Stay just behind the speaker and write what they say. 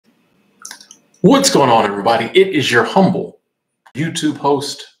What's going on, everybody? It is your humble YouTube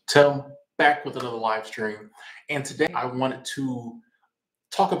host, Tim, back with another live stream. And today I wanted to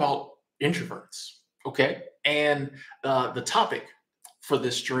talk about introverts. Okay. And the topic for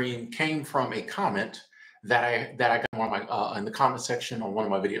this stream came from a comment that I got on in the comment section on one of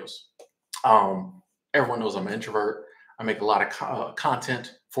my videos. Everyone knows I'm an introvert. I make a lot of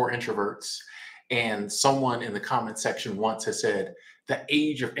content for introverts. And someone in the comment section once has said, the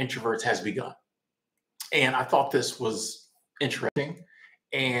age of introverts has begun. And I thought this was interesting.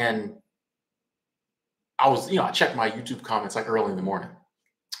 And I checked my YouTube comments like early in the morning.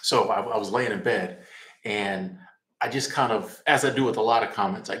 So I was laying in bed and I just kind of, as I do with a lot of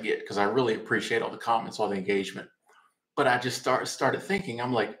comments I get, because I really appreciate all the comments, all the engagement. But I just started thinking,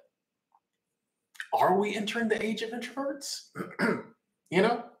 I'm like, are we entering the age of introverts?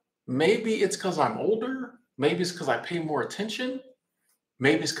 Maybe it's because I'm older. Maybe it's because I pay more attention.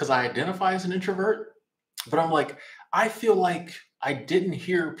 Maybe it's because I identify as an introvert. But I'm like, I feel like I didn't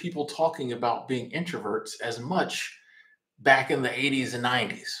hear people talking about being introverts as much back in the 80s and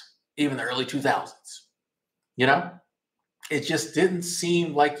 90s, even the early 2000s. It just didn't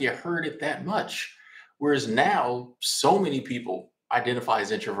seem like you heard it that much. Whereas now, so many people identify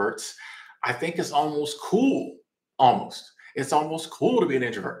as introverts. I think it's almost cool. It's almost cool to be an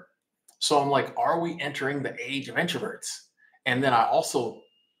introvert. So I'm like, are we entering the age of introverts? And then I also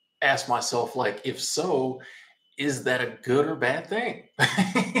ask myself, like, if so, is that a good or bad thing?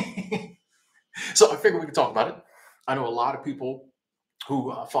 So I figured we could talk about it. I know a lot of people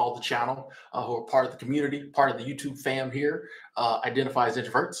who follow the channel, who are part of the community, part of the YouTube fam here, identify as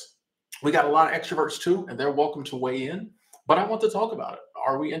introverts. We got a lot of extroverts too, and they're welcome to weigh in. But I want to talk about it.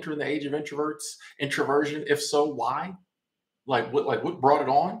 Are we entering the age of introverts, introversion? If so, why? What brought it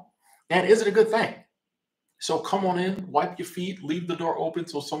on? And is it a good thing? So come on in, wipe your feet, leave the door open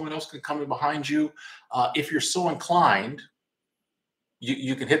so someone else can come in behind you. If you're so inclined,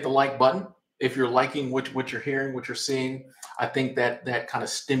 you can hit the like button. If you're liking what you're hearing, what you're seeing, I think that kind of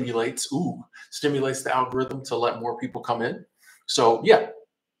stimulates the algorithm to let more people come in. So yeah,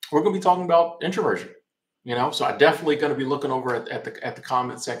 we're going to be talking about introversion. So I definitely going to be looking over at the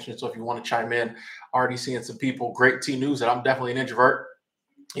comment section. So if you want to chime in, already seeing some people. Great T news that I'm definitely an introvert.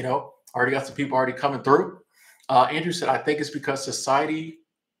 Already got some people already coming through. Andrew said, I think it's because society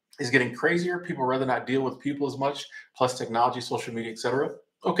is getting crazier. People rather not deal with people as much, plus technology, social media, etc.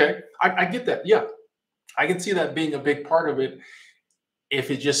 Okay, I get that. Yeah, I can see that being a big part of it. If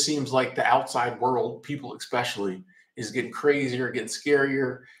it just seems like the outside world, people especially, is getting crazier, getting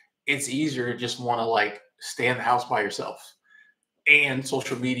scarier, it's easier to just want to stay in the house by yourself. And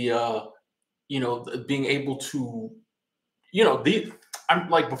social media, being able to, I'm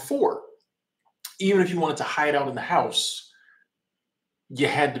like before, even if you wanted to hide out in the house, you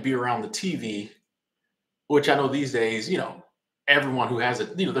had to be around the TV, which I know these days, everyone who has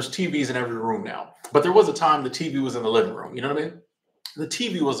it, there's TVs in every room now. But there was a time the TV was in the living room. You know what I mean? The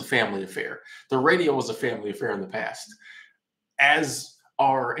TV was a family affair. The radio was a family affair in the past. As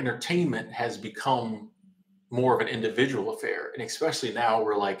our entertainment has become more of an individual affair, and especially now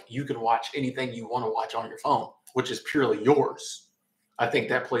where you can watch anything you want to watch on your phone, which is purely yours. I think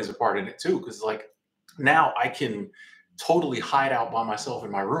that plays a part in it too, because now I can totally hide out by myself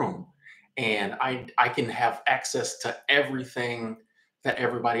in my room and I can have access to everything that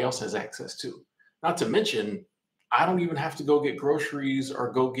everybody else has access to. Not to mention, I don't even have to go get groceries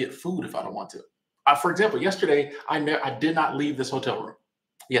or go get food if I don't want to. For example, yesterday, I did not leave this hotel room.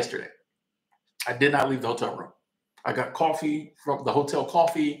 Yesterday, I did not leave the hotel room. I got coffee from the hotel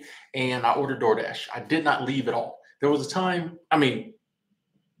coffee and I ordered DoorDash. I did not leave at all. There was a time,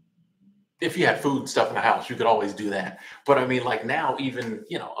 if you had food and stuff in the house, you could always do that. But now, even,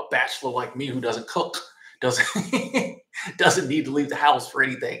 a bachelor like me who doesn't cook, doesn't doesn't need to leave the house for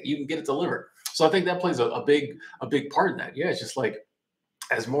anything. You can get it delivered. So I think that plays a big part in that. Yeah, it's just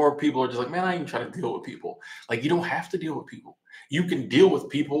as more people are just man, I ain't trying to deal with people. You don't have to deal with people. You can deal with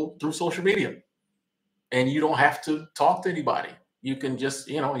people through social media. And you don't have to talk to anybody. You can just,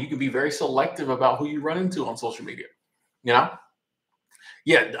 you can be very selective about who you run into on social media.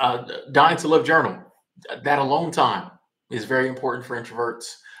 Yeah, Dying to Live journal. That alone time is very important for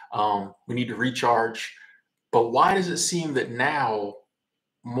introverts. We need to recharge. But why does it seem that now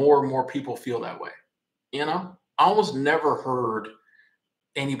more and more people feel that way? I almost never heard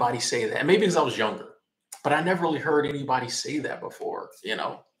anybody say that. And maybe because I was younger, but I never really heard anybody say that before.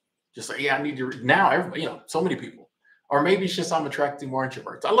 Just yeah, I need to now. Everybody, so many people, or maybe it's just I'm attracting more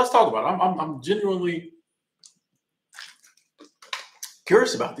introverts. Let's talk about it. I'm genuinely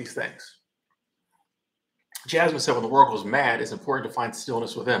curious about these things. Jasmine said, when the world goes mad, it's important to find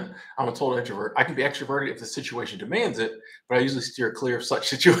stillness within. I'm a total introvert. I can be extroverted if the situation demands it, but I usually steer clear of such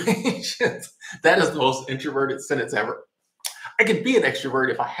situations. That is the most introverted sentence ever. I can be an extrovert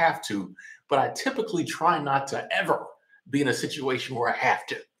if I have to, but I typically try not to ever be in a situation where I have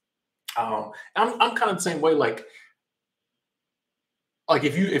to. I'm kind of the same way. Like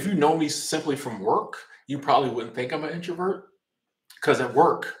if you know me simply from work, you probably wouldn't think I'm an introvert because at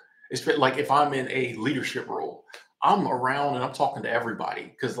work, like if I'm in a leadership role, I'm around and I'm talking to everybody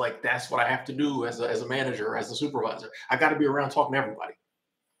because like that's what I have to do as a manager, as a supervisor. I got to be around talking to everybody.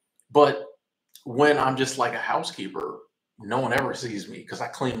 But when I'm just like a housekeeper, no one ever sees me because I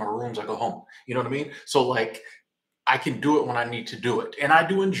clean my rooms, I go home. You know what I mean? So like I can do it when I need to do it. And I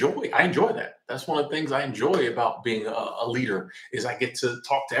enjoy that. That's one of the things I enjoy about being a leader is I get to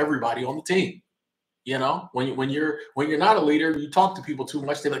talk to everybody on the team. You know, when you're not a leader, you talk to people too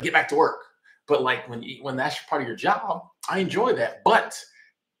much, they like get back to work. But like when that's part of your job, I enjoy that. But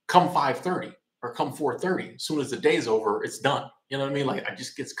come 5:30 or come 4:30, as soon as the day's over, it's done. You know what I mean? Like I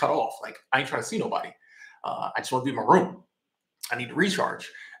just gets cut off. Like I ain't trying to see nobody. I just want to be in my room. I need to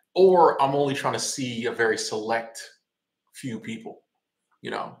recharge. Or I'm only trying to see a very select few people,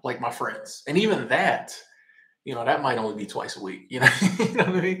 like my friends. And even that, that might only be twice a week, you know what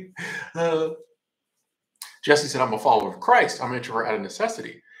I mean? Uh, Jesse said, I'm a follower of Christ. I'm an introvert out of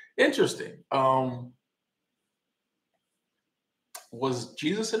necessity. Interesting. Was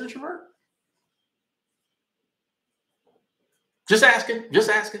Jesus an introvert? Just asking. Just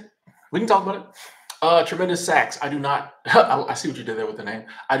asking. We can talk about it. Tremendous Sacks. I do not. I see what you did there with the name.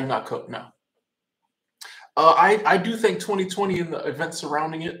 I do not cook. No. I do think 2020 and the events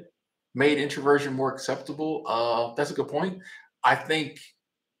surrounding it made introversion more acceptable. That's a good point. I think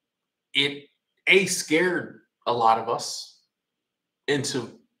it scared a lot of us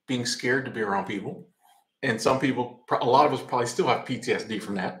into being scared to be around people. And some people, a lot of us probably still have PTSD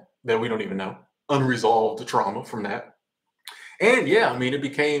from that we don't even know, unresolved trauma from that. And yeah, I mean, it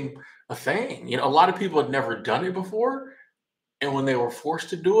became a thing. A lot of people had never done it before. And when they were forced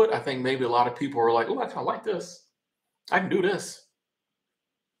to do it, I think maybe a lot of people were like, oh, I kind of like this. I can do this.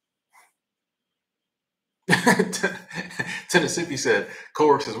 Tennessee said,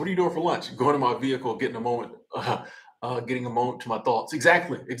 coworker says, what are you doing for lunch? Going to my vehicle, getting a moment to my thoughts.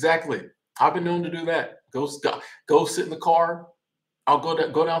 Exactly. I've been known to do that. Go sit in the car. I'll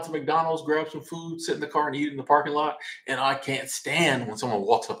go down to McDonald's, grab some food, sit in the car and eat in the parking lot. And I can't stand when someone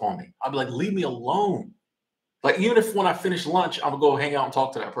walks up on me. I'll be like, leave me alone. Like, even if when I finish lunch, I'm gonna go hang out and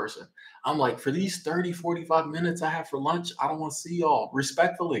talk to that person. I'm like, for these 30, 45 minutes I have for lunch, I don't want to see y'all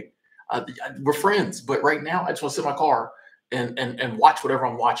respectfully. We're friends, but right now I just want to sit in my car and watch whatever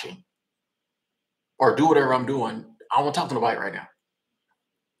I'm watching or do whatever I'm doing. I don't want to talk to nobody right now.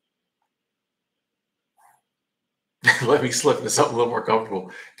 Let me slip into something a little more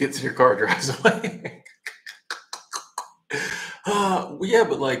comfortable. Get to your car, drives away. Well, yeah,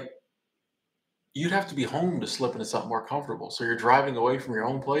 but like you'd have to be home to slip into something more comfortable. So you're driving away from your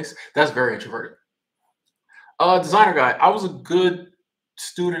own place. That's very introverted. Designer guy, I was a good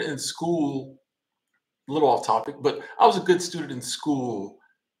student in school. A little off topic, but I was a good student in school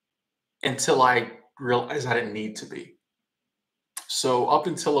until I realized I didn't need to be. So up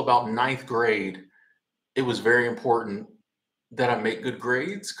until about ninth grade, it was very important that I make good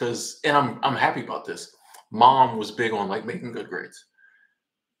grades and I'm happy about this. Mom was big on like making good grades,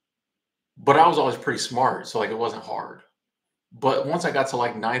 but I was always pretty smart, so like it wasn't hard. But once I got to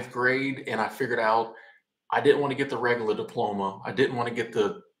like ninth grade and I figured out I didn't want to get the regular diploma, I didn't want to get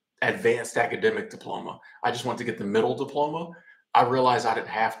the advanced academic diploma, I just wanted to get the middle diploma. I realized I didn't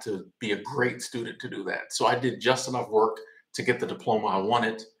have to be a great student to do that. So I did just enough work to get the diploma I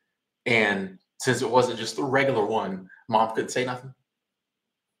wanted. And since it wasn't just the regular one, mom couldn't say nothing.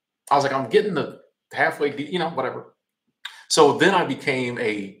 I was like, I'm getting the halfway, whatever. So then I became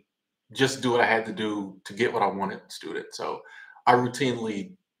a just do what I had to do to get what I wanted student. So I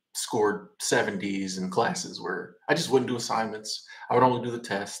routinely scored 70s in classes where I just wouldn't do assignments. I would only do the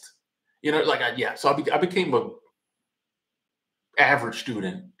test. So I became a average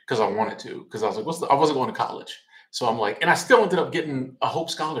student because I wanted to, because I was like, I wasn't going to college. So I'm like, and I still ended up getting a Hope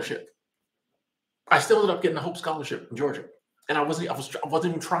Scholarship. I still ended up getting a Hope Scholarship in Georgia. And I wasn't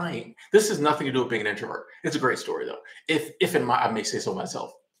even trying. This has nothing to do with being an introvert. It's a great story though. If I may say so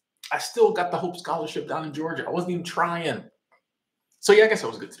myself, I still got the Hope Scholarship down in Georgia. I wasn't even trying. So yeah, I guess I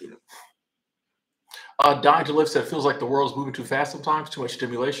was a good student. Dying to Live said, feels like the world's moving too fast sometimes, too much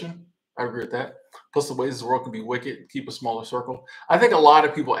stimulation. I agree with that. Plus the ways the world can be wicked, keep a smaller circle. I think a lot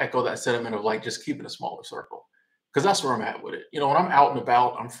of people echo that sentiment of like just keeping a smaller circle. because that's where I'm at with it. When I'm out and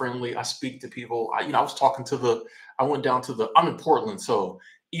about, I'm friendly. I speak to people. I was talking to I went down to I'm in Portland, so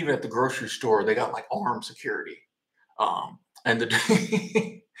even at the grocery store, they got like armed security. And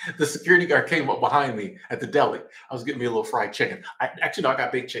the security guard came up behind me at the deli. I was getting me a little fried chicken. I actually no, I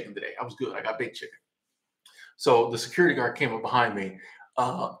got baked chicken today. I was good. I got baked chicken. So the security guard came up behind me,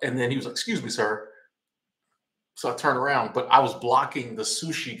 and then he was like, "Excuse me, sir." So I turned around, but I was blocking the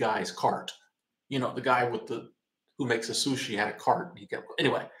sushi guy's cart. The guy who makes the sushi had a cart. He kept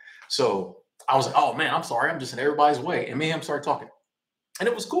anyway. So I was like, "Oh man, I'm sorry. I'm just in everybody's way." And me and him started talking, and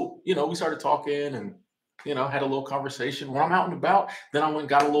it was cool. We started talking and had a little conversation. When I'm out and about, then I went and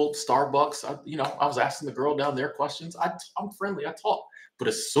got a little Starbucks. I was asking the girl down there questions. I'm friendly. I talk, but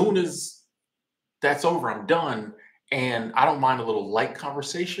as soon as that's over, I'm done. And I don't mind a little light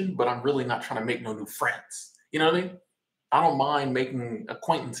conversation, but I'm really not trying to make no new friends. You know what I mean? I don't mind making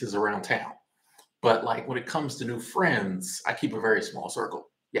acquaintances around town. But like when it comes to new friends, I keep a very small circle.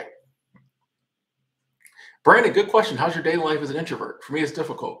 Yeah. Brandon, good question. How's your dating life as an introvert? For me, it's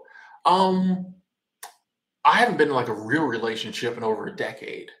difficult. Um, I haven't been in like a real relationship in over a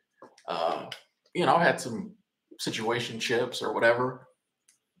decade. Uh, I've had some situationships or whatever.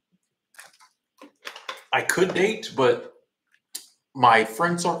 I could date, but my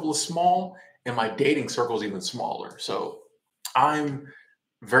friend circle is small and my dating circle is even smaller. So I'm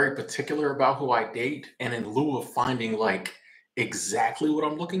very particular about who I date. And in lieu of finding like exactly what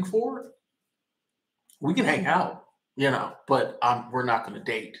I'm looking for, we can hang out, but we're not going to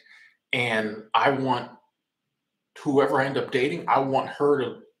date. And I want whoever I end up dating, I want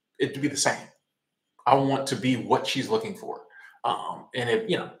it to be the same. I want to be what she's looking for.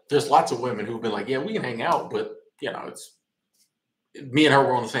 And there's lots of women who've been like, yeah, we can hang out, but it's me and her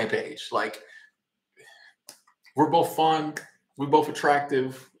were on the same page. Like we're both fun, we're both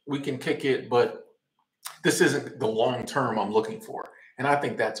attractive, we can kick it, but this isn't the long term I'm looking for. And I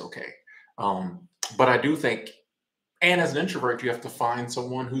think that's okay. But I do think, and as an introvert, you have to find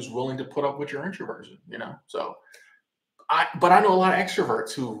someone who's willing to put up with your introversion, So but I know a lot of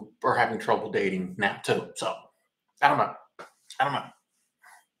extroverts who are having trouble dating now too. So I don't know. I don't know.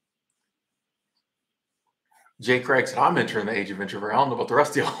 Jay Craig said, I'm entering the age of introvert. I don't know about the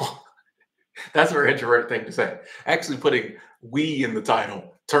rest of y'all. That's a very introvert thing to say. Actually, putting we in the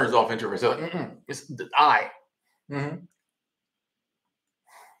title turns off introverts. They're like, it's the I. Mhm.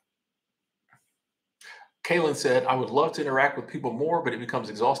 Kaylin said, I would love to interact with people more, but it becomes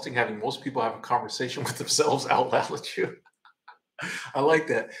exhausting having most people have a conversation with themselves out loud with you. I like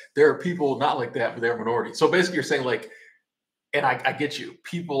that. There are people not like that, but they're a minority. So basically, you're saying, like, and I get you.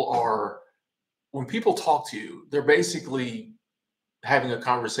 When people talk to you, they're basically having a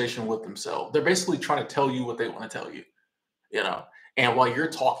conversation with themselves. They're basically trying to tell you what they want to tell you, you know. And while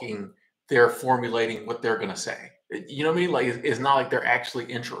you're talking, they're formulating what they're going to say. You know what I mean? Like it's not like they're actually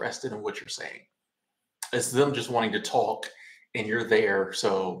interested in what you're saying. It's them just wanting to talk, and you're there,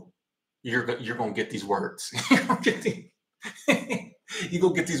 so you're going to get these words. You're gonna get these, you go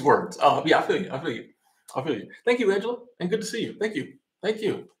get these words. Yeah, I feel you. I feel you. I feel you. Thank you, Angela, and good to see you. Thank you. Thank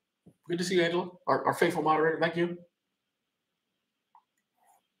you. Good to see you, Angela, our faithful moderator. Thank you.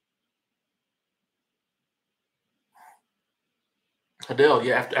 Adele,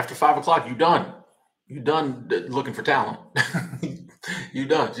 yeah, after 5 o'clock, you done. You done looking for talent. You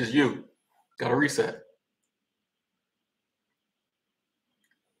done. Just you. Got to reset.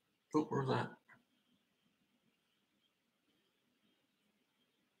 Oh, where's that?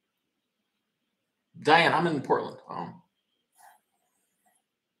 Diane, I'm in Portland.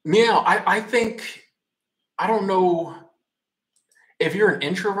 Meow, I think, I don't know. If you're an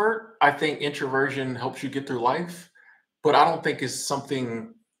introvert, I think introversion helps you get through life, but I don't think it's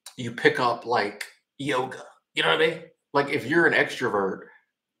something you pick up like yoga. You know what I mean? Like if you're an extrovert,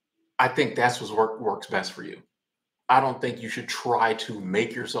 I think that's what works best for you. I don't think you should try to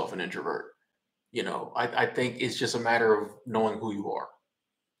make yourself an introvert. I think it's just a matter of knowing who you are.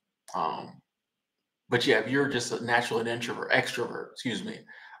 Um, but yeah, if you're just a natural an extrovert, excuse me,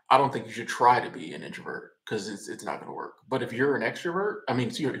 I don't think you should try to be an introvert because it's not going to work. But if you're an extrovert, I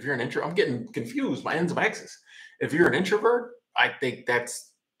mean, so if you're an intro, I'm getting confused. My ends of axis. If you're an introvert, I think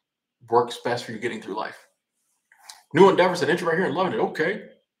that's works best for you getting through life. New endeavors, an introvert here and loving it. Okay.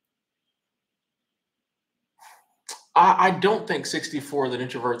 I don't think 64 that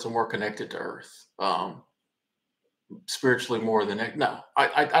introverts are more connected to Earth. Spiritually more than no.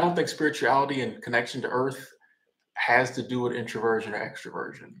 I don't think spirituality and connection to Earth has to do with introversion or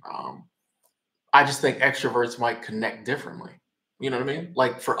extroversion. I just think extroverts might connect differently. You know what I mean?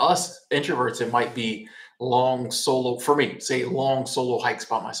 Like for us introverts, it might be long solo, for me, say long solo hikes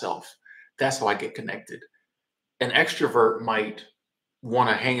by myself. That's how I get connected. An extrovert might want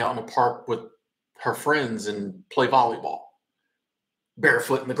to hang out in the park with her friends and play volleyball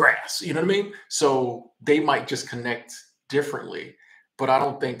barefoot in the grass. You know what I mean? So they might just connect differently. But I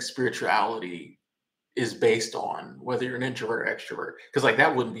don't think spirituality is based on whether you're an introvert or extrovert, because like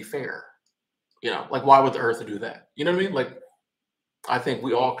that wouldn't be fair. Like why would the earth do that? You know what I mean? Like I think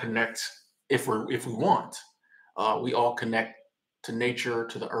we all connect if we want. We all connect to nature,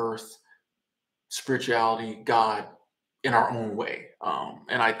 to the earth, spirituality, God, in our own way.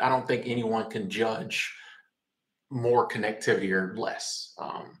 And I don't think anyone can judge more connectivity or less.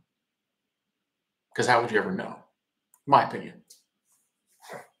 Because how would you ever know? My opinion.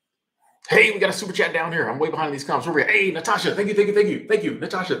 Hey, we got a super chat down here. I'm way behind these comments. Where we at? Hey, Natasha, thank you,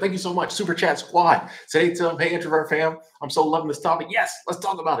 Natasha, thank you so much. Super chat squad. Say to them, hey, introvert fam, I'm so loving this topic. Yes, let's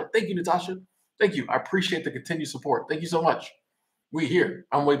talk about it. Thank you, Natasha. Thank you. I appreciate the continued support. Thank you so much. We here.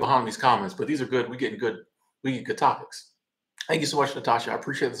 I'm way behind these comments, but these are good. We get good topics. Thank you so much, Natasha. I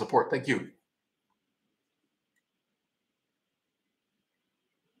appreciate the support. Thank you.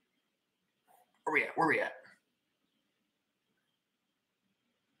 Where we at? Where we at?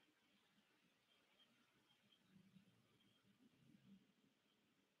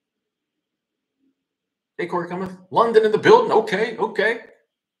 Hey, Corey Cummins. London in the building. Okay, okay.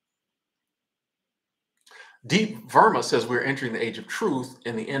 Deep Verma says we're entering the age of truth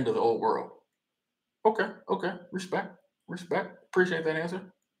and the end of the old world. Okay, okay. Respect. Respect. Appreciate that answer.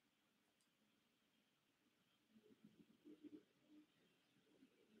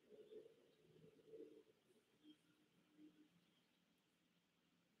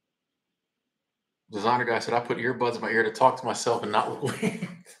 Designer guy said I put earbuds in my ear to talk to myself and not look away.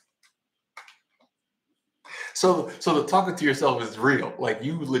 So the talking to yourself is real. Like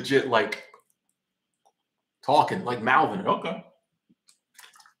you legit like talking, like mouthing it. Okay.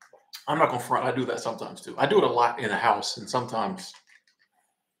 I'm not gonna front. I do that sometimes too. I do it a lot in the house, and sometimes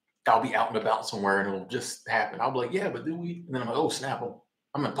I'll be out and about somewhere and it'll just happen. I'll be like, yeah, but do we? And then I'm like, oh snap,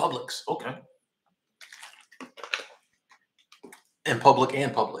 I'm in Publix. Okay. In public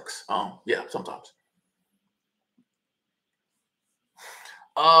and Publix. Yeah, sometimes.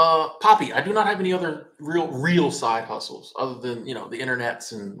 Poppy, I do not have any other real side hustles other than the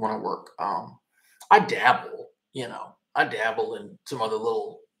internets and when I work. I dabble, I dabble in some other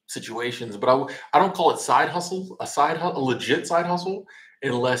little situations, but I don't call it side hustle, a legit side hustle,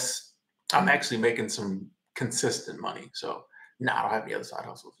 unless I'm actually making some consistent money. So no, I don't have any other side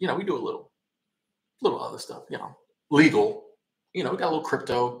hustles. We do a little other stuff, legal. We got a little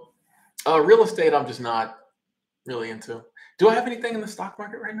crypto. Real estate, I'm just not really into. Do I have anything in the stock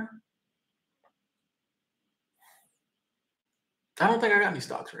market right now? I don't think I got any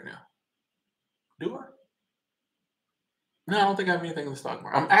stocks right now. Do I? No, I don't think I have anything in the stock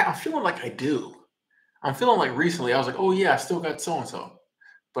market. I'm feeling like I do. I'm feeling like recently I was like, oh yeah, I still got so and so,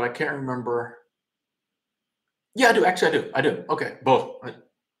 but I can't remember. Yeah, I do. Actually, I do. I do. Okay, both.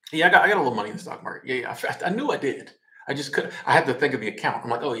 Yeah, I got a little money in the stock market. Yeah, yeah. I knew I did. I just could. I had to think of the account. I'm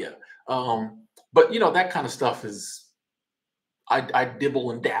like, oh yeah. But that kind of stuff is. I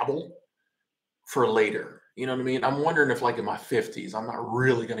dibble and dabble for later. You know what I mean? I'm wondering if like in my 50s, I'm not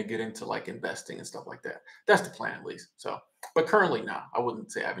really going to get into like investing and stuff like that. That's the plan at least. So, but currently, no, I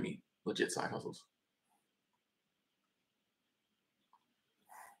wouldn't say I have any legit side hustles.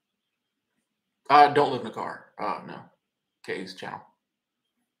 I don't live in a car. No. K's channel.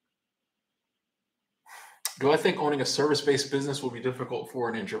 Do I think owning a service-based business will be difficult for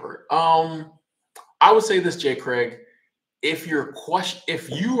an introvert? I would say this, Jay Craig. If you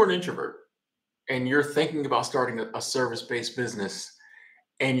are an introvert and you're thinking about starting a service-based business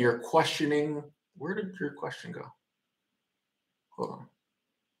and you're questioning, where did your question go? Hold on.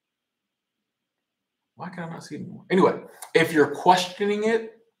 Why can I not see it anymore? Anyway, if you're questioning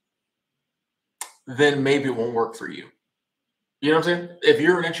it, then maybe it won't work for you. You know what I'm saying? If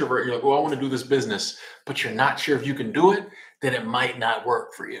you're an introvert, you're like, well, I want to do this business, but you're not sure if you can do it, then it might not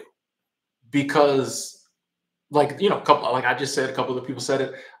work for you. Because like I just said, a couple of people said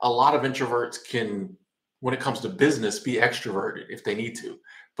it, a lot of introverts can, when it comes to business, be extroverted if they need to.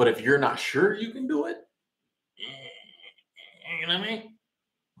 But if you're not sure you can do it, you know what I mean?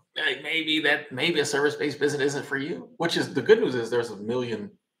 Like maybe a service-based business isn't for you. Which is the good news is there's a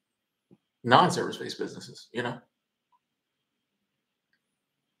million non-service-based businesses.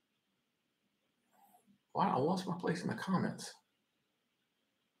 Wow, I lost my place in the comments.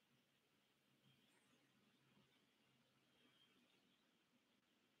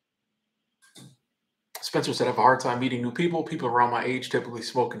 Spencer said, I have a hard time meeting new people. People around my age typically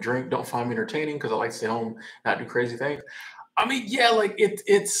smoke and drink. Don't find me entertaining because I like to stay home, not do crazy things. I mean, yeah, like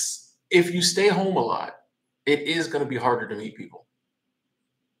it's if you stay home a lot, it is going to be harder to meet people.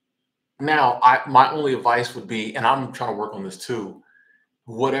 Now, my only advice would be, and I'm trying to work on this too,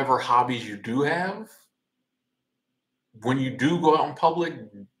 whatever hobbies you do have, when you do go out in public,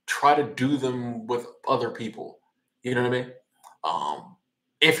 try to do them with other people. You know what I mean? Um,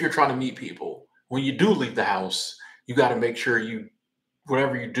 if you're trying to meet people, when you do leave the house, you got to make sure you,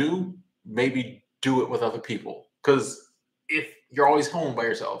 whatever you do, maybe do it with other people. Because if you're always home by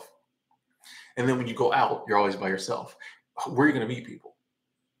yourself, and then when you go out, you're always by yourself, where are you going to meet people?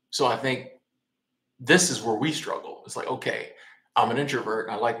 So I think this is where we struggle. It's like, okay, I'm an introvert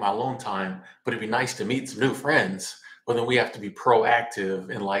and I like my alone time, but it'd be nice to meet some new friends. But then we have to be proactive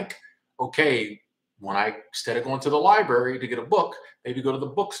and like, okay, when I instead of going to the library to get a book, maybe go to the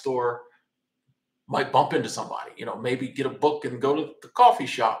bookstore, might bump into somebody, maybe get a book and go to the coffee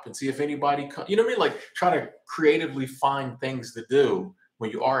shop and see if anybody, you know what I mean? Like try to creatively find things to do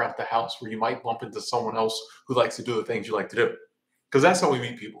when you are at the house where you might bump into someone else who likes to do the things you like to do. Because that's how we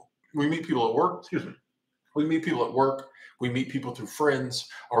meet people. We meet people at work, excuse me. We meet people at work, we meet people through friends,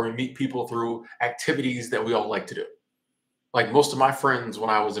 or we meet people through activities that we all like to do. Like most of my friends when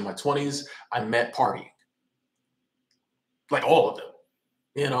I was in my 20s, I met partying, like all of them,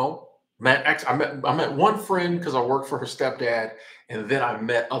 you know. I met one friend because I worked for her stepdad, and then I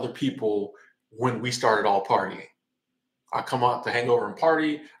met other people when we started all partying. I come out to hang over and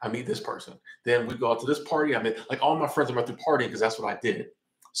party. I meet this person. Then we go out to this party. I met like all my friends I met through partying because that's what I did.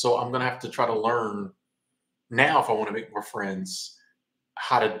 So I'm gonna have to try to learn now if I want to make more friends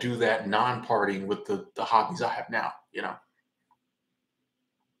how to do that non-partying with the hobbies I have now.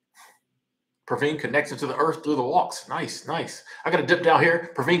 Praveen connected to the earth through the walks. Nice, nice. I got to dip down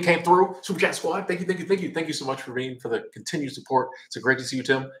here. Praveen came through. Super Chat Squad. Thank you, thank you, thank you. Thank you so much, Praveen, for the continued support. It's great to see you,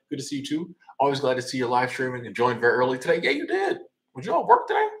 Tim. Good to see you too. Always glad to see you live streaming and joined very early today. Yeah, you did. Would you all work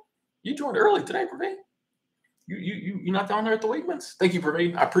today? You joined early today, Praveen. You not down there at the Waitmans? Thank you,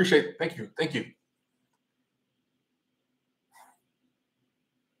 Praveen. I appreciate it. Thank you. Thank you.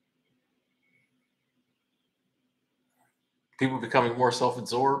 People becoming more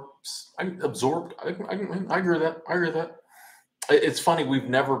self-absorbed. Absorbed. I agree with that. I agree with that. It's funny. We've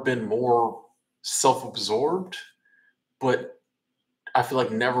never been more self-absorbed, but I feel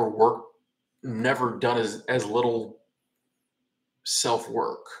like never done as little self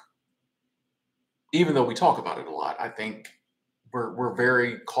work. Even though we talk about it a lot, I think we're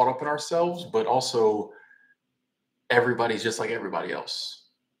very caught up in ourselves, but also everybody's just like everybody else.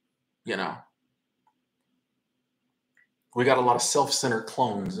 You know, we got a lot of self-centered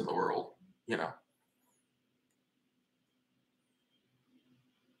clones in the world. You know.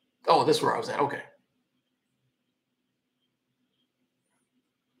 Oh, that's where I was at. Okay.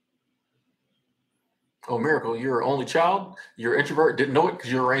 Oh, miracle! You're an only child. You're an introvert. Didn't know it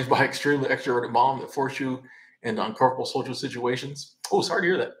because you were raised by an extremely extroverted mom that forced you into uncomfortable social situations. Oh, sorry to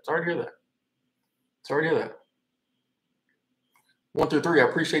hear that. Sorry to hear that. Sorry to hear that. 1 through 3. I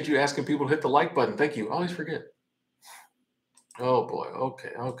appreciate you asking people to hit the like button. Thank you. I always forget. Oh boy.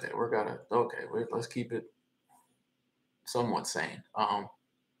 Okay. Okay. We're gonna. Okay. Let's keep it somewhat sane.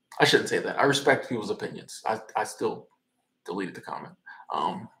 I shouldn't say that. I respect people's opinions. I still deleted the comment.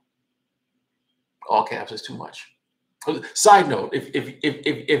 Um, all caps is too much. Side note: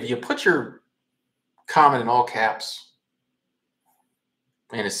 if you put your comment in all caps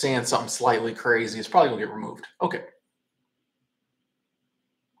and it's saying something slightly crazy, it's probably gonna get removed. Okay.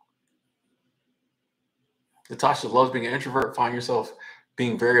 Natasha loves being an introvert. Find yourself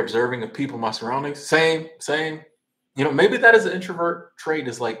being very observing of people, my surroundings. Same, same. Maybe that is an introvert trait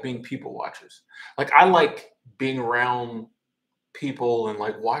is like being people watchers. Like I like being around people and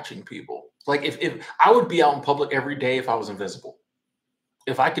like watching people. Like if I would be out in public every day if I was invisible.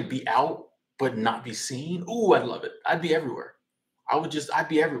 If I could be out but not be seen, ooh, I'd love it. I'd be everywhere. I'd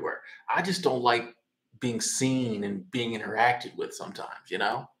be everywhere. I just don't like being seen and being interacted with sometimes.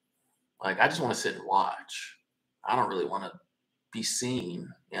 Like I just want to sit and watch. I don't really want to be seen,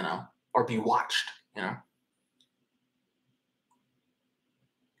 or be watched.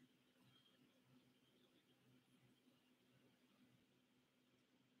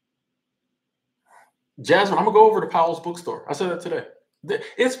 Jasmine, I'm gonna go over to Powell's bookstore. I said that today.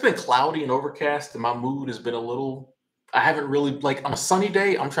 It's been cloudy and overcast, and my mood has been a little. I haven't really like on a sunny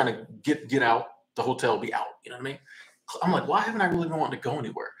day. I'm trying to get out the hotel, be out. You know what I mean? I'm like, why haven't I really been wanting to go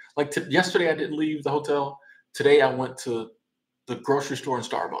anywhere? Like yesterday, I didn't leave the hotel. Today, I went to the grocery store and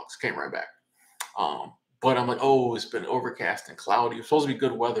Starbucks. Came right back. But I'm like, oh, it's been overcast and cloudy. It's supposed to be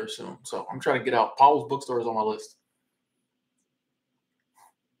good weather soon, so I'm trying to get out. Powell's bookstore is on my list.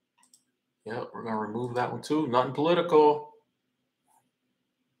 Yeah, we're gonna remove that one too. Nothing political.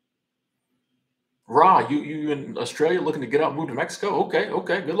 Ra, you in Australia looking to get out, move to Mexico? Okay,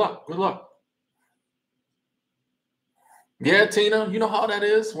 okay. Good luck. Good luck. Yeah, Tina, you know how that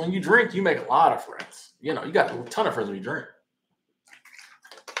is. When you drink, you make a lot of friends. You got a ton of friends when you drink.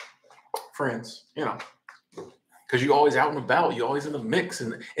 Friends, because you're always out and about. You're always in the mix,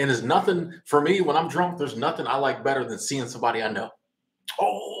 and there's nothing for me when I'm drunk. There's nothing I like better than seeing somebody I know.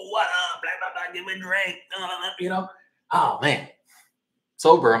 Oh, what up? Blah blah blah. Give me a drink. Oh man,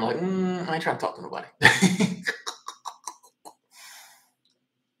 sober. I'm like, I ain't trying to talk to nobody.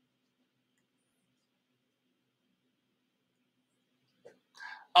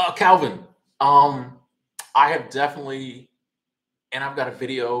 Calvin, I have definitely, and I've got a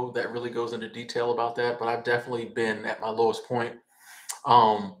video that really goes into detail about that, but I've definitely been at my lowest point.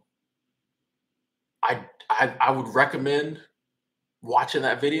 Um, I would recommend watching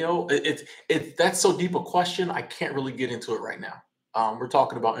that video. That's so deep a question. I can't really get into it right now. We're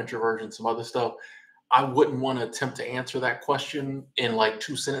talking about introversion, some other stuff. I wouldn't want to attempt to answer that question in like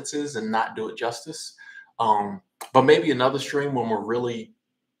 2 sentences and not do it justice. Um, but maybe another stream when we're really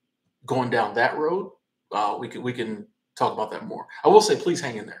going down that road, we can talk about that more. I will say, please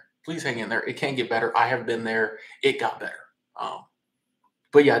hang in there. Please hang in there. It can get better. I have been there. It got better. Um,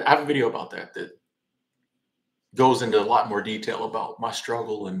 but yeah, I have a video about that goes into a lot more detail about my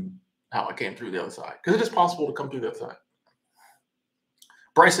struggle and how I came through the other side. Because it is possible to come through the other side.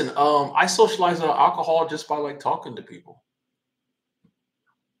 Bryson, I socialize alcohol just by like talking to people.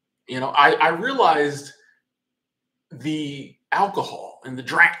 I realized the alcohol and the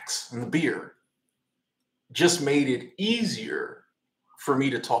drinks and the beer just made it easier for me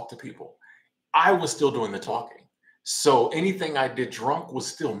to talk to people. I was still doing the talking. So anything I did drunk was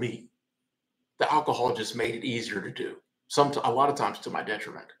still me. The alcohol just made it easier to do. A lot of times to my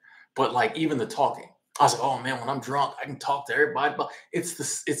detriment. But like even the talking, I was like, oh man, when I'm drunk, I can talk to everybody. But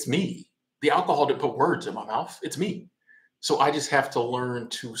it's me. The alcohol didn't put words in my mouth. It's me. So I just have to learn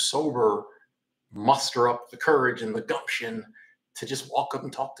to muster up the courage and the gumption to just walk up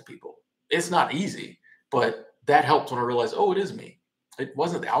and talk to people. It's not easy, but that helped when I realized, oh, it is me. It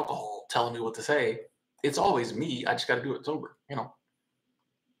wasn't the alcohol telling me what to say. It's always me. I just got to do it sober.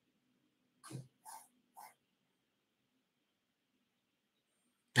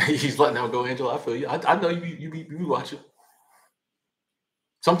 He's letting that go, Angela. I feel you. I know you watch it.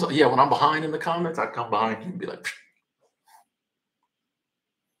 Sometimes, yeah, when I'm behind in the comments, I come behind you and be like,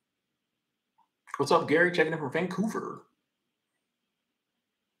 what's up, Gary? Checking in from Vancouver.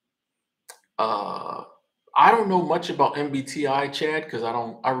 Uh, I don't know much about MBTI, Chad, because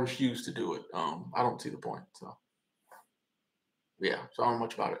I refuse to do it. I don't see the point. So yeah, so I don't know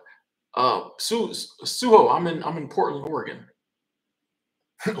much about it. Suho, I'm in Portland, Oregon.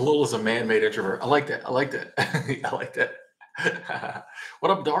 Lil is a man-made introvert. I like that. I like that. I like that.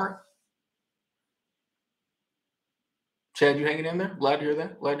 What up, Dar? Chad, you hanging in there? Glad to hear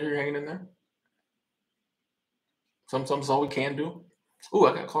that. Glad to hear you hanging in there. Sometimes all we can do. Ooh,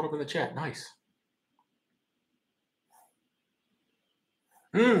 I got caught up in the chat. Nice.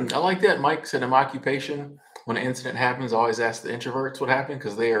 I like that. Mike said in my occupation, when an incident happens, I always ask the introverts what happened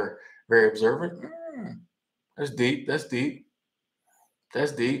because they are very observant. That's deep. That's deep.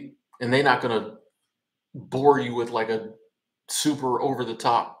 That's deep. And they're not gonna bore you with like a super over the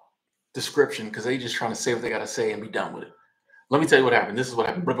top description because they just trying to say what they gotta say and be done with it. Let me tell you what happened. This is what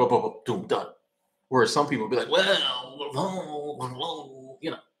happened. Blah, blah, blah, blah, boom, done. Whereas some people be like, well,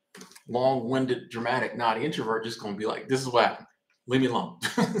 long-winded, dramatic. Nah, the introvert just gonna be like, this is what happened. Leave me alone.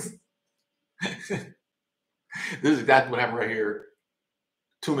 This is exactly what happened right here.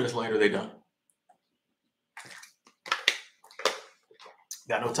 2 minutes later, they done.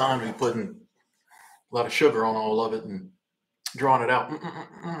 Got no time to be putting a lot of sugar on all of it and drawing it out.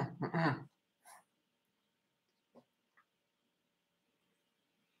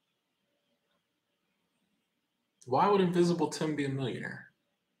 Why would Invisible Tim be a millionaire?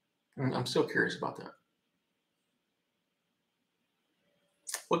 I'm still curious about that.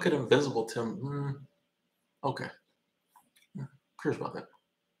 What could Invisible Tim? Okay. Curious about that.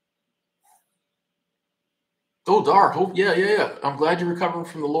 Oh, Dar. Hope, yeah. I'm glad you're recovering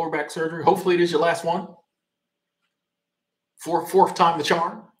from the lower back surgery. Hopefully, it is your last one. Fourth time the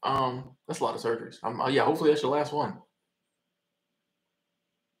charm. That's a lot of surgeries. Yeah. Hopefully, that's your last one.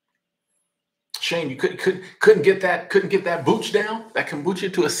 Shame you couldn't get that booch down. That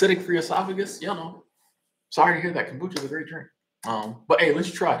kombucha to acidic for your esophagus. Sorry to hear that. Kombucha is a great drink. But hey, at least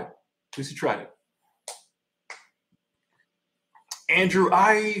you tried it. At least you tried it. Andrew,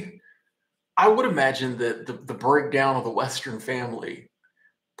 I would imagine that the breakdown of the Western family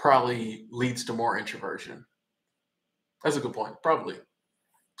probably leads to more introversion. That's a good point. Probably.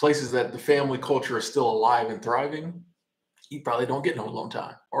 places that the family culture is still alive and thriving, you probably don't get no alone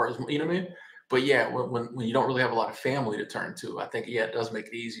time, or you know what I mean. But yeah, when you don't really have a lot of family to turn to, I think yeah, it does make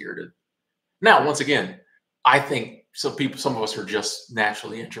it easier to. Now, once again, I think some of us are just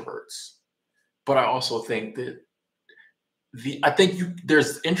naturally introverts, but I also think that I think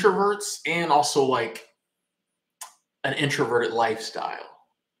there's introverts and also like an introverted lifestyle,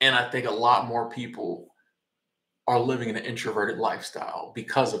 and I think a lot more people are living an introverted lifestyle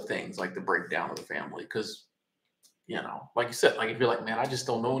because of things like the breakdown of the family. Because like you said, like if you're like, man, I just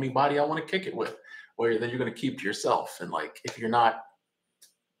don't know anybody I want to kick it with, well, then you're going to keep to yourself, and like if you're not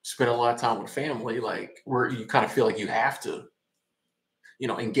spending a lot of time with family, like where you kind of feel like you have to,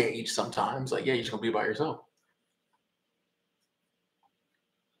 engage sometimes, like yeah, you're just gonna be by yourself.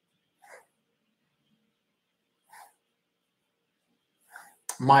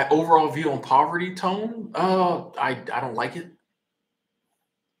 My overall view on poverty tone, I don't like it.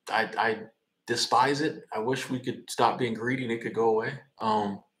 I despise it. I wish we could stop being greedy and it could go away.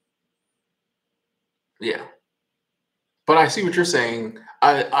 Yeah, but I see what you're saying.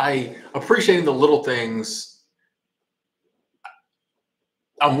 I appreciating the little things.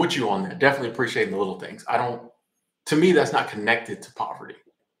 I'm with you on that. Definitely appreciating the little things. I don't. To me, that's not connected to poverty.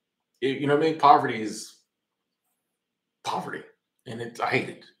 You know what I mean? Poverty is poverty, and I hate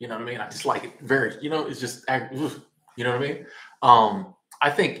it. You know what I mean? I dislike it very. It's just you know what I mean? I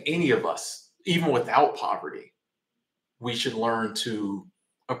think any of us, even without poverty, we should learn to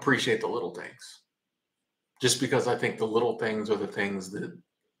appreciate the little things. Just because I think the little things are the things that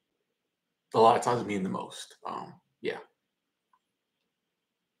a lot of times mean the most. Yeah.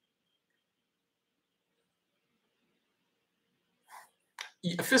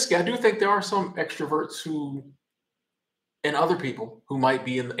 Fisky, I do think there are some extroverts and other people who might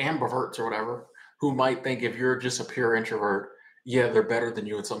be in the ambiverts or whatever, who might think if you're just a pure introvert, yeah, they're better than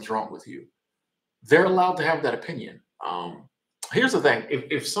you and something's wrong with you. They're allowed to have that opinion. Here's the thing: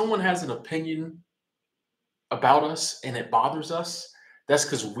 if someone has an opinion about us and it bothers us, that's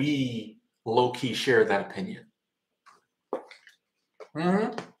because we low key share that opinion.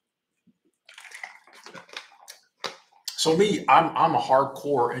 Mhm. So me, I'm a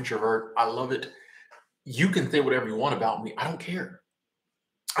hardcore introvert. I love it. You can think whatever you want about me. I don't care.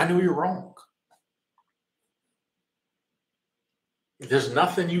 I know you're wrong. There's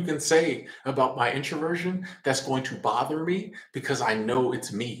nothing you can say about my introversion that's going to bother me because I know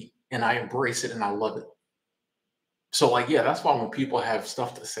it's me and I embrace it and I love it. So like, yeah, that's why when people have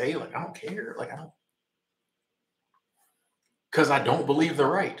stuff to say, like, I don't care. Like, I don't, because I don't believe they're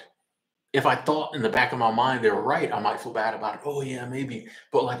right. If I thought in the back of my mind they were right, I might feel bad about it. Oh yeah, maybe.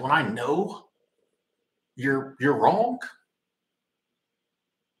 But like when I know you're wrong,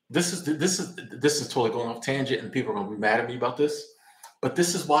 this is totally going off tangent, and people are gonna be mad at me about this. But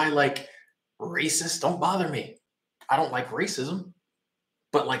this is why like racists don't bother me. I don't like racism,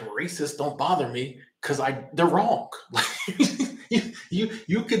 but like racists don't bother me because they're wrong.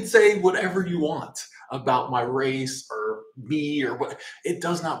 You could say whatever you want about my race or me or what. It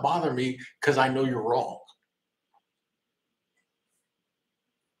does not bother me because I know you're wrong.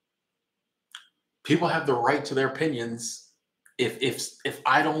 People have the right to their opinions. If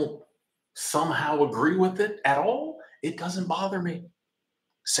I don't somehow agree with it at all, it doesn't bother me.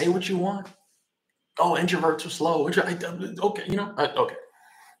 Say what you want. Oh, introverts are slow. Okay, okay.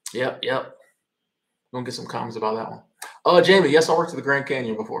 Yep, yep. Gonna get some comments about that one. Jamie, yes, I worked at the Grand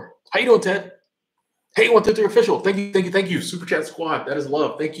Canyon before. How you doing, Ted? Hey, 123 official. Thank you, thank you, thank you. Super Chat Squad. That is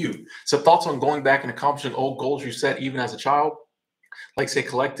love. Thank you. So thoughts on going back and accomplishing old goals you set even as a child? Like say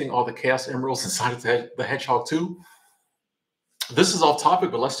collecting all the chaos emeralds inside of the hedgehog too. This is off topic,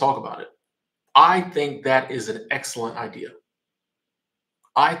 but let's talk about it. I think that is an excellent idea.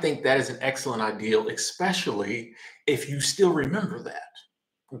 I think that is an excellent idea, especially if you still remember that.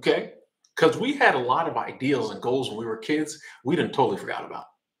 Okay? Because we had a lot of ideals and goals when we were kids, we didn't totally forgot about.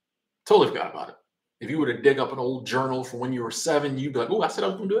 Totally forgot about it. If you were to dig up an old journal from when you were 7, you'd be like, oh, I said I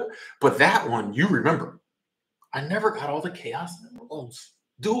was gonna do it. But that one you remember. I never got all the chaos emeralds.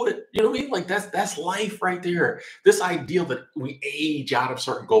 Do it. You know what I mean? Like that's life right there. This idea that we age out of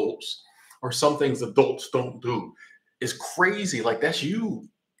certain goals or some things adults don't do is crazy. Like that's you.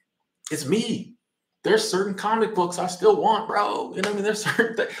 It's me. There's certain comic books I still want, bro. You know what I mean? There's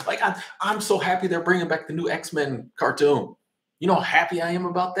certain things. Like I'm so happy they're bringing back the new X-Men cartoon. You know how happy I am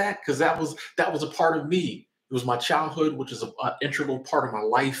about that? Because that was a part of me. It was my childhood, which is an integral part of my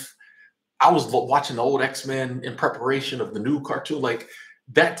life. I was watching the old X-Men in preparation of the new cartoon, like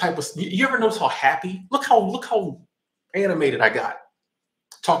that type of. You ever notice how happy? Look how animated I got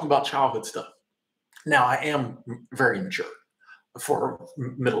talking about childhood stuff. Now I am very mature. for a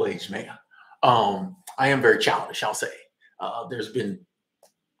middle-aged man. I am very childish, I'll say. There's been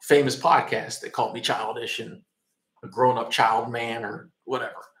famous podcasts that call me childish and a grown-up child man or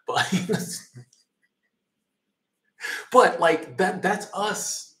whatever. But but like that's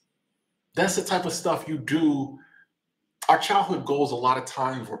us. That's the type of stuff you do. Our childhood goals a lot of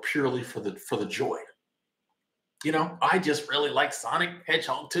times were purely for the joy. I just really like Sonic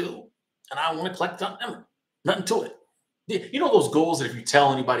Hedgehog 2, and I want to collect them. Nothing to it. Those goals that if you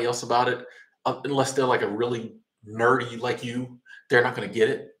tell anybody else about it, unless they're like a really nerdy like you, they're not going to get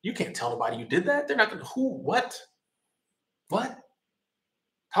it. You can't tell nobody you did that. They're not going to. Who? What? What?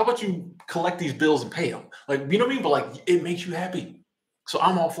 How about you collect these bills and pay them? Like, you know what I mean? But like, it makes you happy. So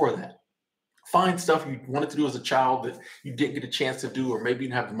I'm all for that. Find stuff you wanted to do as a child that you didn't get a chance to do, or maybe you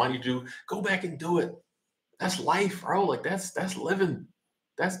didn't have the money to do. Go back and do it. That's life, bro. Like that's living.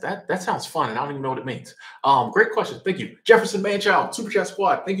 That sounds fun, and I don't even know what it means. Great question. Thank you. Jefferson Manchild, Super Chat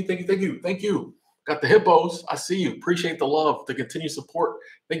Squad. Thank you. Got the hippos. I see you. Appreciate the love, the continued support.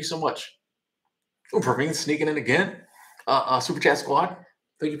 Thank you so much. Oh, Praveen sneaking in again. Super Chat Squad.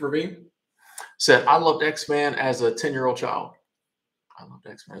 Thank you, Praveen. Said, I loved X-Men as a 10-year-old child. I loved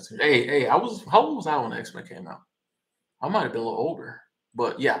X-Men. Hey, how old was I when X-Men came out? I might have been a little older,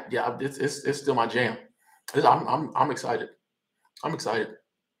 but yeah, it's still my jam. I'm excited. I'm excited.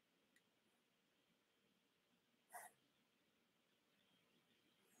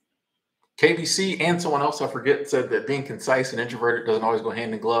 KBC and someone else I forget said that being concise and introverted doesn't always go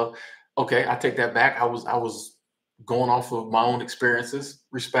hand in glove. Okay, I take that back. I was going off of my own experiences.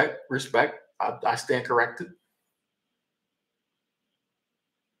 Respect. I stand corrected.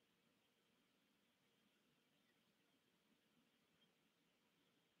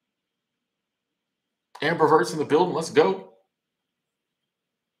 Ambervert's in the building. Let's go.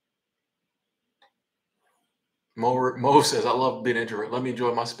 Mo says, I love being introvert. Let me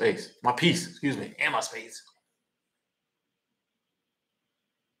enjoy my space. My peace, excuse me, and my space.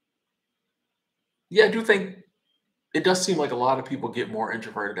 Yeah, I do think it does seem like a lot of people get more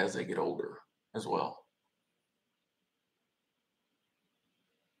introverted as they get older as well.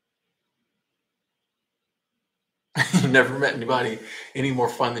 You never met anybody any more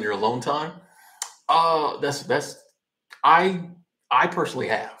fun than your alone time? That's I I personally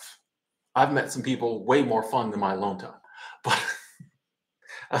have. I've met some people way more fun than my alone time. But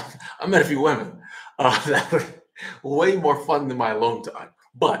I met a few women that were way more fun than my alone time.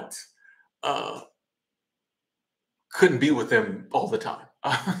 But uh couldn't be with them all the time.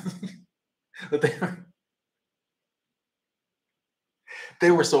 But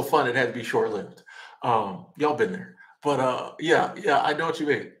they were so fun it had to be short lived. Y'all been there. But yeah, I know what you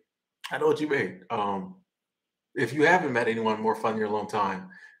mean. I know what you mean. If you haven't met anyone more fun in your alone time,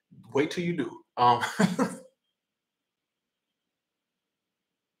 wait till you do.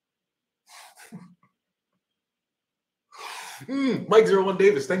 Mike 01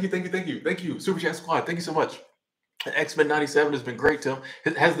 Davis, thank you. Super Chat Squad, thank you so much. X-Men 97 has been great, Tim.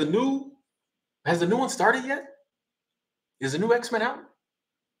 Has the new one started yet? Is the new X-Men out?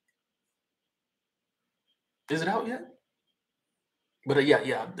 Is it out yet? But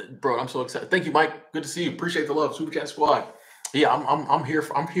yeah, bro, I'm so excited. Thank you, Mike. Good to see you. Appreciate the love, Super Chat Squad. Yeah, I'm here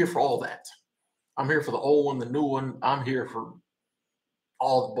for all that. I'm here for the old one, the new one. I'm here for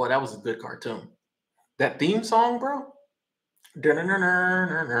all. Boy, that was a good cartoon. That theme song, bro.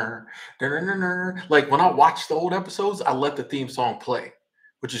 Like when I watch the old episodes, I let the theme song play,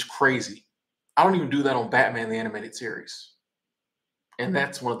 which is crazy. I don't even do that on Batman the Animated Series. And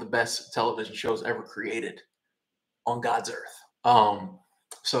that's one of the best television shows ever created on God's earth.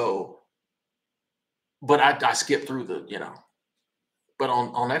 So but I skip through but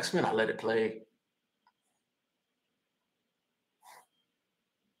on X-Men I let it play.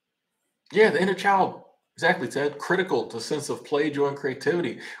 Yeah, the inner child. Exactly, Ted. Critical to sense of play, joy, and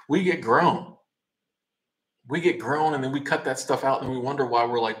creativity. We get grown. We get grown and then we cut that stuff out and we wonder why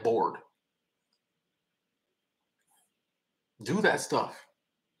we're like bored. Do that stuff.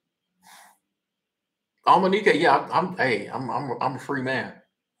 Monica, yeah, I'm a free man.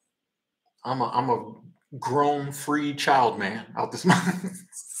 I'm a grown free child man out this month.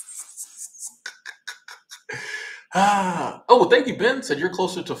 Oh, thank you, Ben. Said you're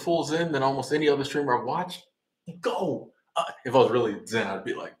closer to full Zen than almost any other streamer I've watched. Go. If I was really Zen, I'd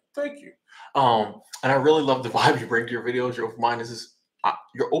be like, thank you. And I really love the vibe you bring to your videos. Your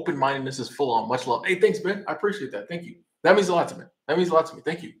open-mindedness is full on. Much love. Hey, thanks, Ben. I appreciate that. Thank you. That means a lot to me. That means a lot to me.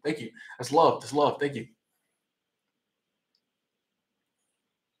 Thank you. Thank you. That's love. That's love. Thank you.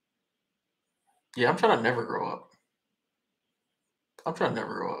 Yeah, I'm trying to never grow up. I'm trying to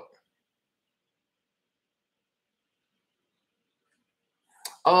never grow up.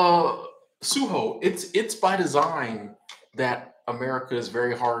 Uh, Suho, it's by design that America is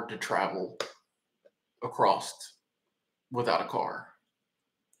very hard to travel across without a car.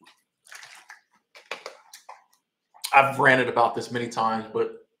 I've ranted about this many times,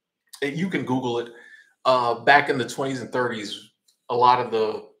 but you can Google it. Back in the 20s and 30s, a lot of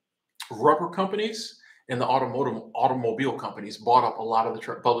the rubber companies and the automobile companies bought up a lot of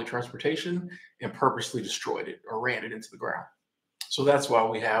the public transportation and purposely destroyed it or ran it into the ground. So that's why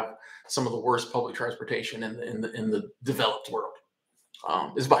we have some of the worst public transportation in the developed world.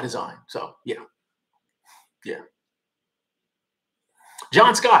 Is by design. So yeah, yeah.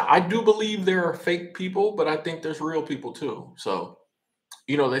 John Scott, I do believe there are fake people, but I think there's real people too. So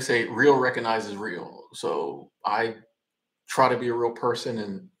they say real recognizes real. So I try to be a real person,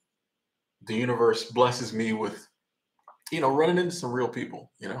 and the universe blesses me with running into some real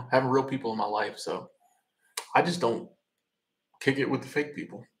people. Having real people in my life. So I just don't kick it with the fake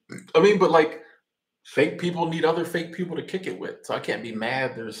people. I mean, but like fake people need other fake people to kick it with. So I can't be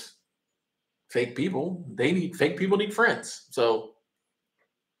mad. There's fake people. Fake people need friends. So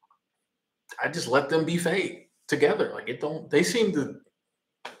I just let them be fake together. Like it don't. They seem to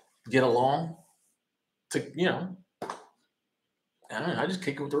get along. I don't know, I just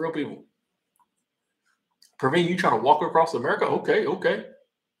kick it with the real people. Prevent you trying to walk across America? Okay, okay.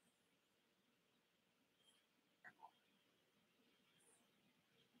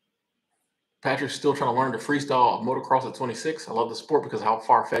 Patrick's still trying to learn to freestyle motocross at 26. I love the sport because of how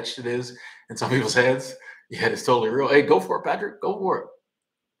far fetched it is in some people's heads. Yeah, it's totally real. Hey, go for it, Patrick. Go for it.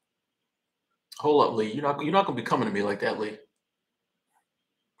 Hold up, Lee. You're not gonna be coming to me like that, Lee.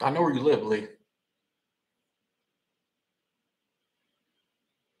 I know where you live, Lee.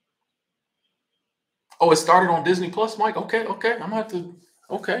 Oh, it started on Disney Plus, Mike. Okay, okay. I'm gonna have to.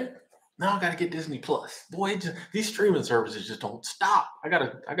 Okay, now I gotta get Disney Plus. Boy, these streaming services just don't stop. I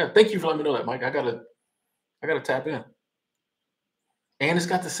gotta. Thank you for letting me know that, Mike. I gotta tap in. And it's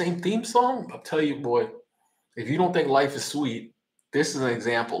got the same theme song. I'll tell you, boy. If you don't think life is sweet, this is an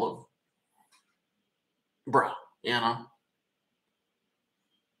example of, bruh. You know.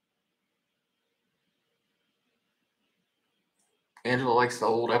 Angela likes the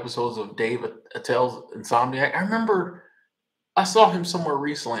old episodes of Dave Attell's Insomniac. I remember I saw him somewhere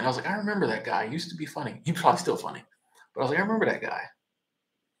recently, and I was like, I remember that guy. He used to be funny. He's probably still funny, but I was like, I remember that guy.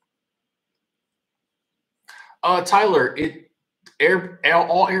 Tyler,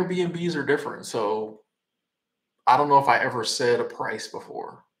 all Airbnbs are different, so I don't know if I ever said a price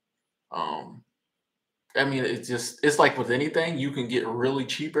before. Um, I mean, it's like with anything, you can get really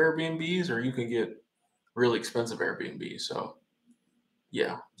cheap Airbnbs or you can get really expensive Airbnbs. So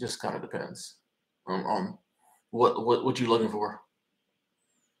yeah, just kind of depends on what you're looking for.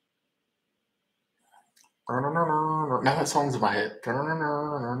 Now that song's in my head.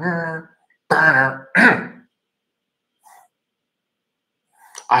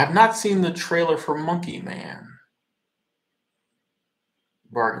 I have not seen the trailer for Monkey Man.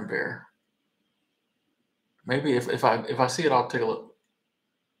 Bargain Bear. Maybe if I see it, I'll take a look.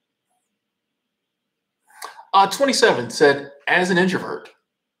 27 said, as an introvert,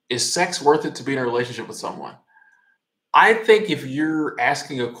 is sex worth it to be in a relationship with someone? I think if you're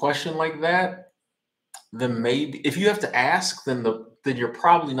asking a question like that, then maybe if you have to ask, then you're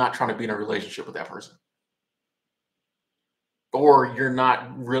probably not trying to be in a relationship with that person, or you're not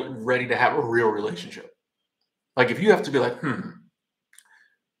ready to have a real relationship. Like if you have to be like,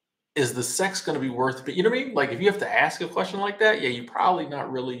 is the sex going to be worth it? You know what I mean? Like if you have to ask a question like that, yeah, you're probably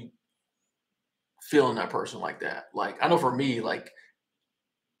not really feeling that person like that. Like I know for me, like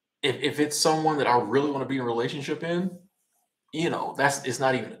if it's someone that I really want to be in a relationship in, that's it's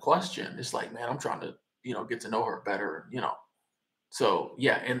not even a question. It's like, man, I'm trying to, get to know her better. So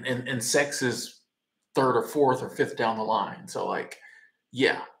yeah, and sex is third or fourth or fifth down the line. So like,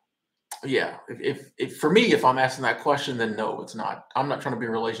 yeah, yeah. If for me, if I'm asking that question, then no, it's not. I'm not trying to be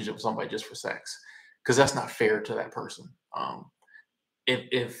in a relationship with somebody just for sex because that's not fair to that person.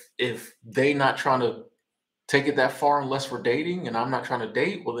 If they not trying to take it that far unless we're dating and I'm not trying to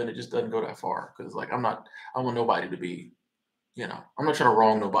date, well then it just doesn't go that far because like I want nobody to be, I'm not trying to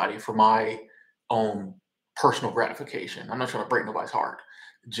wrong nobody for my own personal gratification. I'm not trying to break nobody's heart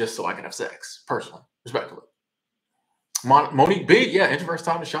just so I can have sex personally, respectfully. Monique B, yeah, introvert's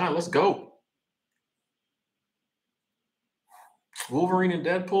time to shine. Let's go. Wolverine and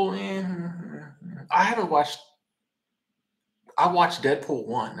Deadpool. I haven't watched. I watched Deadpool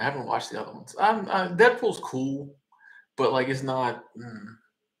 1. I haven't watched the other ones. Deadpool's cool, but like it's not.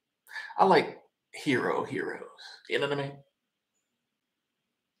 I like heroes. You know what I mean?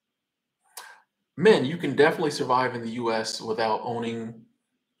 Men, you can definitely survive in the U.S. without owning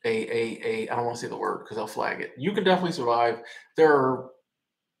I don't want to say the word because I'll flag it. You can definitely survive. There are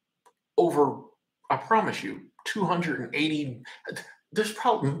over, I promise you, 280. There's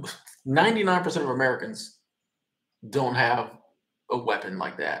probably 99% of Americans don't have a weapon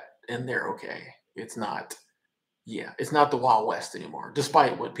like that, and they're okay. It's not, yeah, it's not the Wild West anymore,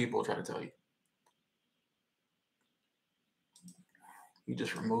 despite what people try to tell you. You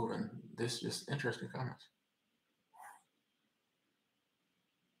just removing this, just interesting comments.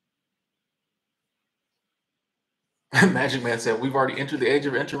 Magic Man said, "We've already entered the age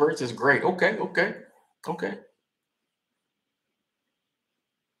of introverts." It's great. Okay, okay, okay.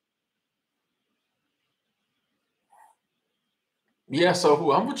 Yeah, so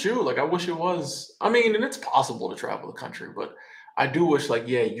who I'm with you. Like, I wish it was. I mean, and it's possible to travel the country, but I do wish, like,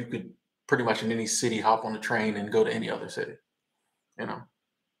 yeah, you could pretty much in any city hop on a train and go to any other city. You know,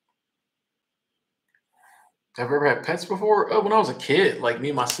 have you ever had pets before? When I was a kid, like me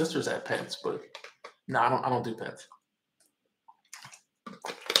and my sisters had pets, but no, I don't. I don't do pets.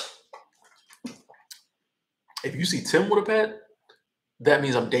 If you see Tim with a pet, that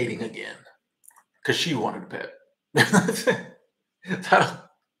means I'm dating again because she wanted a pet.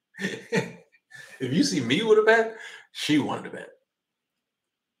 If you see me with a pet, she wanted a pet.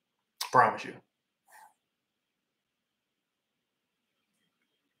 Promise you.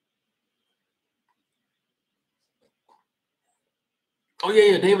 Oh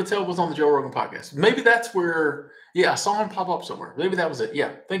yeah, yeah. David Tell was on the Joe Rogan podcast. Maybe that's where. Yeah, I saw him pop up somewhere. Maybe that was it. Yeah,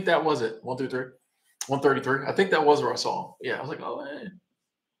 I think that was it. 123, 133. I think that was where I saw him. Yeah, I was like, oh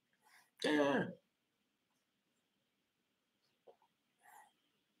yeah,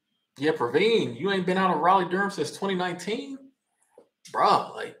 yeah. Praveen, you ain't been out of Raleigh Durham since 2019,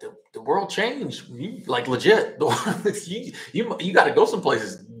 bro. Like the world changed. You like legit. You got to go some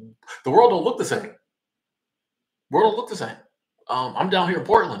places. The world don't look the same. World don't look the same. I'm down here in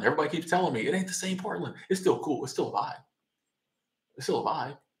Portland. Everybody keeps telling me it ain't the same Portland. It's still cool. It's still a vibe. It's still a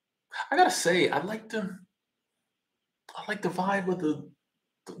vibe. I gotta say, I like the vibe of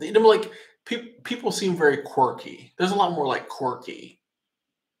you know, like people seem very quirky. There's a lot more like quirky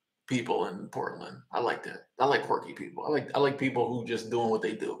people in Portland. I like that. I like quirky people. I like people who just doing what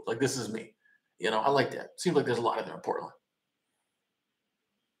they do. Like this is me. You know, I like that. Seems like there's a lot of them in Portland.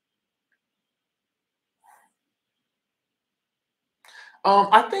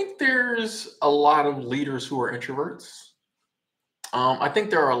 I think there's a lot of leaders who are introverts. I think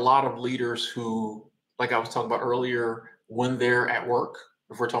there are a lot of leaders who, like I was talking about earlier, when they're at work,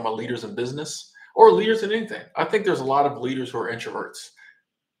 if we're talking about leaders in business or leaders in anything, I think there's a lot of leaders who are introverts.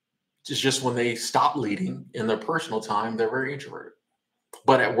 It's just when they stop leading in their personal time, they're very introverted.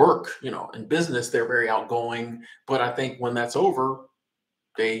 But at work, you know, in business, they're very outgoing. But I think when that's over,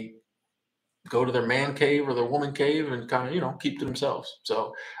 they go to their man cave or their woman cave and kind of, you know, keep to themselves.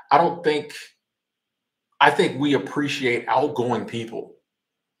 So I don't think, I think we appreciate outgoing people,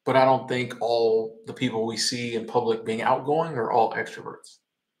 but I don't think all the people we see in public being outgoing are all extroverts.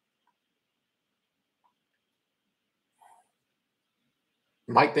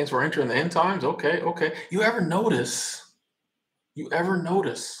 Mike thinks we're entering the end times. Okay, okay. You ever notice the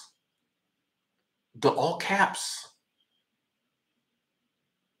all caps?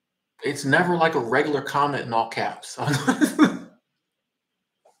 It's never like a regular comment in all caps.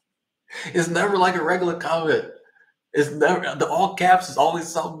 It's never like a regular comment. It's never the all caps is always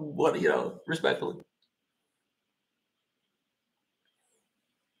somewhat, you know, respectfully.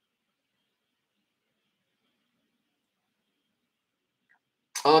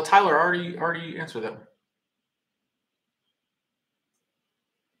 Tyler, already answered that.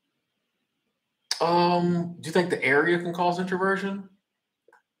 Do you think the area can cause introversion?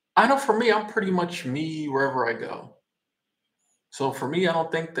 I know for me, I'm pretty much me wherever I go. So for me, I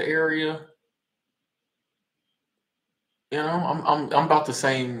don't think the area, you know, I'm about the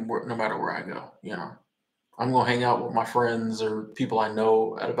same no matter where I go. You know, I'm gonna hang out with my friends or people I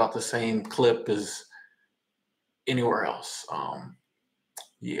know at about the same clip as anywhere else.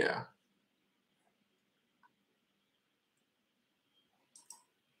 Yeah.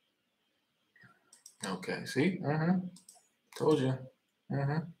 Okay. See. Told you.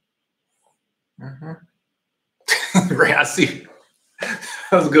 Mm-hmm. Right. I see. That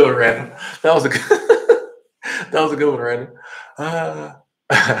was a good one, Random. That was a good. That was a good one, Random. Uh,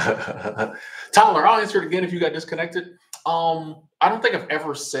 Tyler, I'll answer it again if you got disconnected. I don't think I've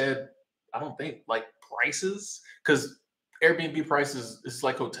ever said. I don't think like prices because Airbnb prices is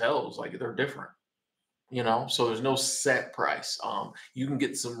like hotels, like they're different. You know, so there's no set price. You can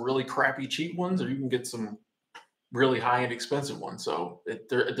get some really crappy cheap ones, or you can get some really high end expensive ones. So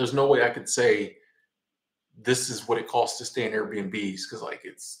there's no way I could say this is what it costs to stay in Airbnbs because like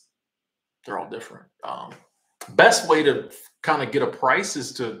they're all different. Best way to kind of get a price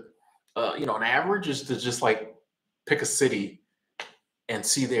is to, an average is to just like pick a city and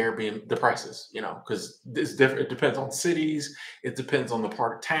see the Airbnb the prices, because it's different. It depends on cities. It depends on the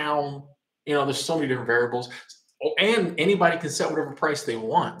part of town. There's so many different variables. Oh, and anybody can set whatever price they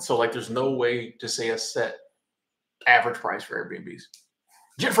want. So like, there's no way to say a set average price for Airbnbs.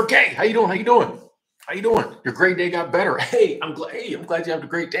 Jennifer K, how you doing? How you doing? How you doing? Your great day got better. Hey, I'm glad. Hey, I'm glad you have a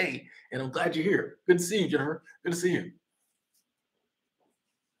great day, and I'm glad you're here. Good to see you, Jennifer. Good to see you.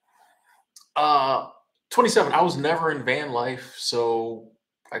 Uh, 27. I was never in van life, so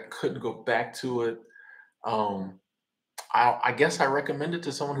I couldn't go back to it. Um, I guess I recommend it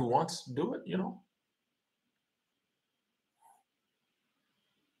to someone who wants to do it.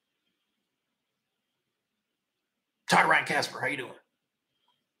 Tyron Casper, how you doing?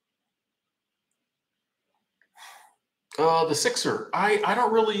 The Sixer. I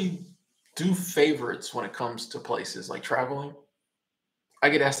don't really do favorites when it comes to places like traveling. I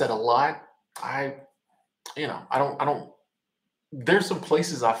get asked that a lot. I, I don't. There's some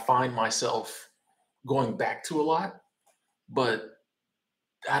places I find myself going back to a lot, but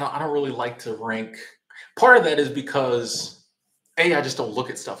I don't really like to rank. Part of that is because I just don't look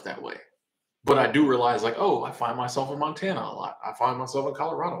at stuff that way. But I do realize like, oh, I find myself in Montana a lot. I find myself in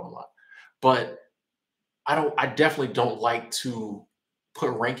Colorado a lot. But I definitely don't like to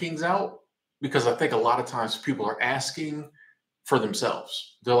put rankings out because I think a lot of times people are asking for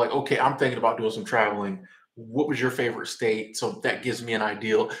themselves. They're like, okay, I'm thinking about doing some traveling. What was your favorite state? So that gives me an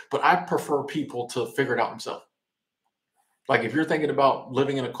ideal. But I prefer people to figure it out themselves. Like if you're thinking about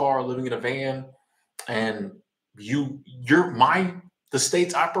living in a car, living in a van, and you're my the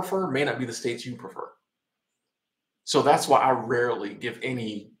states I prefer may not be the states you prefer. So that's why I rarely give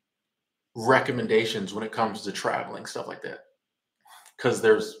any recommendations when it comes to traveling, stuff like that. Because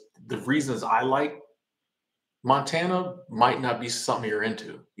there's the reasons I like Montana might not be something you're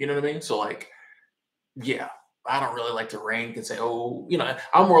into. You know what I mean? So like, yeah, I don't really like to rank and say, oh,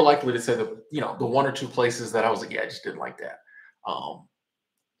 I'm more likely to say the one or two places that I was like, yeah, I just didn't like that. Um,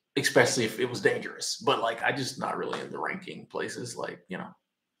 Especially if it was dangerous. But like I just not really in the ranking places,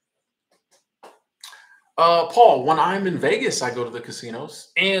 Paul, when I'm in Vegas, I go to the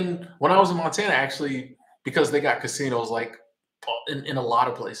casinos. And when I was in Montana, actually, because they got casinos like in a lot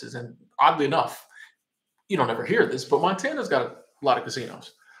of places. And oddly enough, you don't ever hear this, but Montana's got a lot of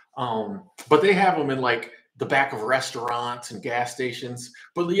casinos. But they have them in like the back of restaurants and gas stations.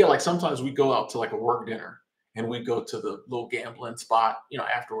 But yeah, like sometimes we go out to like a work dinner and we go to the little gambling spot,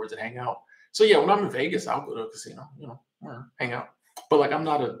 afterwards and hang out. So yeah, when I'm in Vegas, I'll go to a casino, hang out. But like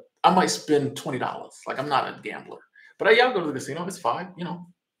I might spend $20. Like I'm not a gambler. But yeah, I'll go to the casino. It's fine.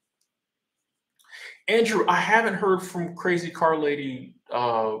 Andrew, I haven't heard from Crazy Car Lady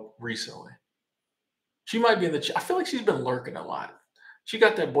recently. She might be in the I feel like she's been lurking a lot. She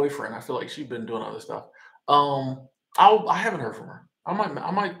got that boyfriend. I feel like she's been doing other stuff. I haven't heard from her.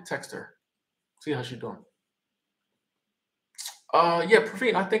 I might text her, see how she's doing. Yeah,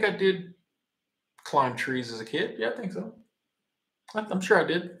 Praveen, I think I did climb trees as a kid. Yeah, I think so. I'm sure I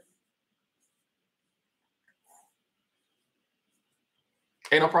did.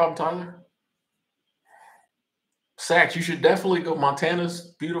 Ain't no problem, Tyler. Sax, you should definitely go.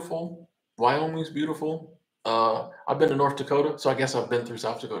 Montana's beautiful. Wyoming's beautiful. I've been to North Dakota, so I guess I've been through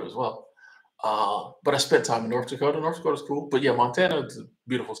South Dakota as well. But I spent time in North Dakota. North Dakota's cool. But yeah, Montana is a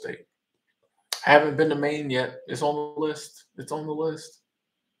beautiful state. I haven't been to Maine yet. It's on the list. It's on the list.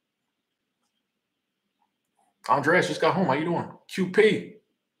 Andreas just got home. How you doing? QP.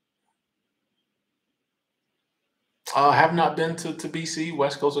 Have not been to BC,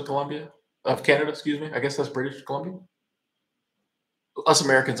 West Coast of Columbia, of Canada, excuse me. I guess that's British Columbia. Us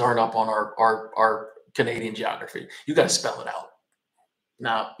Americans aren't up on our Canadian geography. You got to spell it out.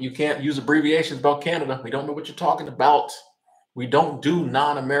 Now, you can't use abbreviations about Canada. We don't know what you're talking about. We don't do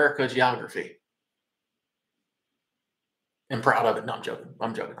non-America geography. I'm proud of it. No, I'm joking.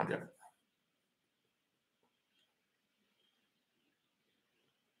 I'm joking. I'm joking.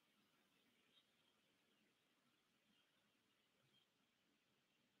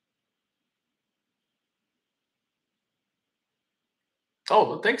 Oh,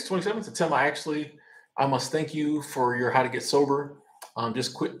 well, thanks, 27 to Tim. I must thank you for your how to get sober.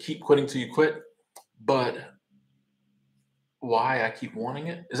 Just keep quitting till you quit. But why I keep wanting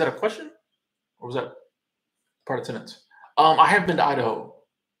it? Is that a question? Or was that part of sentence? I have been to Idaho.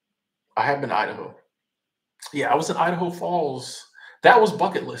 I have been to Idaho. Yeah, I was in Idaho Falls. That was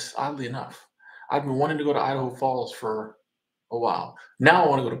bucket list, oddly enough. I've been wanting to go to Idaho Falls for a while. Now I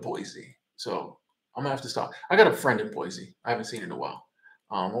want to go to Boise. So I'm gonna have to stop. I got a friend in Boise. I haven't seen in a while.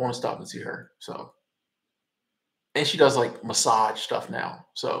 I want to stop and see her. So, and she does like massage stuff now.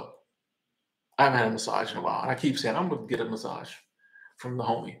 So I haven't had a massage in a while, and I keep saying I'm gonna get a massage from the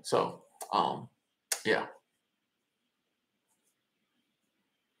homie. So, um, yeah.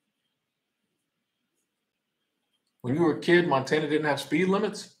 When you were a kid, Montana didn't have speed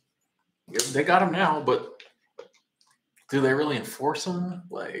limits. Yeah, they got them now, but do they really enforce them?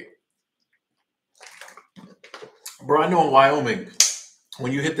 Like, bro, I know in Wyoming,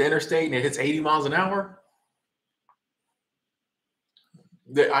 when you hit the interstate and it hits 80 miles an hour,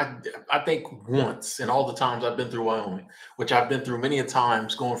 that I think once in all the times I've been through Wyoming, which I've been through many a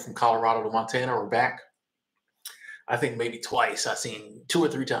times going from Colorado to Montana or back, I think maybe twice. I've seen 2 or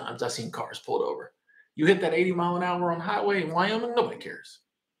 3 times I've seen cars pulled over. You hit that 80 mile an hour on the highway in Wyoming, nobody cares.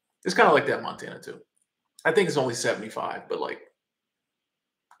 It's kind of like that in Montana too. I think it's only 75, but like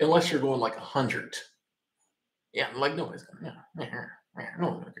unless you're going like 100, yeah, like nobody's gonna, yeah, yeah, yeah, no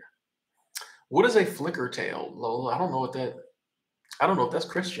one's gonna care. What is a flicker tail, Lola? I don't know what that. I don't know if that's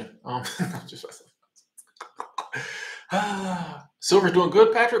Christian. Just Silver's doing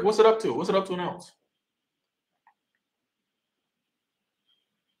good, Patrick. What's it up to? What's it up to announce?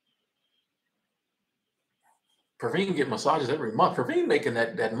 Praveen get massages every month. Praveen making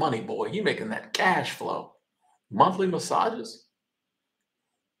that money, boy. He making that cash flow. Monthly massages.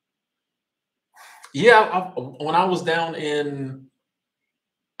 Yeah, when I was down in,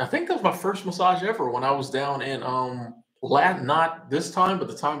 I think that was my first massage ever. When I was down in not this time, but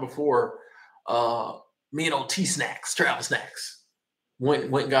the time before. Uh, Me and old T Snacks, Travel Snacks, went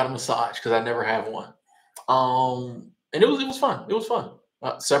and got a massage because I never have one. And it was fun. It was fun.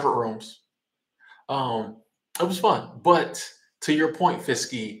 Separate rooms. Um, it was fun. But to your point,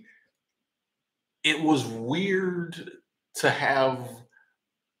 Fisky, it was weird to have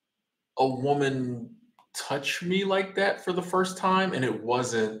a woman touch me like that for the first time, and it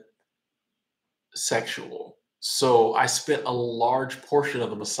wasn't sexual. So I spent a large portion of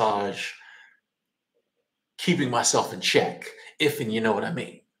the massage keeping myself in check, if and you know what I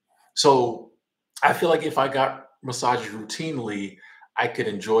mean. So I feel like if I got massages routinely, I could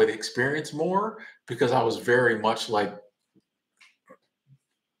enjoy the experience more because I was very much like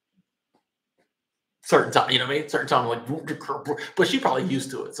certain time, you know what I mean? Certain time, like, but she probably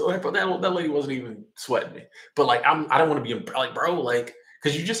used to it. So that lady wasn't even sweating me. But like, I don't want to be like, bro, like,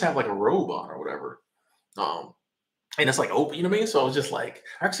 because you just have like a robe on or whatever. Um, and it's like open, you know what I mean? So I was just like,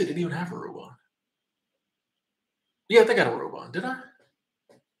 I actually didn't even have a robe on. Yeah, I think I had a robe on. Did I?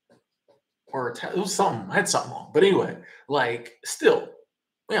 Or it was something. I had something on. But anyway, like, still,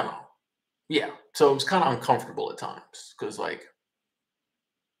 you know, yeah. So it was kind of uncomfortable at times because like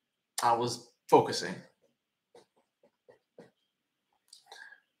I was focusing.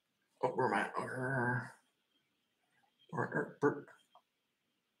 Oh, where am I?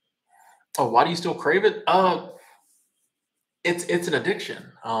 Oh, why do you still crave it? It's an addiction.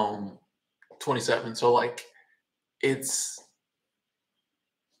 27. So like it's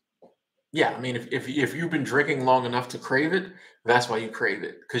yeah, I mean if you've been drinking long enough to crave it, that's why you crave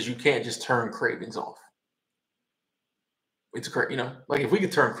it. Because you can't just turn cravings off. Like if we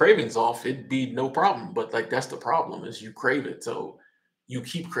could turn cravings off, it'd be no problem. But like that's the problem is you crave it. So you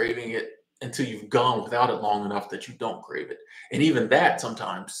keep craving it until you've gone without it long enough that you don't crave it. And even that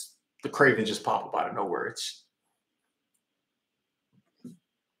sometimes the cravings just pop up out of nowhere. It's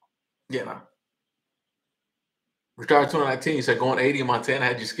you know. Retired 2019, you said going 80 in Montana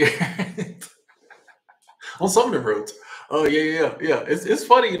had you scared. On some of them roads. Oh yeah, yeah, yeah. Yeah. It's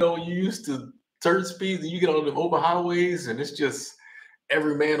funny, when you used to certain speeds and you get on the open highways and it's just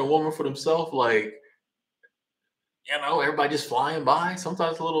every man and woman for themselves, like, everybody just flying by.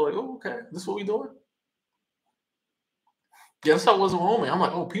 Sometimes a little like, oh, okay, this is what we doing. Yeah, that's how it was in Wyoming. I'm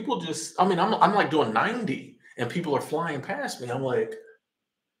like, oh, people just I mean, I'm like doing 90 and people are flying past me. I'm like,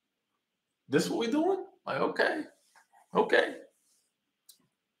 this is what we doing? Like, okay, okay.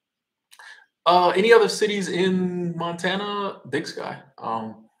 Any other cities in Montana? Big Sky.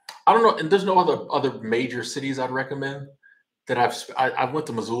 I don't know, and there's no other major cities I'd recommend that I went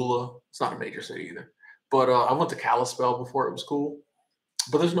to Missoula. It's not a major city either, but I went to Kalispell before. It was cool,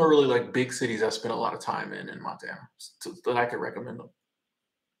 but there's no really like big cities I spent a lot of time in Montana that I could recommend them.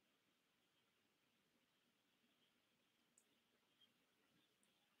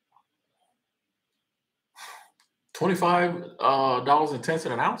 25 dollars and 10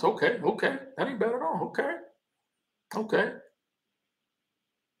 cents an ounce. Okay, okay, that ain't bad at all. Okay, okay.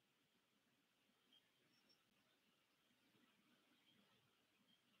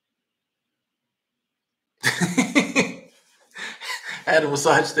 Had a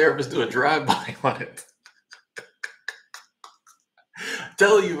massage therapist do a drive-by on it.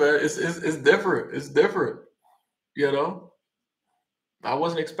 Tell you, man, it's different. It's different. You know, I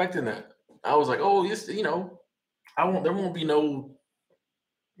wasn't expecting that. I was like, oh, I won't. There won't be no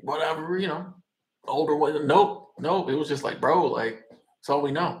whatever. Older one. Nope, nope. It was just like, bro, like, it's all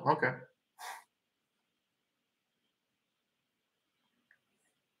we know. Okay.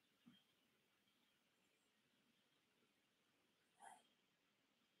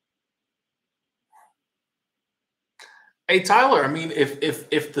 Hey, Tyler. I mean,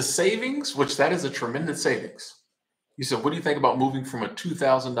 if the savings, which that is a tremendous savings. You said, what do you think about moving from a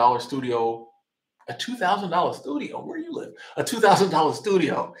 $2,000 studio, where you live, a $2,000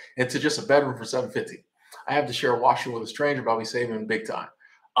 studio into just a bedroom for 750? I have to share a washroom with a stranger, but I'll be saving big time.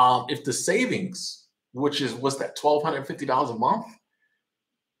 If the savings, which is what's that, $1,250 a month,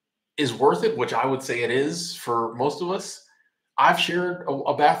 is worth it, which I would say it is for most of us. I've shared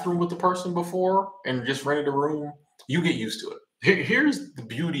a bathroom with the person before and just rented a room. You get used to it. Here's the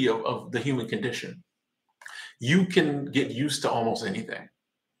beauty of the human condition. You can get used to almost anything.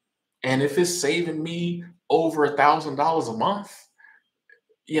 And if it's saving me over $1,000 a month,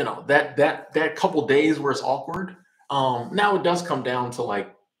 that couple days where it's awkward. Now it does come down to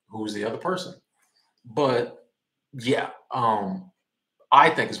like who's the other person, but yeah, I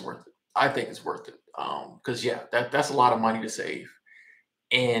think it's worth it. I think it's worth it because yeah, that's a lot of money to save,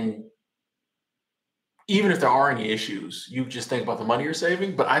 and even if there are any issues, you just think about the money you're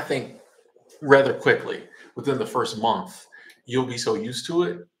saving. But I think rather quickly, within the first month, you'll be so used to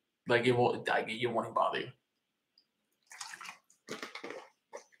it, like it won't even bother you.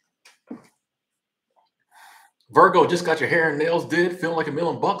 Virgo, just got your hair and nails did, feeling like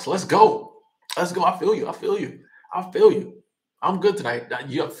 $1,000,000. Let's go. Let's go. I feel you. I feel you. I feel you. I'm good tonight.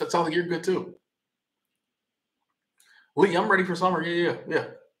 You it sounds like you're good too. Lee, I'm ready for summer. Yeah, yeah, yeah.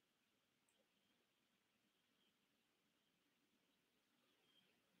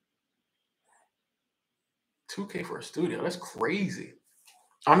 2K for a studio. That's crazy.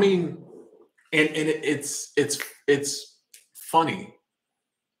 I mean, and it's funny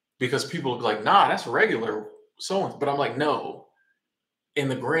because people are like, nah, that's regular. So on. But I'm like, no, in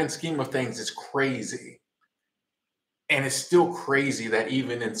the grand scheme of things, it's crazy. And it's still crazy that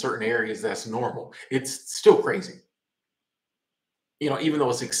even in certain areas that's normal. It's still crazy. Even though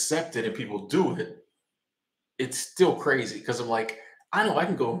it's accepted and people do it, it's still crazy because I'm like, I know I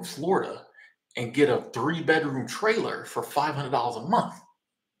can go in Florida and get a three-bedroom trailer for $500 a month.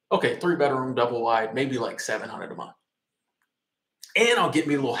 Okay, three-bedroom, double wide, maybe like 700 a month. And I'll get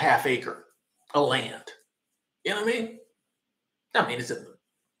me a little half acre of land. You know what I mean? I mean, it's in the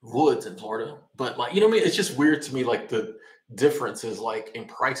woods in Florida, but like, you know what I mean? It's just weird to me, like the differences like in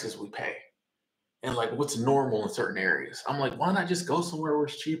prices we pay and like what's normal in certain areas. I'm like, why not just go somewhere where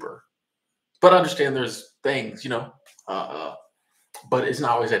it's cheaper? But I understand there's things, uh, uh, but it's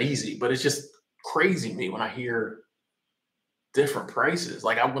not always that easy. But it's just crazy to me when I hear different prices.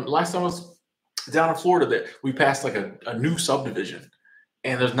 Like last time I was down in Florida, that we passed like a new subdivision,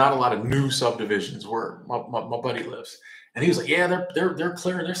 and there's not a lot of new subdivisions where my buddy lives. And he was like, "Yeah, they're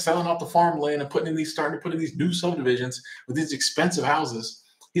clearing, they're selling off the farmland and starting to put in these new subdivisions with these expensive houses."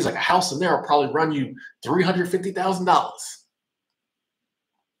 He's like, "A house in there will probably run you $350,000."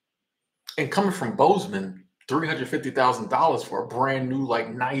 And coming from Bozeman, $350,000 for a brand new,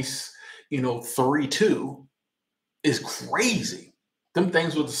 like nice, 3-2 is crazy. Them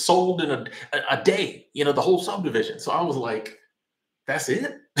things were sold in a day, the whole subdivision. So I was like, that's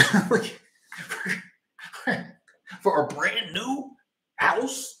it? Like, for a brand new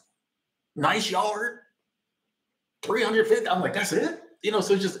house, nice yard, 350. I'm like, that's it? So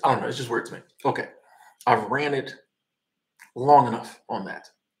it's just, I don't know, it's just weird to me. Okay. I've ranted long enough on that.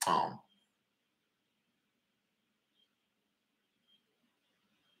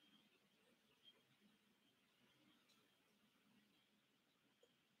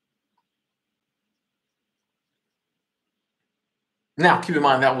 Now, keep in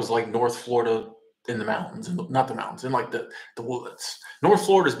mind that was like North Florida in the mountains, not the mountains, in like the woods. North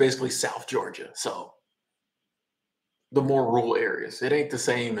Florida is basically South Georgia, so the more rural areas. It ain't the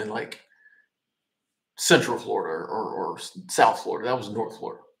same in like Central Florida or South Florida. That was North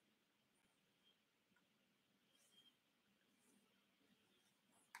Florida.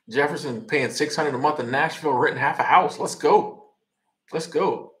 Jefferson paying 600 a month in Nashville, renting half a house. Let's go. Let's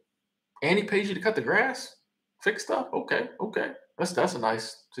go. And he pays you to cut the grass, fix stuff. Okay, okay. That's a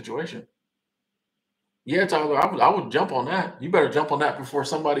nice situation. Yeah, Tyler, I would jump on that. You better jump on that before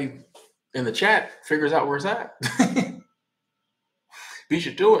somebody in the chat figures out where it's at. Beat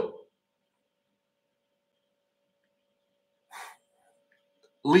you to it.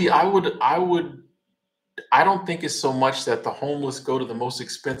 Lee, I don't think it's so much that the homeless go to the most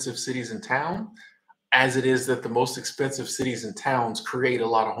expensive cities in town as it is that the most expensive cities and towns create a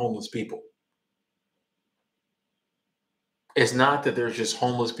lot of homeless people. It's not that there's just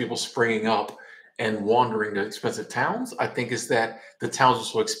homeless people springing up and wandering to expensive towns. I think it's that the towns are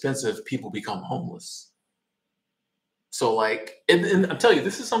so expensive, people become homeless. So, like, and I'm telling you,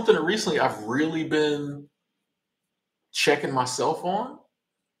 this is something that recently I've really been checking myself on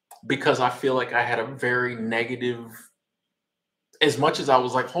because I feel like I had a very negative, as much as I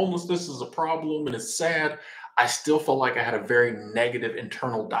was like, homelessness is a problem and it's sad, I still felt like I had a very negative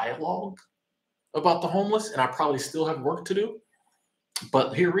internal dialogue about the homeless, and I probably still have work to do.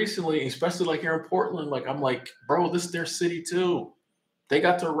 But here recently, especially like here in Portland, like I'm like, bro, this is their city too. They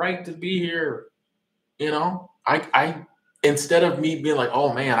got the right to be here. I instead of me being like,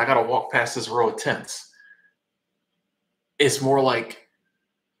 oh man, I gotta walk past this row of tents, it's more like,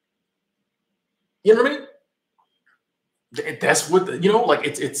 you know what I mean? That's what like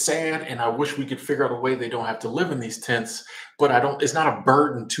it's sad, and I wish we could figure out a way they don't have to live in these tents. But I don't. It's not a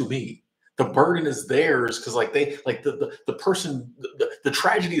burden to me. The burden is theirs because like they like the person the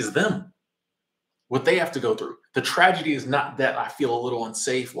tragedy is them, what they have to go through. The tragedy is not that I feel a little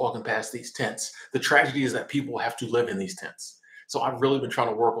unsafe walking past these tents. The tragedy is that people have to live in these tents. So I've really been trying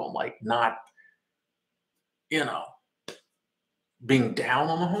to work on like not, you know, being down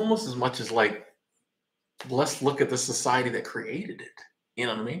on the homeless as much as like, let's look at the society that created it. You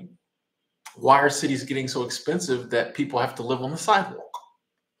know what I mean? Why are cities getting so expensive that people have to live on the sidewalk?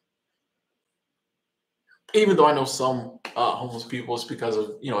 Even though I know some homeless people, it's because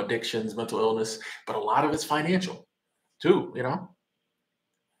of addictions, mental illness, but a lot of it's financial too.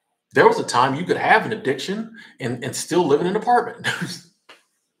 There was a time you could have an addiction and still live in an apartment.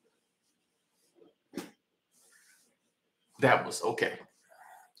 That was okay.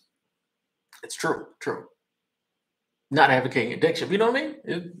 It's true, true. Not advocating addiction, but you know what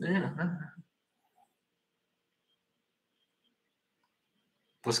I mean?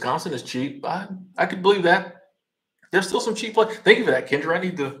 Wisconsin is cheap. I could believe that. There's still some cheap places. Thank you for that, Kendra. I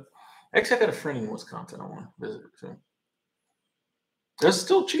need to. Actually, I got a friend in Wisconsin. I want to visit soon. There's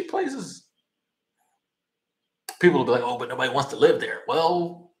still cheap places. People will be like, "Oh, but nobody wants to live there."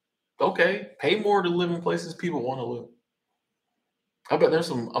 Well, okay, pay more to live in places people want to live. I bet there's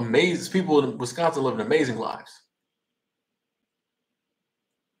some amazing people in Wisconsin living amazing lives.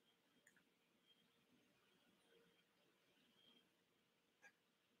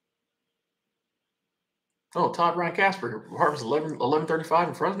 Oh, Todd Ryan Casper, Harvest 1135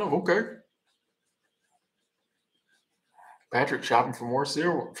 in Fresno. Okay. Patrick shopping for more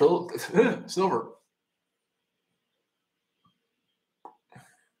silver. Silver.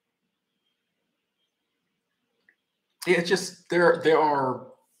 Yeah, it's just there are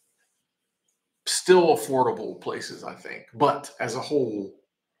still affordable places, I think. But as a whole,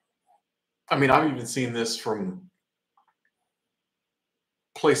 I mean, I've even seen this from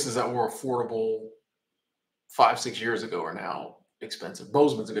places that were affordable 5, 6 years ago are now expensive.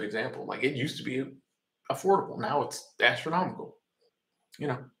 Bozeman's a good example. Like it used to be affordable. Now it's astronomical. You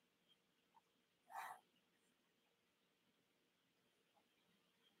know,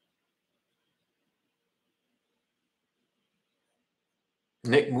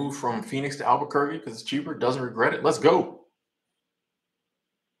 Nick moved from Phoenix to Albuquerque because it's cheaper. Doesn't regret it. Let's go.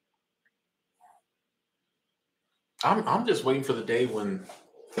 I'm just waiting for the day when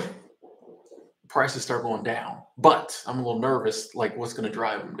prices start going down. But I'm a little nervous, like what's going to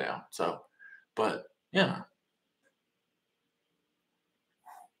drive them down. So, but yeah,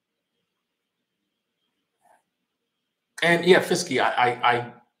 and yeah, Fisky,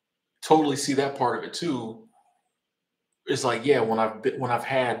 I totally see that part of it too. It's like yeah, when I've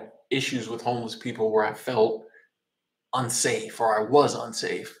had issues with homeless people where I felt unsafe or I was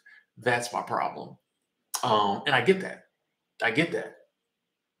unsafe, that's my problem. And I get that. I get that.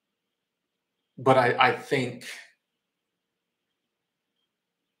 But I think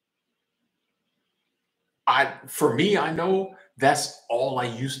for me, I know that's all I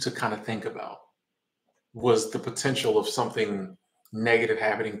used to kind of think about was the potential of something negative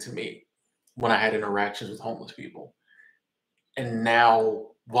happening to me when I had interactions with homeless people. And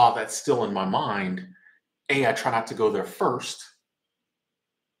now, while that's still in my mind, I try not to go there first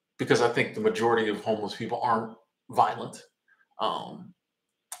because I think the majority of homeless people aren't violent. Um,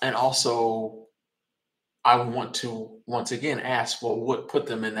 and also, I want to once again ask, well, what put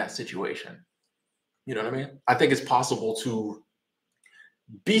them in that situation? You know what I mean? I think it's possible to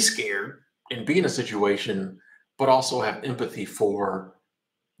be scared and be in a situation, but also have empathy for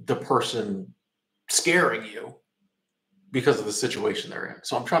the person scaring you because of the situation they're in.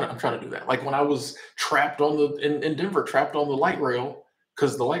 So I'm trying to do that. Like when I was trapped on the in Denver, trapped on the light rail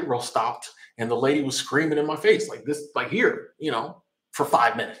because the light rail stopped and the lady was screaming in my face like this, like here, for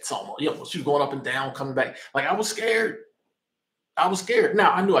 5 minutes almost. She was going up and down, coming back. Like I was scared. I was scared.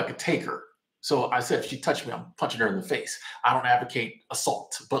 Now I knew I could take her. So I said, if she touched me, I'm punching her in the face. I don't advocate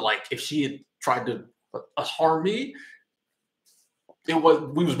assault, but like if she had tried to harm me, we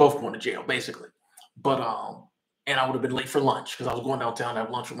was both going to jail basically. But and I would have been late for lunch because I was going downtown to have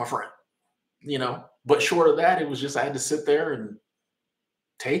lunch with my friend. But short of that, it was just I had to sit there and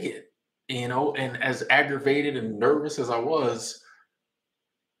take it. And as aggravated and nervous as I was,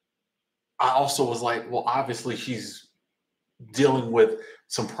 I also was like, well, obviously she's dealing with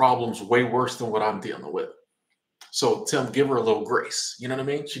some problems way worse than what I'm dealing with. So Tim, give her a little grace. You know what I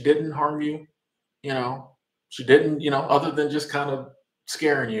mean? She didn't harm you. You know, she didn't. Other than just kind of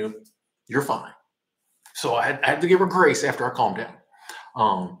scaring you, you're fine. So I had to give her grace after I calmed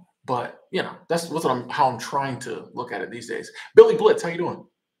down. But that's how I'm trying to look at it these days. Billy Blitz, how you doing?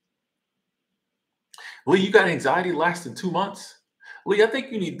 Lee, you got anxiety lasting 2 months? Lee, I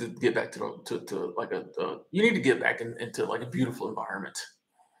think you need to get back to like you need to get back into like a beautiful environment.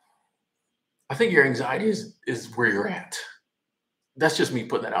 I think your anxiety is where you're at. That's just me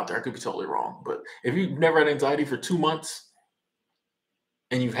putting that out there. I could be totally wrong, but if you've never had anxiety for 2 months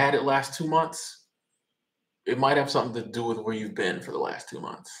and you've had it last 2 months, it might have something to do with where you've been for the last 2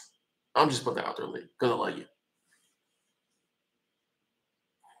 months. I'm just putting that out there, Lee, because I love you.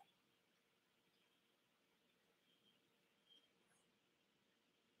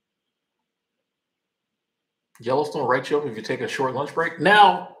 Yellowstone writes you up if you take a short lunch break.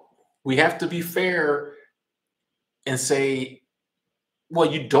 Now, we have to be fair and say,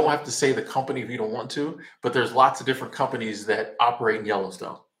 well, you don't have to say the company if you don't want to, but there's lots of different companies that operate in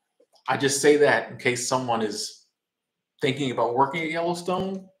Yellowstone. I just say that in case someone is thinking about working at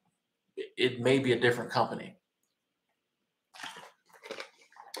Yellowstone, it may be a different company.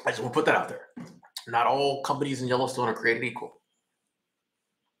 I just want to put that out there. Not all companies in Yellowstone are created equal.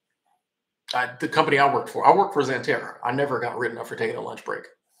 The company I worked for Xanterra. I never got written up for taking a lunch break.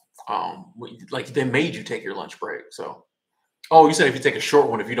 Like they made you take your lunch break. So, oh, you said if you take a short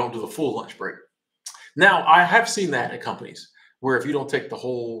one, if you don't do the full lunch break. Now, I have seen that at companies where if you don't take the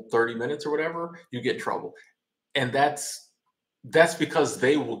whole 30 minutes or whatever, you get in trouble. And that's because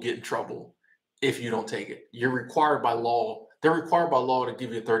they will get in trouble if you don't take it. You're required by law. They're required by law to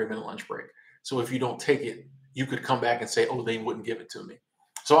give you a 30-minute lunch break. So if you don't take it, you could come back and say, oh, they wouldn't give it to me.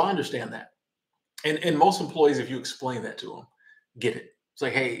 So I understand that. And most employees, if you explain that to them, get it. It's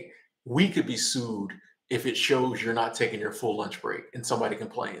like, hey, we could be sued if it shows you're not taking your full lunch break and somebody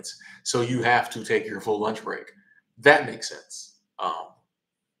complains. So you have to take your full lunch break. That makes sense.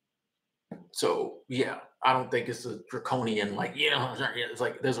 So yeah, I don't think it's a draconian, like, it's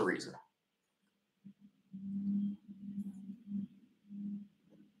like there's a reason.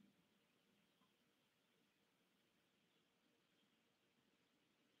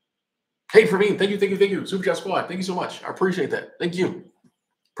 Hey, Praveen, thank you. Super Chat Squad, thank you so much. I appreciate that. Thank you.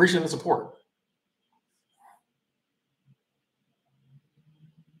 Appreciate the support.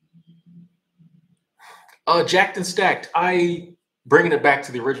 Jacked and stacked. Bringing it back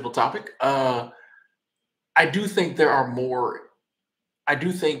to the original topic. I do think there are more. I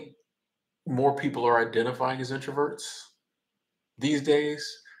do think more people are identifying as introverts these days.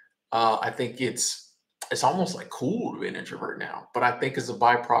 I think it's almost like cool to be an introvert now, but I think as a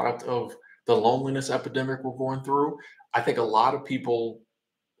byproduct of the loneliness epidemic we're going through, I think a lot of people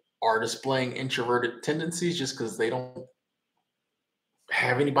are displaying introverted tendencies just because they don't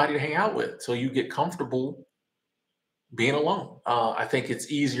have anybody to hang out with. So you get comfortable being alone. I think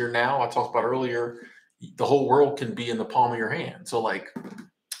it's easier now. I talked about earlier, the whole world can be in the palm of your hand. So like,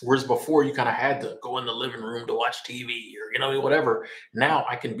 whereas before you kind of had to go in the living room to watch TV or whatever. Now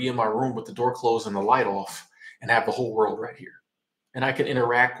I can be in my room with the door closed and the light off and have the whole world right here. And I can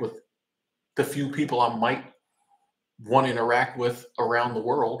interact with the few people I might want to interact with around the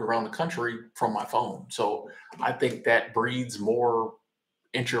world, around the country from my phone. So I think that breeds more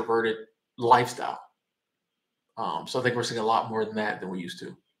introverted lifestyle. So I think we're seeing a lot more than that than we used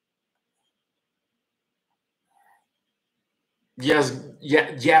to. Yes,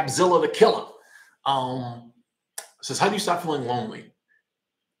 yeah, Yabzilla the Killer says, "How do you stop feeling lonely?"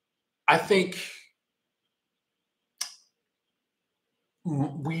 I think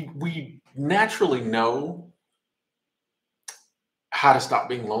we naturally know how to stop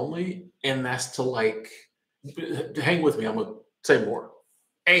being lonely, and that's to like hang with me. I'm gonna say more.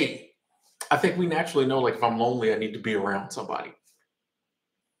 I think we naturally know like if I'm lonely, I need to be around somebody.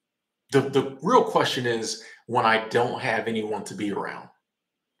 The real question is, when I don't have anyone to be around,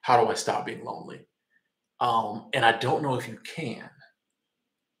 how do I stop being lonely? And I don't know if you can.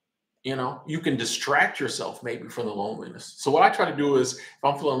 You can distract yourself maybe from the loneliness. So what I try to do is, if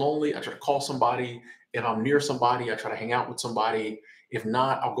I'm feeling lonely, I try to call somebody. If I'm near somebody, I try to hang out with somebody. If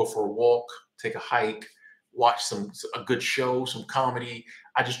not, I'll go for a walk, take a hike, watch a good show, some comedy.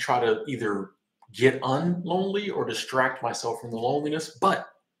 I just try to either get unlonely or distract myself from the loneliness. But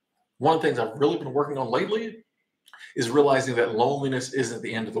one of the things I've really been working on lately is realizing that loneliness isn't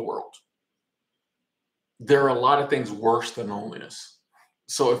the end of the world. There are a lot of things worse than loneliness.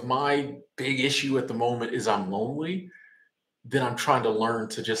 So if my big issue at the moment is I'm lonely, then I'm trying to learn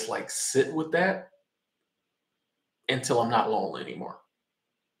to just like sit with that until I'm not lonely anymore.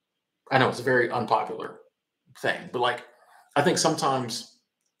 I know it's a very unpopular thing, but like I think sometimes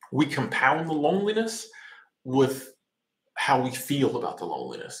we compound the loneliness with how we feel about the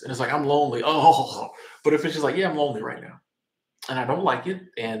loneliness. And it's like, I'm lonely. Oh, but if it's just like, yeah, I'm lonely right now and I don't like it,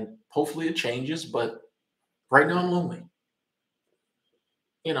 and hopefully it changes, but right now I'm lonely,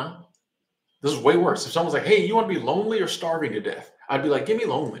 you know? This is way worse. If someone's like, "Hey, you want to be lonely or starving to death?" I'd be like, "Give me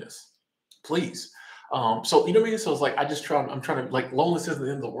loneliness, please." So you know what I mean. So it's like I'm trying to like loneliness isn't the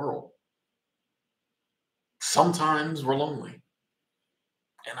end of the world. Sometimes we're lonely,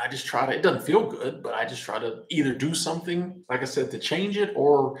 and I just try to. It doesn't feel good, but I just try to either do something, like I said, to change it,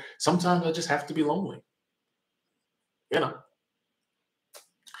 or sometimes I just have to be lonely. You know.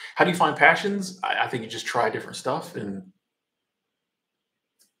 How do you find passions? I think you just try different stuff, and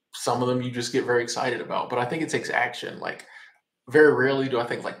some of them you just get very excited about. But I think it takes action. Like very rarely do I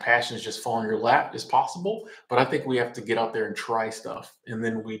think like passions just fall in your lap. Is possible, but I think we have to get out there and try stuff, and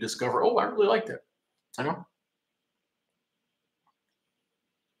then we discover, oh, I really like that. I know.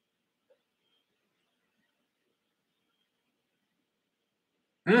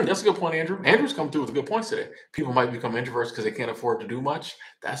 That's a good point, Andrew. Andrew's come through with good points today. People might become introverts because they can't afford to do much.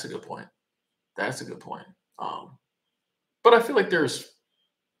 That's a good point. That's a good point. Um, but I feel like there's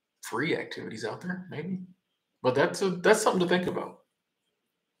free activities out there, maybe. But that's something to think about.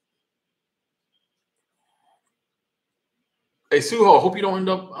 Hey, Suho, I hope you don't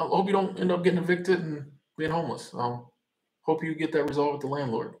end up getting evicted and being homeless. Hope you get that resolved with the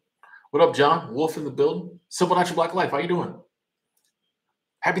landlord. What up, John? Wolf in the building. Simple Natural Black Life. How you doing?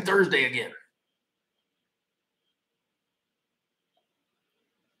 Happy Thursday again.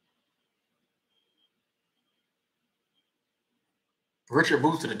 Richard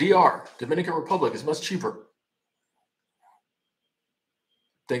moves to the DR. Dominican Republic is much cheaper.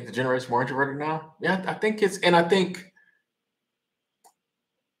 Think the generation more introverted now? Yeah, I think and I think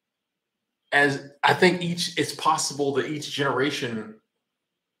it's possible that each generation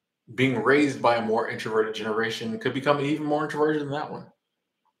being raised by a more introverted generation could become even more introverted than that one,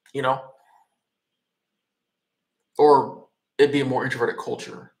 you know, or it'd be a more introverted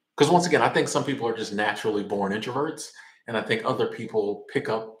culture. Because once again, I think some people are just naturally born introverts, and I think other people pick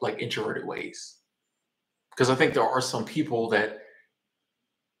up like introverted ways. Because I think there are some people that,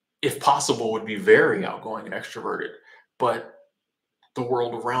 if possible, would be very outgoing and extroverted, but the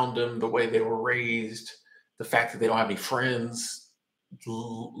world around them, the way they were raised, the fact that they don't have any friends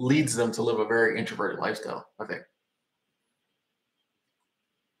leads them to live a very introverted lifestyle, I think.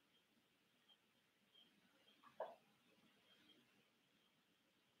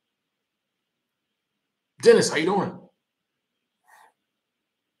 Dennis, how you doing?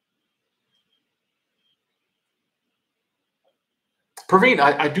 Praveen,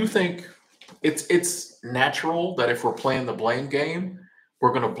 I do think it's natural that if we're playing the blame game,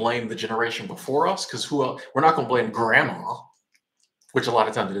 we're going to blame the generation before us, because who else? We're not going to blame grandma, which a lot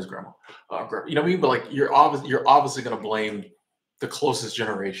of times it is grandma. You know what I mean? But like you're obviously going to blame the closest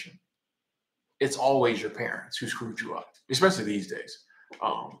generation. It's always your parents who screwed you up, especially these days.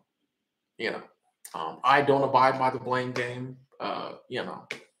 Um, you know, I don't abide by the blame game.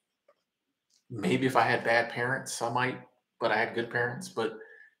 Maybe if I had bad parents, I might, but I had good parents. But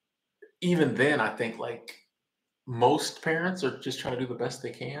even then, I think like most parents are just trying to do the best they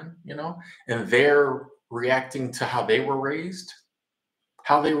can, and they're reacting to how they were raised.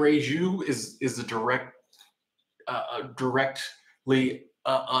 How they raise you is a directly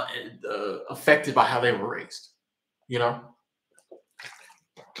affected by how they were raised. You know,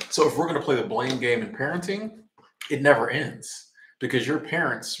 so if we're going to play the blame game in parenting, it never ends, because your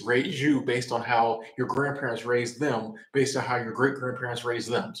parents raise you based on how your grandparents raised them, based on how your great grandparents raised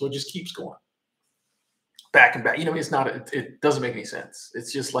them. So it just keeps going back and back. It's not. It doesn't make any sense.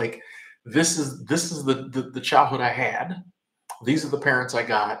 It's just like this is the childhood I had. These are the parents I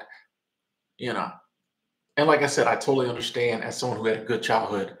got. You know, and like I said, I totally understand as someone who had a good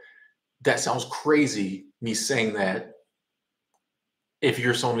childhood. that sounds crazy, me saying that if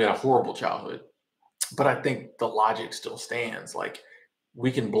you're someone who had a horrible childhood. But I think the logic still stands. Like,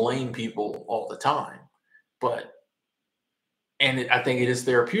 we can blame people all the time, but I think it is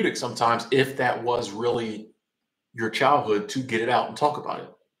therapeutic sometimes if that was really your childhood to get it out and talk about it.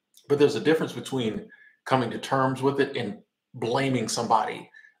 But there's a difference between coming to terms with it and blaming somebody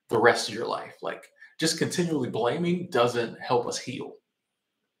the rest of your life. Like, just continually blaming doesn't help us heal.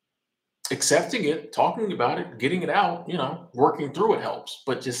 Accepting it, talking about it, getting it out, working through it helps.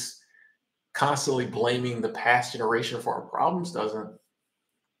 But just constantly blaming the past generation for our problems doesn't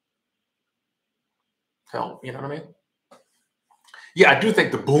help. You know what I mean? Yeah, I do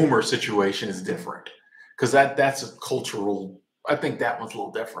think the boomer situation is different because that's a cultural. I think that one's a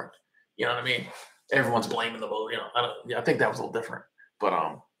little different. You know what I mean? Everyone's blaming the boomer. Yeah, I think that was a little different. But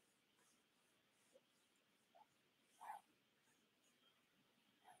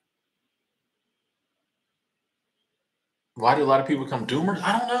why do a lot of people become doomers?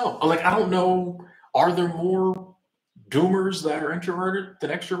 I don't know. Like, I don't know. Are there more doomers that are introverted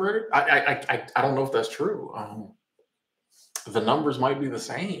than extroverted? I don't know if that's true. The numbers might be the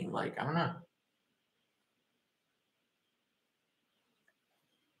same. Like, I don't know.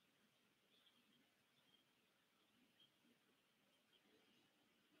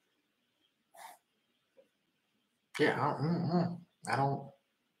 Yeah, I don't,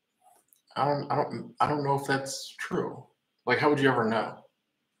 I don't know if that's true. Like, how would you ever know?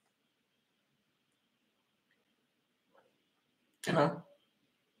 You know,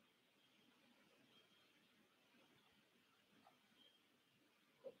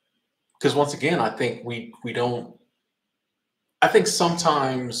 because once again, I think we don't. I think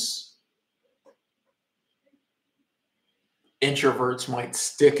sometimes introverts might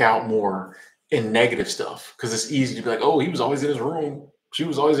stick out more in negative stuff because it's easy to be like, oh, he was always in his room, she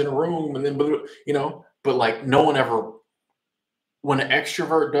was always in a room, and then But like, no one ever, when an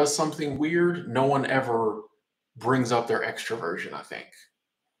extrovert does something weird, no one ever brings up their extroversion. I think.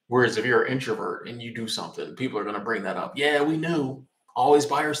 Whereas if you're an introvert and you do something, people are going to bring that up. Yeah, we knew. Always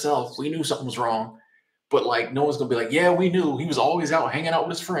by herself. We knew something was wrong. But like, no one's going to be like, yeah, we knew he was always out hanging out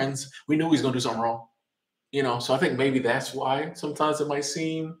with his friends. We knew he was going to do something wrong. So I think maybe that's why sometimes it might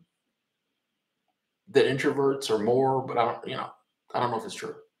seem that introverts are more, but I don't know if it's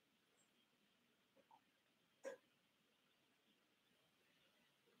true.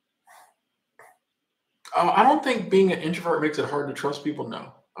 I don't think being an introvert makes it hard to trust people.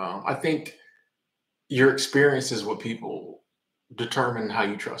 No. I think your experiences with people determine how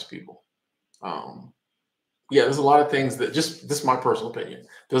you trust people. Um, Yeah, there's a lot of things that, just this is my personal opinion.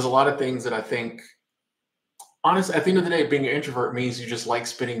 There's a lot of things that I think, honestly, at the end of the day, being an introvert means you just like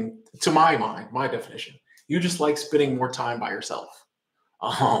spending, to my mind, my definition, you just like spending more time by yourself. You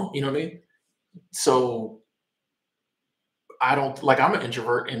know what I mean? So I don't like, I'm an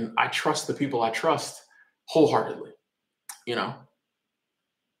introvert and I trust the people I trust wholeheartedly. You know,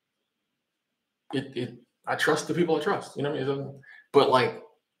 it I trust the people I trust. You know what I mean? But like,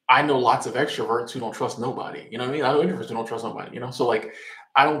 I know lots of extroverts who don't trust nobody. You know what I mean? I know introverts who don't trust nobody. So like,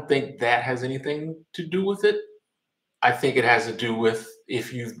 I don't think that has anything to do with it. I think it has to do with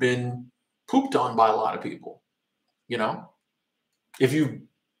if you've been pooped on by a lot of people, you know? If you've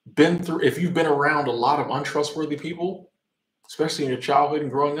been around a lot of untrustworthy people, especially in your childhood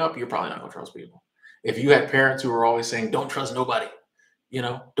and growing up, you're probably not gonna trust people. If you had parents who were always saying, "Don't trust nobody,"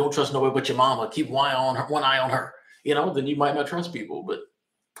 "Don't trust nobody but your mama, keep one eye on her," then you might not trust people. But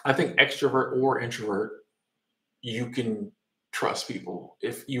I think extrovert or introvert, you can trust people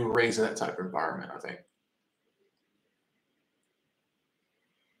if you were raised in that type of environment, I think.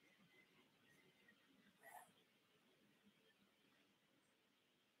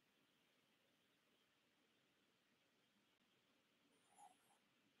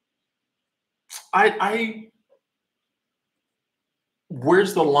 I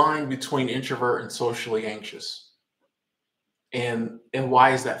Where's the line between introvert and socially anxious? And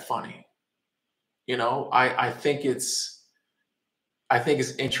why is that funny? I think it's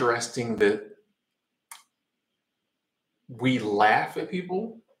interesting that we laugh at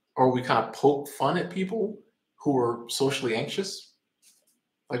people or we kind of poke fun at people who are socially anxious.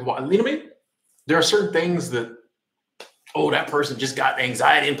 Like, what, you know what I mean? There are certain things that, oh, that person just got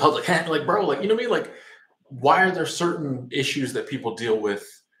anxiety in public. Like, bro, like, you know what I mean? Like, why are there certain issues that people deal with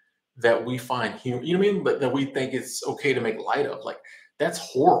that we find human, you know what I mean? But that we think it's okay to make light of. Like, that's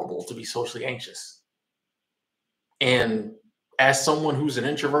horrible to be socially anxious. And as someone who's an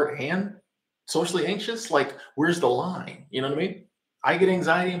introvert and socially anxious, like, where's the line? You know what I mean? I get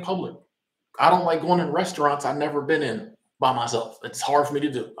anxiety in public. I don't like going in restaurants I've never been in by myself. It's hard for me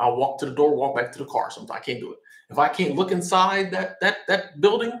to do. I'll walk to the door, walk back to the car. Sometimes I can't do it. If I can't look inside that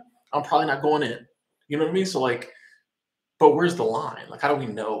building, I'm probably not going in. You know what I mean? So like, but where's the line? Like, how do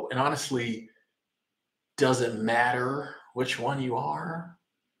we know? And honestly, does it matter which one you are?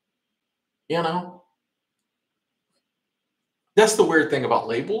 You know, that's the weird thing about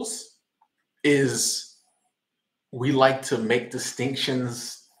labels is we like to make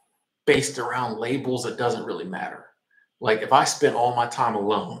distinctions based around labels that doesn't really matter. Like if I spent all my time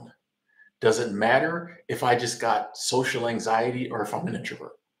alone, does it matter if I just got social anxiety or if I'm an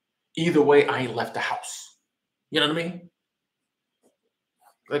introvert? Either way, I ain't left the house. You know what I mean?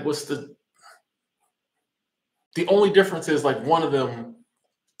 Like what's the only difference is like one of them,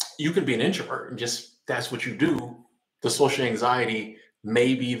 you can be an introvert and just that's what you do. The social anxiety,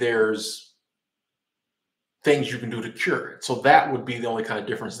 maybe there's things you can do to cure it. So that would be the only kind of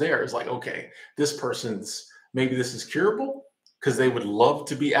difference there is like, okay, this person's maybe this is curable because they would love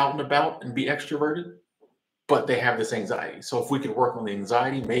to be out and about and be extroverted, but they have this anxiety. So if we could work on the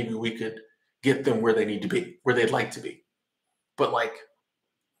anxiety, maybe we could get them where they need to be, where they'd like to be. But like,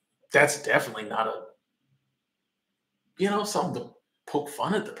 that's definitely not a, something to poke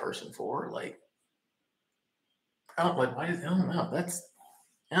fun at the person for. Like, I don't like, why, I don't know.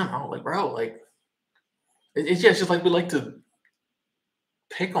 I don't know, like, bro, like, it's just like we like to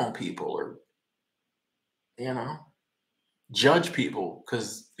pick on people or, you know, judge people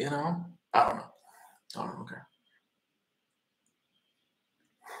because, I don't know. I don't know. Okay.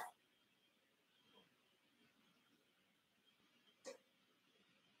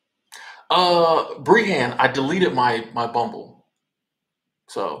 Brehan, I deleted my Bumble.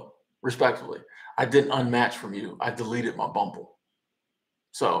 So respectfully, I didn't unmatch from you. I deleted my Bumble.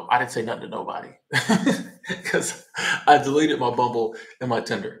 So I didn't say nothing to nobody because I deleted my Bumble and my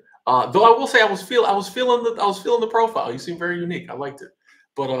Tinder. Though I will say I was feeling the profile. You seem very unique. I liked it,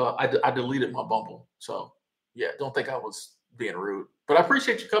 but I deleted my Bumble. So yeah, don't think I was being rude. But I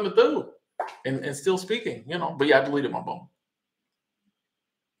appreciate you coming through and still speaking. But yeah, I deleted my Bumble.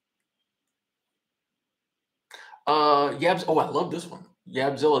 Yabs. Oh, I love this one.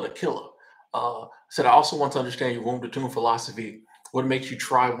 Yabzilla the Killer said, I also want to understand your womb to tomb philosophy. What makes you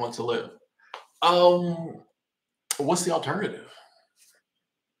try want to live? Um, what's the alternative?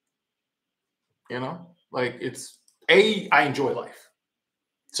 Like I enjoy life.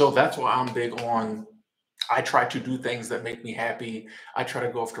 So that's why I'm big on I try to do things that make me happy. I try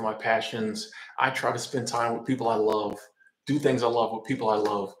to go after my passions. I try to spend time with people I love, do things I love with people I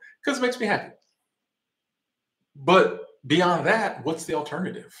love because it makes me happy. But beyond that, what's the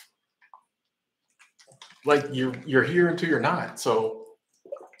alternative? Like you're here until you're not. So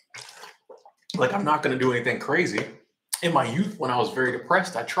like I'm not going to do anything crazy. In my youth, when I was very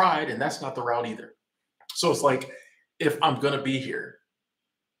depressed, I tried, and that's not the route either. So it's like if I'm going to be here,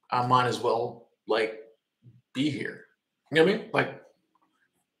 I might as well like be here. You know what I mean? Like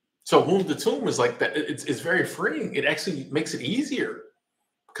so, womb to tomb is like that. It's very freeing. It actually makes it easier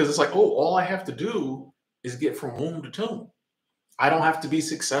because it's like, oh, all I have to do is get from womb to tomb. I don't have to be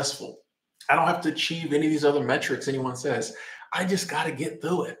successful. I don't have to achieve any of these other metrics anyone says. I just got to get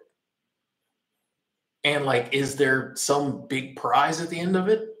through it. And like, is there some big prize at the end of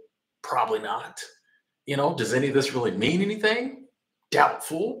it? Probably not. Does any of this really mean anything?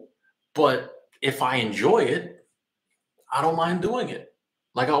 Doubtful. But if I enjoy it, I don't mind doing it.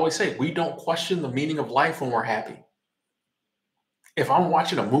 Like I always say, we don't question the meaning of life when we're happy. If I'm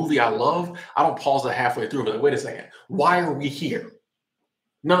watching a movie I love, I don't pause it halfway through and be like, wait a second, why are we here?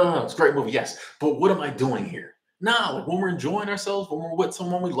 No, it's a great movie, yes. But what am I doing here? No, like when we're enjoying ourselves, when we're with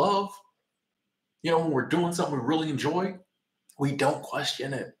someone we love, when we're doing something we really enjoy, we don't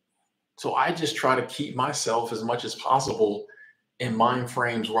question it. So I just try to keep myself as much as possible in mind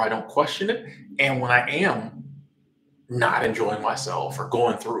frames where I don't question it. And when I am not enjoying myself or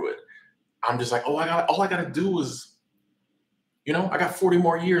going through it, I'm just like, all I gotta do is, I got 40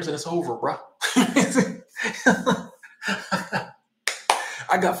 more years and it's over, bro.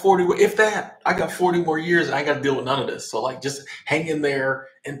 I got 40, if that, I got 40 more years and I got to deal with none of this. So like, just hang in there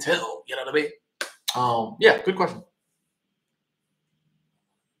until, you know what I mean? Yeah, good question.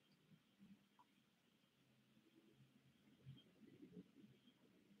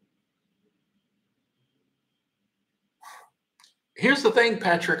 Here's the thing,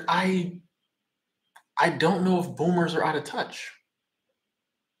 Patrick. I don't know if boomers are out of touch.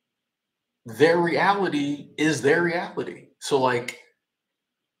 Their reality is their reality. So like,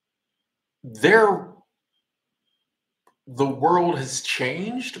 their the world has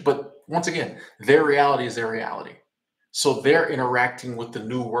changed, but once again, their reality is their reality. So they're interacting with the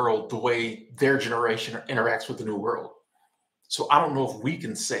new world the way their generation interacts with the new world. So I don't know if we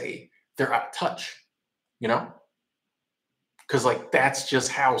can say they're out of touch, you know? Because like that's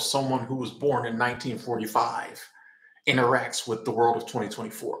just how someone who was born in 1945 interacts with the world of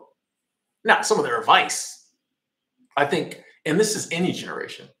 2024. Now, some of their advice, I think, and this is any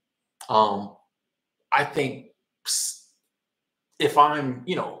generation. Um, I think if I'm,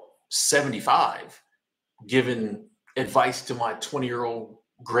 75, giving advice to my 20-year-old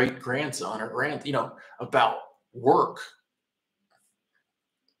great grandson or about work,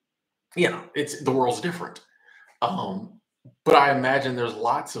 it's the world's different. Um, but I imagine there's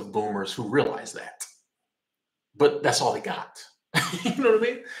lots of boomers who realize that, but that's all they got. You know what I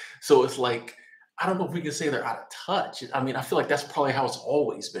mean? So it's like, I don't know if we can say they're out of touch. I mean, I feel like that's probably how it's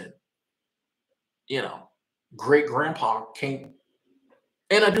always been. You know, great grandpa can't,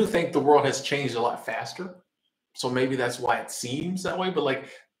 and I do think the world has changed a lot faster. So maybe that's why it seems that way. But like,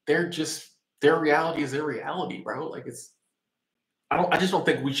 they're just, their reality is their reality, bro. Like I just don't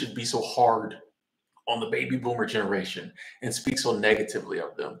think we should be so hard on the baby boomer generation and speak so negatively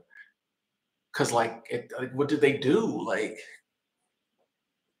of them. Cause like, what did they do? Like,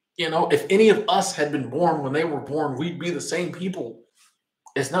 if any of us had been born when they were born, we'd be the same people.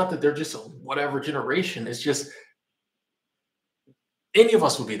 It's not that they're just a whatever generation. It's just any of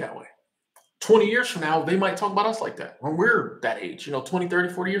us would be that way. 20 years from now, they might talk about us like that when we're that age, 20,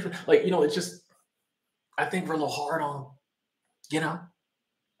 30, 40 years. Like, it's just, I think we're a little hard on, you know,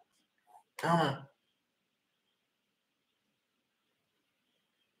 I don't know.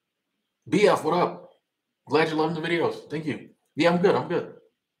 BF, what up? Glad you're loving the videos. Thank you. Yeah, I'm good. I'm good.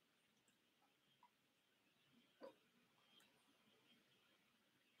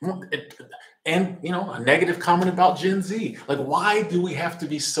 And, a negative comment about Gen Z. Like, why do we have to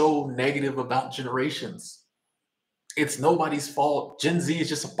be so negative about generations? It's nobody's fault. Gen Z is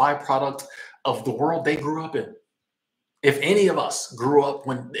just a byproduct of the world they grew up in. If any of us grew up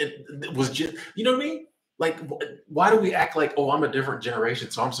when it was just, you know what I mean? Like, why do we act like, oh, I'm a different generation,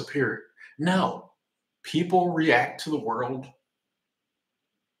 so I'm superior? No, people react to the world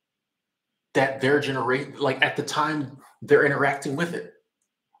that their generation, like at the time they're interacting with it.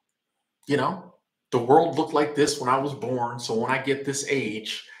 You know, the world looked like this when I was born. So when I get this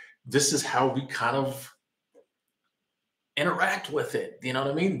age, this is how we kind of interact with it. You know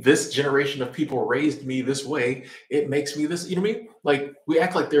what I mean? This generation of people raised me this way. It makes me this, you know what I mean? Like we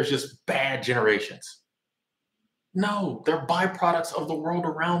act like there's just bad generations. No, they're byproducts of the world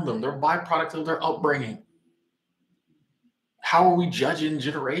around them. They're byproducts of their upbringing. How are we judging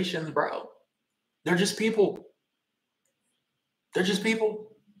generations, bro? They're just people. They're just people.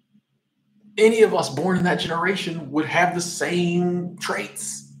 Any of us born in that generation would have the same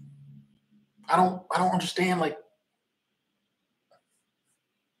traits. I don't understand, like,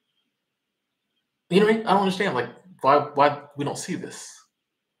 you know what I mean? I don't understand, like, why we don't see this.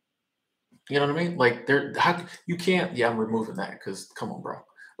 You know what I mean? Like, you can't. Yeah, I'm removing that because come on, bro.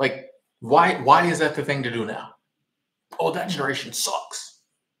 Like, why is that the thing to do now? Oh, that generation sucks.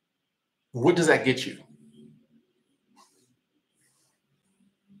 What does that get you?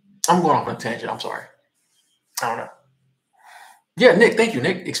 I'm going off on a tangent. I'm sorry. I don't know. Yeah, Nick, thank you,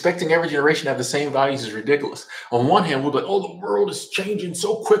 Nick. Expecting every generation to have the same values is ridiculous. On one hand, we'll be like, oh, the world is changing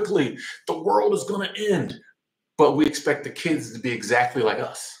so quickly. The world is going to end. But we expect the kids to be exactly like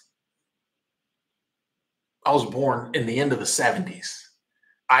us. I was born in the end of the 70s.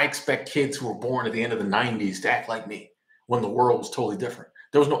 I expect kids who were born at the end of the 90s to act like me when the world was totally different.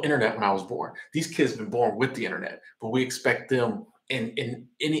 There was no internet when I was born. These kids have been born with the internet, but we expect them in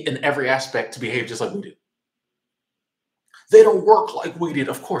every aspect to behave just like we do. They don't work like we did.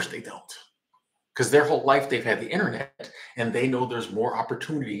 Of course they don't. Because their whole life they've had the internet and they know there's more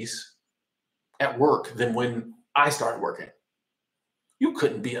opportunities at work than when I started working. You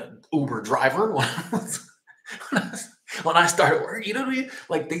couldn't be an Uber driver when I started working. You know what I mean?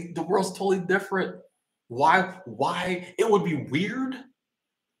 Like the world's totally different. Why it would be weird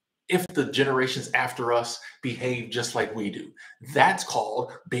if the generations after us behave just like we do. That's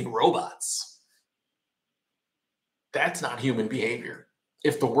called being robots. That's not human behavior.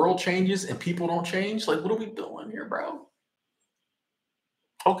 If the world changes and people don't change, like what are we doing here, bro?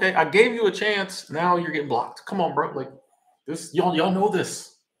 Okay, I gave you a chance. Now you're getting blocked. Come on, bro. Like this, y'all know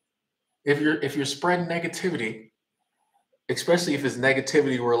this. If you're spreading negativity, especially if it's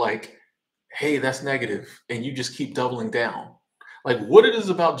negativity where like, hey, that's negative, and you just keep doubling down. Like what it is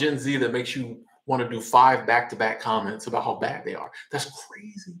about Gen Z that makes you want to do 5 back-to-back comments about how bad they are. That's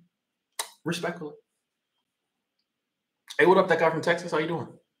crazy. Respectfully. Hey, what up, that guy from Texas? How you doing?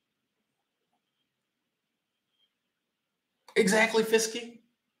 Exactly, Fisky.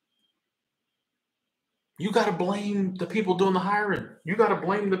 You got to blame the people doing the hiring. You got to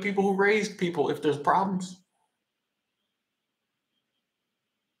blame the people who raised people if there's problems.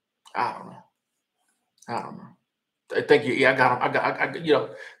 I don't know. I don't know. Thank you. Yeah, I got him.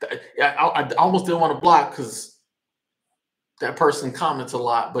 I almost didn't want to block because that person comments a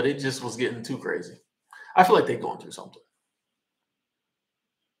lot, but it just was getting too crazy. I feel like they're going through something.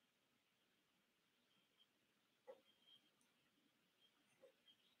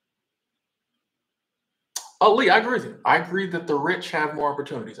 Oh, Lee, I agree with you. I agree that the rich have more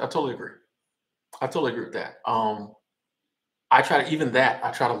opportunities. I totally agree. I totally agree with that. I try to even that.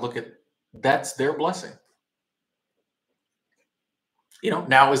 I try to look at that's their blessing.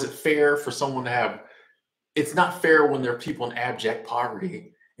 Now is it fair for someone to have? It's not fair when there are people in abject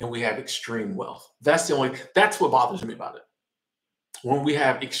poverty and we have extreme wealth. That's what bothers me about it. When we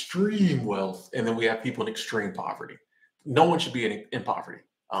have extreme wealth and then we have people in extreme poverty. No one should be in poverty,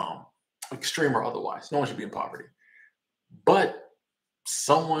 extreme or otherwise. No one should be in poverty. But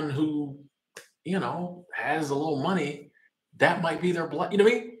someone who, has a little money, that might be their blood. You know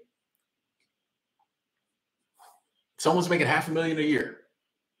what I mean? Someone's making 500,000 a year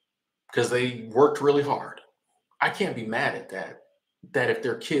because they worked really hard. I can't be mad at that. That if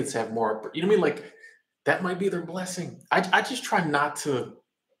their kids have more, you know what I mean? Like that might be their blessing. I just try not to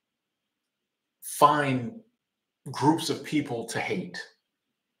find groups of people to hate.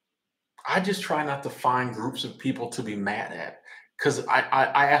 I just try not to find groups of people to be mad at because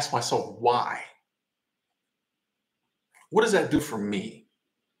I ask myself, why? What does that do for me?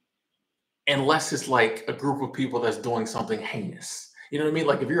 Unless it's like a group of people that's doing something heinous. You know what I mean?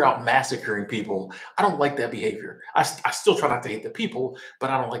 Like if you're out massacring people, I don't like that behavior. I still try not to hate the people, but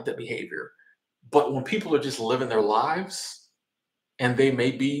I don't like that behavior. But when people are just living their lives and they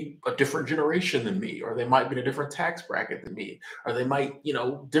may be a different generation than me, or they might be in a different tax bracket than me, or they might,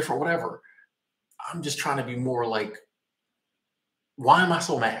 different whatever. I'm just trying to be more like, why am I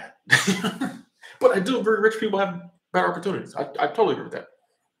so mad? But I do agree rich people have better opportunities. I totally agree with that.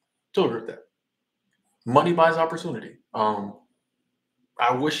 Totally agree with that. Money buys opportunity.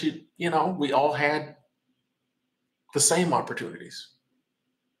 I wish we all had the same opportunities.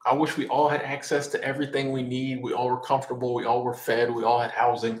 I wish we all had access to everything we need. We all were comfortable. We all were fed. We all had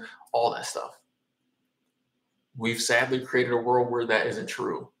housing, all that stuff. We've sadly created a world where that isn't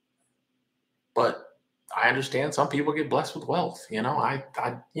true. But I understand some people get blessed with wealth. I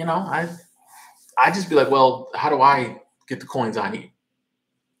just be like, well, how do I get the coins I need?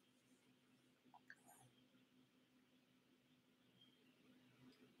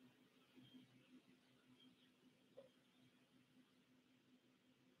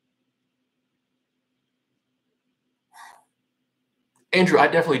 Andrew, I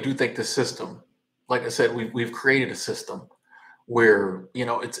definitely do think the system, like I said, we've created a system where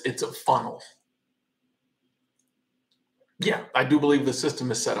it's a funnel. Yeah, I do believe the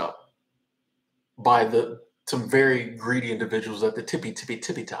system is set up by the some very greedy individuals at the tippy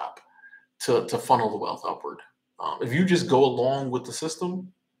top to funnel the wealth upward. If you just go along with the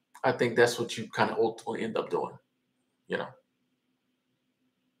system, I think that's what you kind of ultimately end up doing. You know,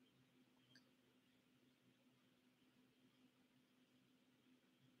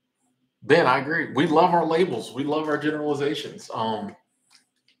 Ben, I agree. We love our labels. We love our generalizations. And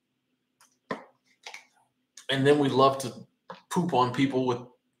then we love to poop on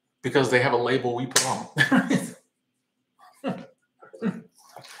people because they have a label we put on.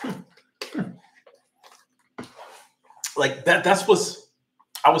 Like that's what's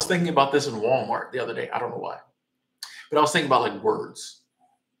I was thinking about this in Walmart the other day. I don't know why. But I was thinking about like words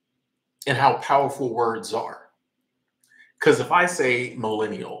and how powerful words are. Because if I say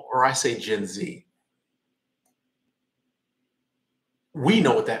millennial or I say Gen Z, we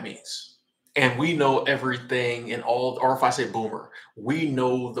know what that means. And we know everything and all, or if I say boomer, we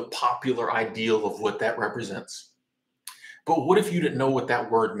know the popular ideal of what that represents. But what if you didn't know what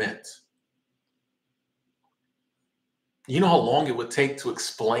that word meant? You know how long it would take to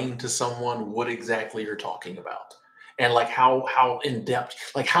explain to someone what exactly you're talking about? And like how in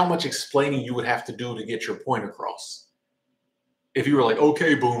depth, like how much explaining you would have to do to get your point across. If you were like,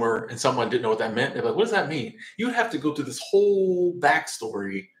 okay, boomer, and someone didn't know what that meant, they're like, what does that mean? You would have to go through this whole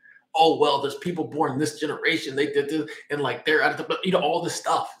backstory. Oh, well, there's people born in this generation. They did this, and like they're out of all this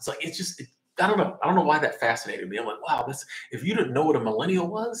stuff. It's like, I don't know. I don't know why that fascinated me. I'm like, wow, if you didn't know what a millennial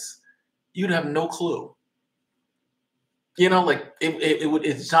was, you'd have no clue. Like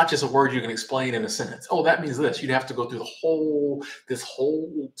it's not just a word you can explain in a sentence. Oh, that means this. You'd have to go through this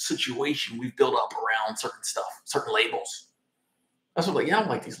whole situation we've built up around certain stuff, certain labels. That's what, like, yeah, I don't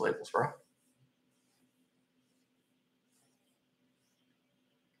like these labels, bro.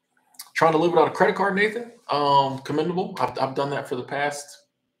 Trying to live without a credit card, Nathan. Commendable. I've done that for the past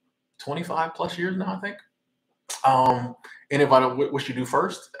 25 plus years now, I think. Um, and if I don't, what should you do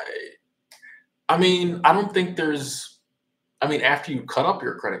first? I mean, I don't think there's. I mean, after you cut up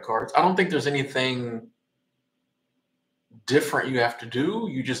your credit cards, I don't think there's anything different you have to do.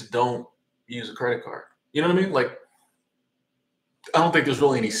 You just don't use a credit card. You know what I mean? Like, I don't think there's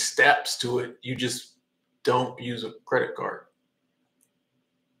really any steps to it. You just don't use a credit card.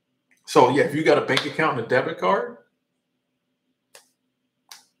 So yeah, if you got a bank account and a debit card,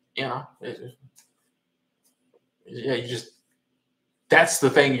 you know, yeah, you just that's the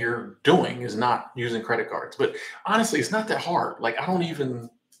thing you're doing is not using credit cards. But honestly, it's not that hard. Like I don't even.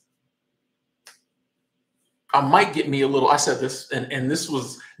 I might get me a little. I said this, and this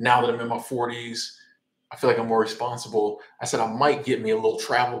was now that I'm in my 40s. I feel like I'm more responsible. I said I might get me a little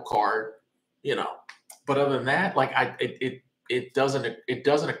travel card, you know. But other than that, like it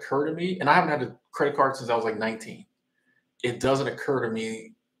doesn't occur to me, and I haven't had a credit card since I was like 19. It doesn't occur to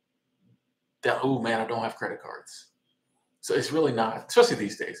me that oh man, I don't have credit cards. So it's really not, especially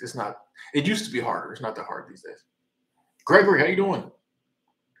these days. It's not. It used to be harder. It's not that hard these days. Gregory, how you doing?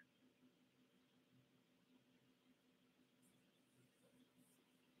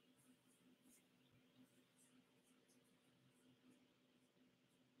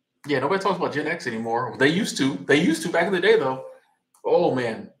 Yeah, nobody talks about Gen X anymore. They used to. They used to back in the day, though. Oh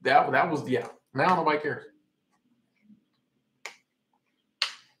man, that was yeah. Now nobody cares.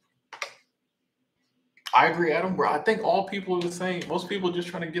 I agree, Adam. Bro, I think all people are the same. Most people are just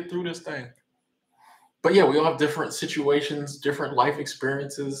trying to get through this thing. But yeah, we all have different situations, different life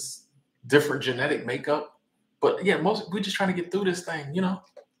experiences, different genetic makeup. But yeah, most we're just trying to get through this thing, you know.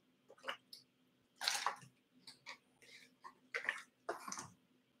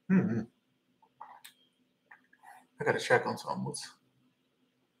 Hmm. I gotta check on something. What's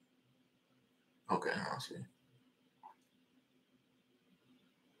okay? I'll see.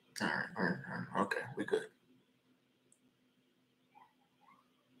 All right. Okay, we good.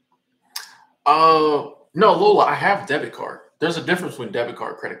 No, Lola, I have debit card. There's a difference between debit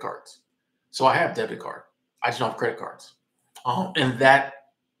card, credit cards. So I have debit card. I just don't have credit cards. And that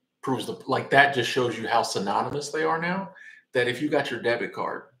proves the like that just shows you how synonymous they are now. That if you got your debit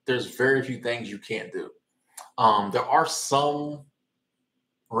card, there's very few things you can't do. There are some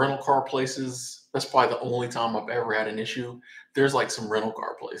rental car places. That's probably the only time I've ever had an issue. There's like some rental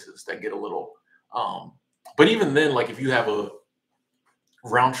car places that get a little, um, but even then, like if you have a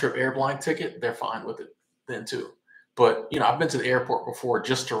round trip airline ticket, they're fine with it then too. But I've been to the airport before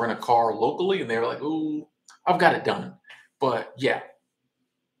just to rent a car locally, and they were like, "Ooh, I've got it done." But yeah,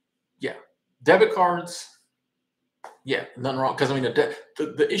 yeah, debit cards, yeah, nothing wrong. Because I mean,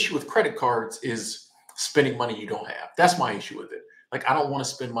 the issue with credit cards is spending money you don't have. That's my issue with it. Like, I don't want to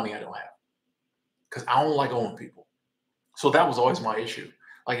spend money I don't have because I don't like owing people. So that was always my issue.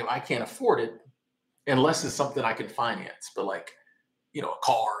 Like, if I can't afford it, unless it's something I can finance, but like, a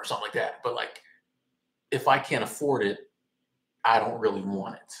car or something like that. But like, if I can't afford it, I don't really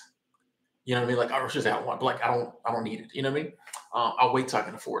want it. You know what I mean? Like, I was just I don't want, but like, I don't need it. You know what I mean? I'll wait till I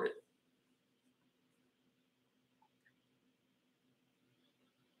can afford it.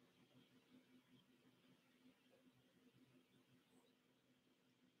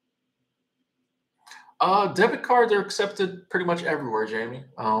 Debit cards are accepted pretty much everywhere, Jamie.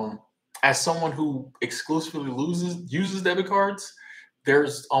 As someone who exclusively uses debit cards,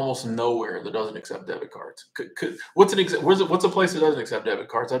 there's almost nowhere that doesn't accept debit cards. What's a place that doesn't accept debit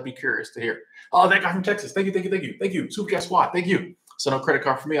cards? I'd be curious to hear. Oh, that guy from Texas. Thank you, thank you, thank you, thank you. Supercat Squad. Thank you. So no credit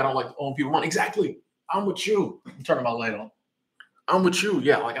card for me. I don't like owing people money. Exactly. I'm with you. I'm turning my light on. I'm with you.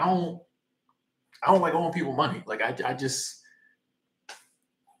 Yeah, like I don't like owing people money. Like I just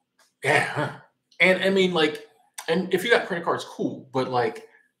yeah. And I mean, like, and if you got credit cards, cool. But like,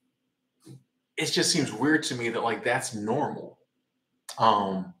 it just seems weird to me that like that's normal.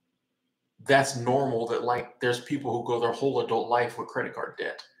 Um, that's normal that like there's people who go their whole adult life with credit card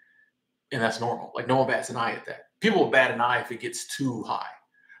debt, and that's normal. Like no one bats an eye at that. People will bat an eye if it gets too high.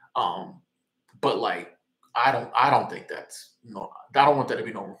 Um, but like, I don't think that's no. I don't want that to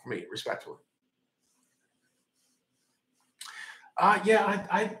be normal for me, respectfully.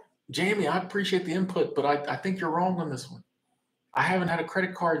 Yeah, Jamie, I appreciate the input, but I think you're wrong on this one. I haven't had a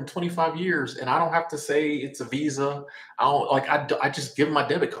credit card in 25 years, and I don't have to say it's a Visa. I don't like. I just give my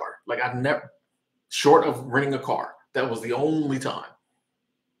debit card. Like I've never, short of renting a car, that was the only time.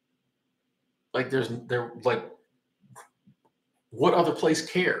 Like there like what other place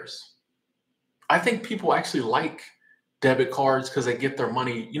cares? I think people actually like debit cards because they get their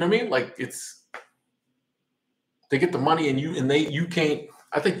money. You know what I mean? Like they get the money, and you can't.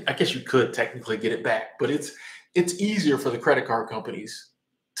 I guess you could technically get it back, but it's easier for the credit card companies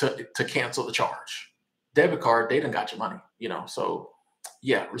to cancel the charge. Debit card, they done got your money, you know. So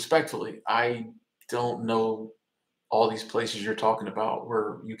yeah, respectfully, I don't know all these places you're talking about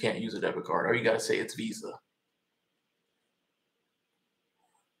where you can't use a debit card, or you gotta say it's Visa.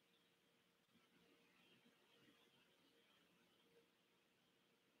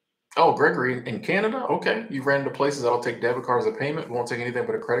 Oh, Gregory in Canada? Okay. You ran into places that'll take debit cards as a payment, won't take anything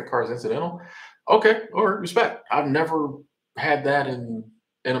but a credit card as incidental. Okay, or respect. I've never had that in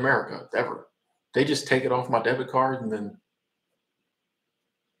America ever. They just take it off my debit card and then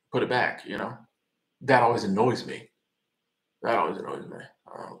put it back, you know? That always annoys me. That always annoys me.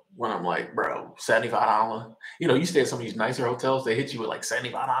 When I'm like, bro, $75. You know, you stay at some of these nicer hotels, they hit you with like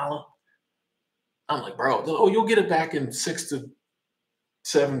 $75. I'm like, bro, oh, you'll get it back in 6 to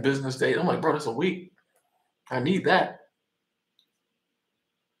 7 business days. I'm like, bro, that's a week. I need that.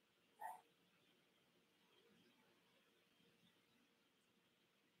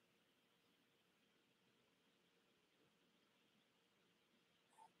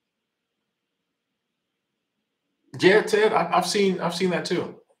 Yeah, Ted, I've seen that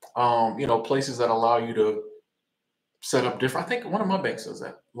too. You know, places that allow you to set up different. I think one of my banks does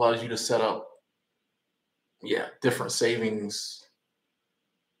that. Allows you to set up, yeah, different savings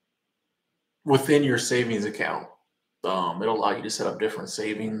within your savings account. It'll allow you to set up different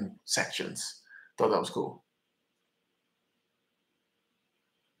saving sections. Thought that was cool.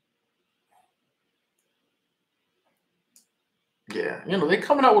 Yeah, you know, they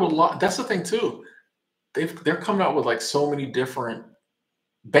coming out with a lot. That's the thing too. They're coming out with like so many different.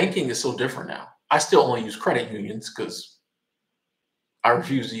 Banking is so different now. I still only use credit unions because I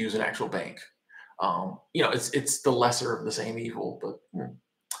refuse to use an actual bank. You know, it's the lesser of the same evil, but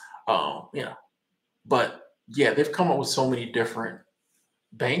you know, but yeah, they've come up with so many different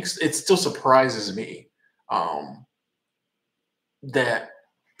banks. It still surprises me um, that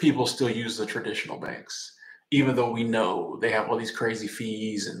people still use the traditional banks, even though we know they have all these crazy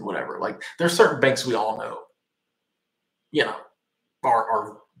fees and whatever. Like there's certain banks we all know, you know,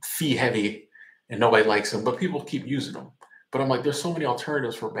 are fee heavy and nobody likes them, but people keep using them. But I'm like, there's so many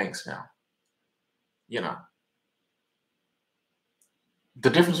alternatives for banks now. You know, the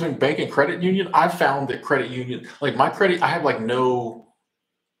difference between bank and credit union, I found that credit union, like my credit, I have like no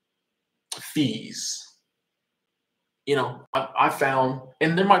fees. You know, I found,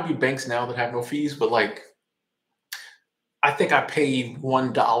 and there might be banks now that have no fees, but like I think I pay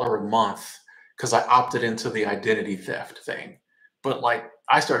 $1 a month because I opted into the identity theft thing. But like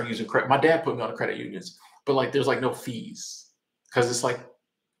I started using credit. My dad put me on the credit unions, but like there's like no fees because it's like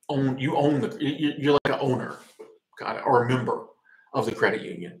own you're like an owner, got it, or a member of the credit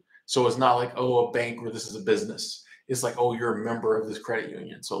union. So it's not like, oh, a bank where this is a business. It's like, oh, you're a member of this credit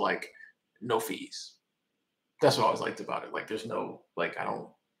union. So like no fees. That's what I always liked about it. Like there's no like I don't,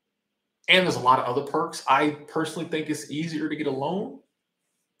 and there's a lot of other perks. I personally think it's easier to get a loan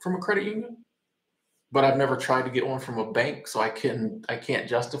from a credit union, but I've never tried to get one from a bank, so I can't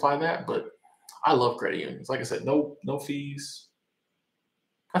justify that. But I love credit unions. Like I said, no fees.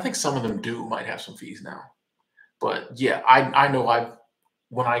 I think some of them do might have some fees now. But yeah, I know I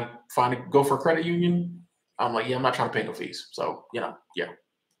when I finally go for a credit union, I'm like, yeah, I'm not trying to pay no fees. So, you know, yeah.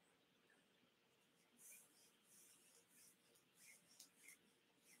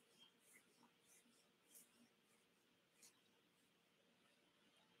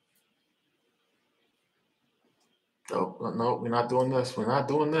 So no, we're not doing this. We're not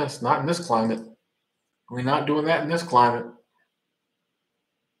doing this. Not in this climate. We're not doing that in this climate.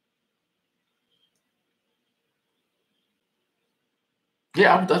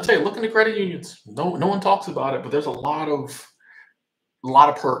 Yeah, I'll tell you, look into credit unions. No one talks about it, but there's a lot of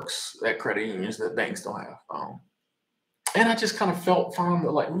perks at credit unions that banks don't have. And I just kind of felt from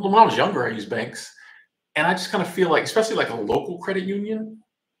like when I was younger, I used banks, and I just kind of feel like, especially like a local credit union,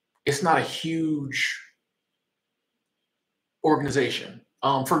 it's not a huge organization.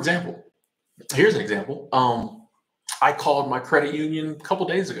 For example, here's an example. I called my credit union a couple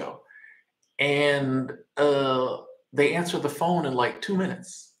days ago, and they answered the phone in like 2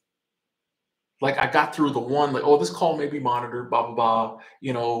 minutes. Like I got through the one, like, oh, this call may be monitored, blah blah blah,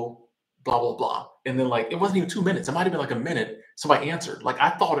 you know, blah blah blah, and then like it wasn't even 2 minutes. It might have been like a minute. Somebody answered. Like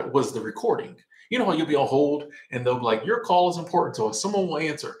I thought it was the recording. You know how you'll be on hold and they'll be like, your call is important to us. Someone will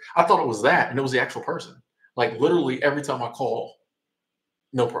answer. I thought it was that, and it was the actual person. Like literally every time I call,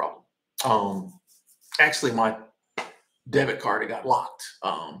 no problem. Um, Actually, my debit card it got locked,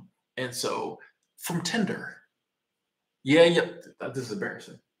 and so from Tinder. Yeah, yeah. This is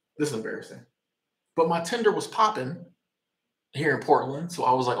embarrassing. This is embarrassing. But my Tinder was popping, here in Portland. So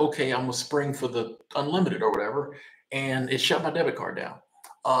I was like, okay, I'm gonna spring for the unlimited or whatever, and it shut my debit card down.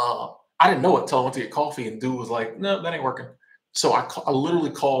 Uh, I didn't know it until I went to get coffee, and dude was like, "No, that ain't working." So I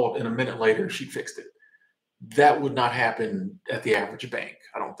literally called, and a minute later, she fixed it. That would not happen at the average bank,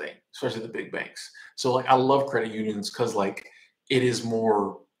 I don't think, especially the big banks. So like, I love credit unions because like it is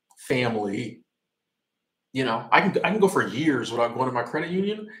more family. I can go for years without going to my credit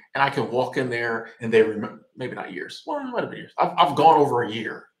union, and I can walk in there and they remember. Maybe not years. Well, it might have been years. I've gone over a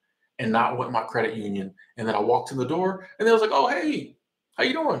year and not went to my credit union, and then I walked in the door, and they was like, "Oh, hey, how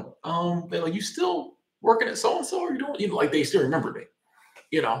you doing?" They're like, "You still working at so and so? Or you doing?" Like they still remember me.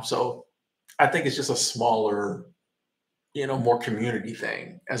 So I think it's just a smaller, more community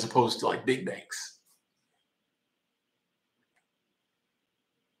thing as opposed to like big banks.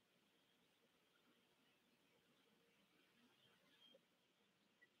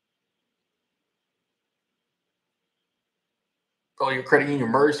 Oh, your credit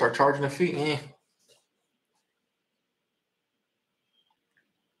union merged, start charging a fee.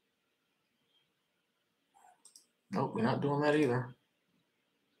 Nope, we're not doing that either.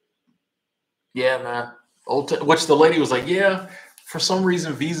 Yeah, man. Which the lady was like, yeah, for some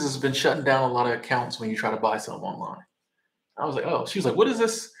reason, Visa's been shutting down a lot of accounts when you try to buy something online. I was like, oh, she was like, what is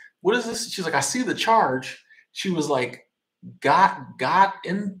this? What is this? She's like, I see the charge. She was like, got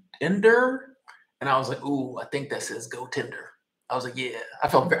in Ender, and I was like, ooh, I think that says go Tinder. I was like, yeah. I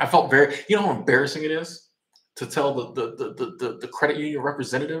felt very, how embarrassing it is to tell the credit union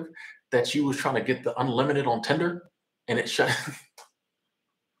representative that you was trying to get the unlimited on Tinder, and it shut.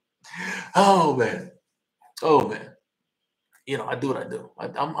 Oh man, oh man. I do what I do.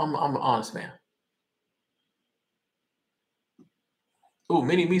 I'm an honest man. Ooh,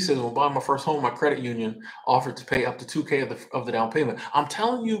 Mini Me says when buying my first home, my credit union offered to pay up to 2K of the down payment. I'm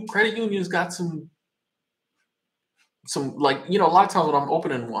telling you, credit unions got some like a lot of times when I'm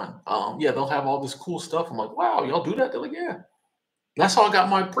opening one, yeah, they'll have all this cool stuff. I'm like, wow, y'all do that? They're like, yeah. That's how I got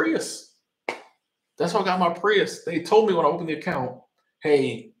my Prius. That's how I got my Prius. They told me when I opened the account,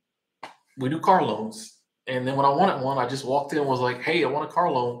 hey, we do car loans. And then when I wanted one, I just walked in and was like, hey, I want a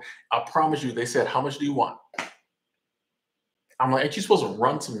car loan. I promise you, they said, how much do you want? I'm like, ain't you supposed to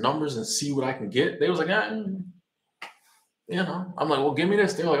run some numbers and see what I can get? They was like, I'm like, well, give me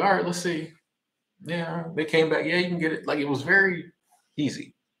this. They're like, all right, let's see. Yeah, they came back. Yeah, you can get it. Like it was very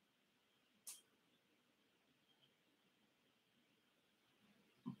easy.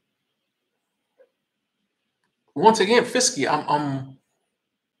 Once again, fisky.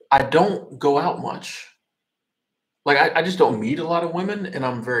 I don't go out much. Like I just don't meet a lot of women, and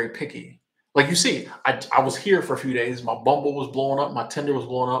I'm very picky. Like you see, I was here for a few days. My Bumble was blowing up, my Tinder was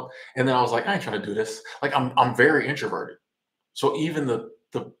blowing up, and then I was like, I ain't trying to do this. Like I'm very introverted. So even the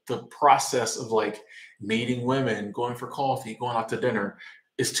process of like meeting women, going for coffee, going out to dinner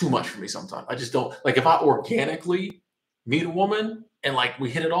is too much for me sometimes. I just don't like if I organically meet a woman and like we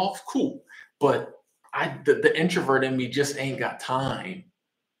hit it off, cool. But the introvert in me just ain't got time.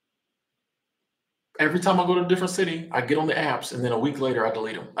 Every time I go to a different city, I get on the apps and then a week later I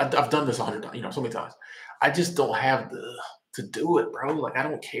delete them. I've done this 100 times, so many times. I just don't have the to do it, bro. Like I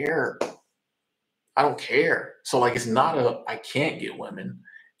don't care. I don't care. So like it's not a I can't get women.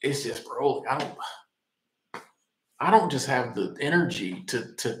 It's just bro, like, I don't just have the energy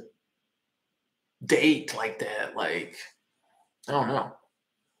to date like that. Like I don't know.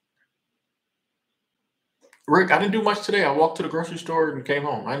 Rick, I didn't do much today. I walked to the grocery store and came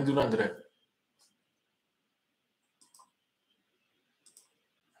home. I didn't do nothing today.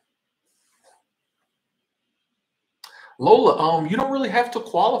 Lola, you don't really have to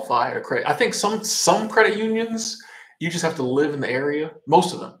qualify at a credit. I think some credit unions, you just have to live in the area.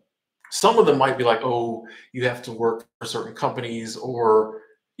 Most of them. Some of them might be like, oh, you have to work for certain companies, or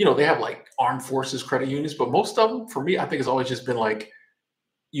they have like armed forces credit unions. But most of them, for me, I think it's always just been like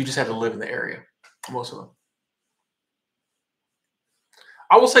you just have to live in the area. Most of them.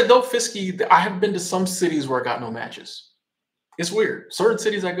 I will say though, Fisky, I have been to some cities where I got no matches. It's weird. Certain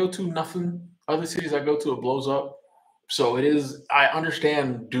cities I go to, nothing. Other cities I go to, it blows up. So it is. I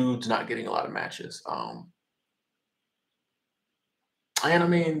understand dudes not getting a lot of matches. And I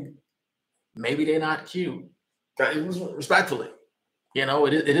mean, maybe they're not cute. It was respectfully.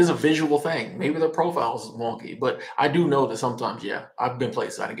 It is a visual thing. Maybe their profile is wonky, but I do know that sometimes, yeah, I've been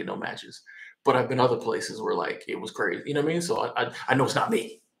places I didn't get no matches, but I've been other places where like it was crazy. You know what I mean? So I know it's not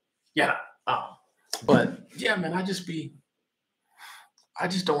me. Yeah. But yeah, man, I just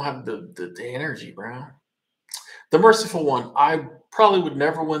don't have the energy, bro. The merciful one, I probably would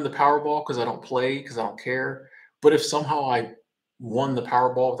never win the Powerball because I don't play because I don't care. But if somehow I won the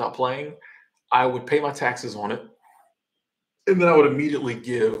Powerball without playing, I would pay my taxes on it. And then I would immediately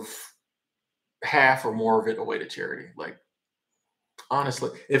give half or more of it away to charity. Like, honestly,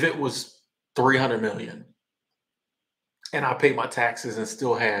 if it was 300 million and I paid my taxes and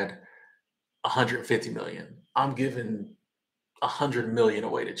still had 150 million, I'm giving 100 million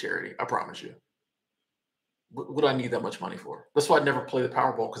away to charity. I promise you. What do I need that much money for? That's why I never play the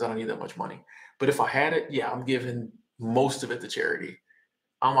Powerball, because I don't need that much money. But if I had it, yeah, I'm giving most of it to charity.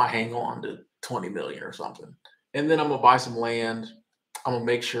 I might hang on to 20 million or something. And then I'm gonna buy some land. I'm gonna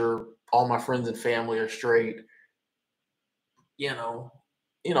make sure all my friends and family are straight, you know,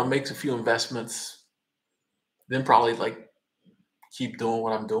 makes a few investments, then probably like keep doing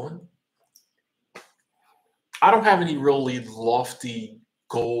what I'm doing. I don't have any really lofty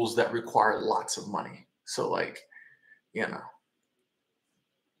goals that require lots of money. So like, you know,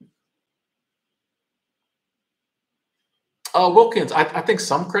 Wilkins, I think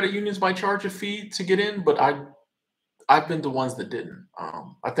some credit unions might charge a fee to get in, but I've been to ones that didn't.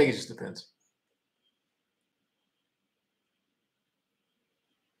 I think it just depends.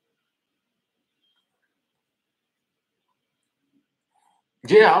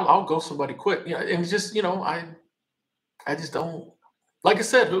 Yeah, I'll go somebody quick. Yeah, and it's just I just don't, like I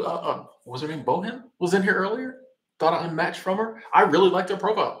said. Who was her name? Bohan was in here earlier. Thought I unmatched from her. I really liked her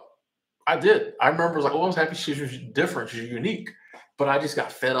profile. I did. I remember, I was like, oh, I was happy she was different, she's unique. But I just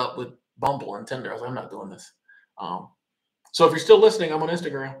got fed up with Bumble and Tinder. I was like, I'm not doing this. Um, so if you're still listening, I'm on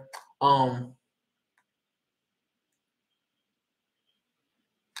Instagram. Um,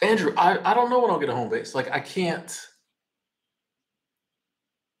 Andrew, I don't know when I'll get a home base. Like I can't,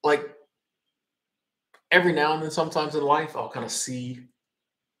 like, every now and then sometimes in life I'll kind of see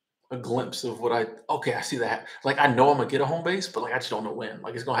a glimpse of what I see that. Like I know I'm gonna get a home base, but like I just don't know when.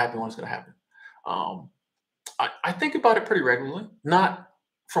 Like it's gonna happen when it's gonna happen. Um, I think about it pretty regularly, not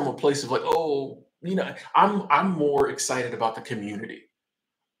from a place of like, oh, I'm more excited about the community.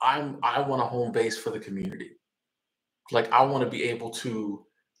 I want a home base for the community. Like I want to be able to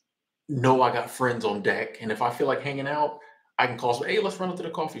know I got friends on deck, and if I feel like hanging out, I can call. Hey, let's run up to the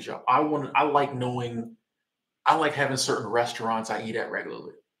coffee shop. I like knowing. I like having certain restaurants I eat at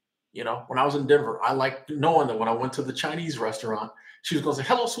regularly. When I was in Denver, I liked knowing that when I went to the Chinese restaurant, she was going to say,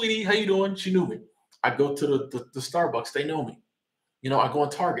 "Hello, sweetie, how you doing?" She knew me. I go to the Starbucks, they know me. I go on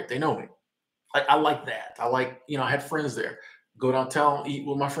Target, they know me. Like I like that. I like, I had friends there. Go downtown, eat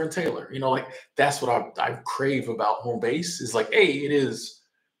with my friend Taylor. Like that's what I crave about home base is like, A, it is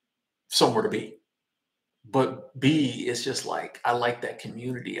somewhere to be. But B, it's just like I like that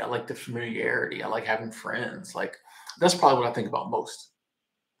community. I like the familiarity. I like having friends. Like that's probably what I think about most.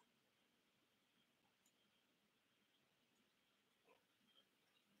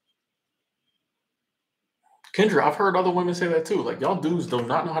 Kendra, I've heard other women say that too. Like y'all dudes do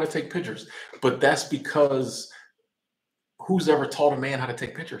not know how to take pictures. But that's because who's ever taught a man how to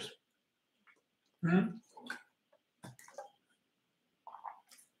take pictures? Mhm.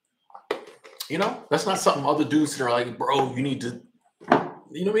 That's not something other dudes that are like, bro, you need to, what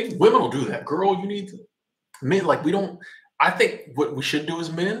I mean? Women will do that. Girl, you need to, men, like, we don't, I think what we should do as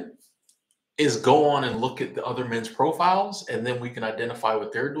men is go on and look at the other men's profiles and then we can identify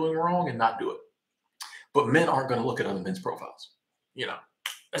what they're doing wrong and not do it. But men aren't going to look at other men's profiles. You know,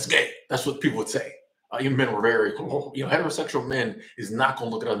 that's gay. That's what people would say. Even men were very, heterosexual men is not going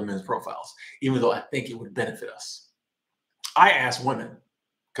to look at other men's profiles, even though I think it would benefit us. I ask women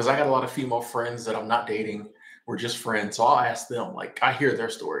because I got a lot of female friends that I'm not dating. We're just friends. So I'll ask them, like, I hear their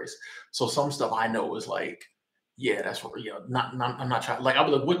stories. So some stuff I know is like, yeah, that's what, not, I'm not trying, like, I'll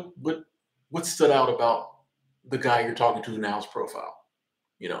be like, what stood out about the guy you're talking to now's profile?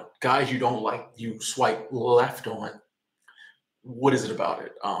 Guys you don't like, you swipe left on. What is it about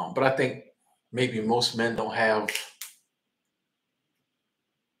it? But I think maybe most men don't have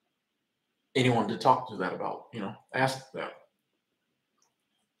anyone to talk to that about, ask that.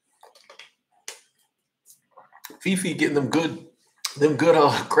 Fifi getting them good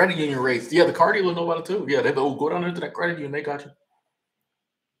credit union rates. Yeah, the car dealer know about it too. Yeah, they go down there to that credit union, they got you.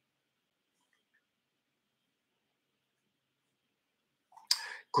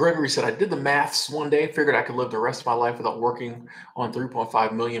 Gregory said, I did the maths one day, figured I could live the rest of my life without working on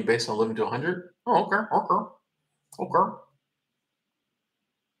 3.5 million based on living to 100. Oh, okay, okay, okay.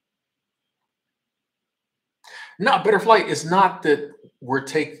 Not better flight. It's not that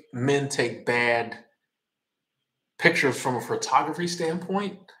men take bad pictures from a photography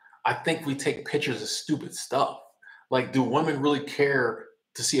standpoint. I think we take pictures of stupid stuff. Like, do women really care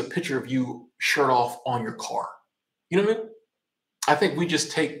to see a picture of you shirt off on your car? You know what I mean? I think we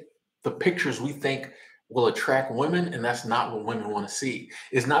just take the pictures we think will attract women, and that's not what women want to see.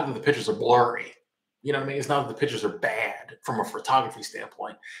 It's not that the pictures are blurry. You know what I mean? It's not that the pictures are bad from a photography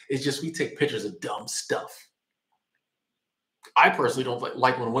standpoint. It's just we take pictures of dumb stuff. I personally don't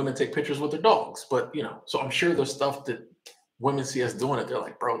like when women take pictures with their dogs, but so I'm sure there's stuff that women see us doing it. They're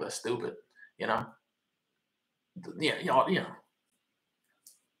like, bro, that's stupid. You know? Yeah,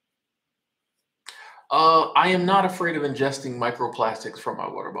 I am not afraid of ingesting microplastics from my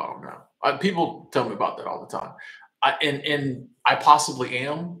water bottle now. People tell me about that all the time. And I possibly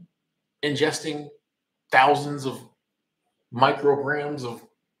am ingesting thousands of micrograms of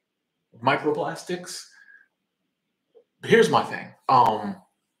microplastics. Here's my thing.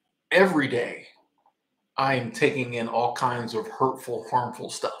 Every day I am taking in all kinds of hurtful, harmful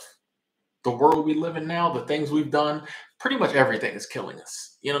stuff. The world we live in now, the things we've done, pretty much everything is killing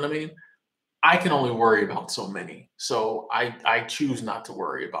us. You know what I mean? I can only worry about so many. So I choose not to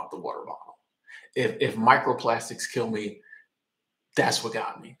worry about the water bottle. If microplastics kill me, that's what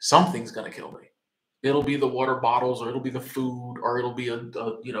got me. Something's gonna kill me. It'll be the water bottles, or it'll be the food, or it'll be a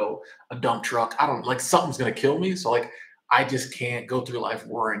dump truck. I don't like something's gonna kill me. So like I just can't go through life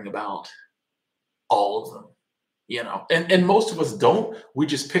worrying about all of them. And most of us don't. We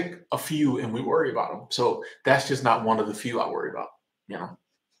just pick a few and we worry about them. So that's just not one of the few I worry about. You know.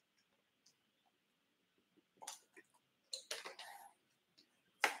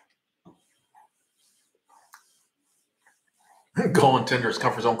 Go on Tinder's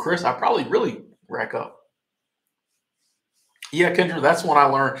comfort zone, Chris. I probably really rack up. Yeah, Kendra, that's when I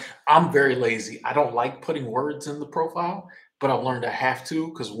learned I'm very lazy. I don't like putting words in the profile, but I've learned I have to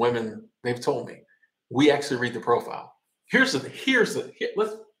because women, they've told me, we actually read the profile. Let's,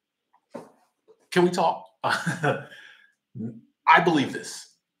 can we talk? I believe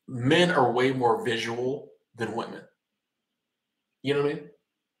this. Men are way more visual than women. You know what I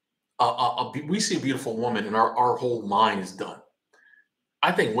mean? We see a beautiful woman and our whole mind is done.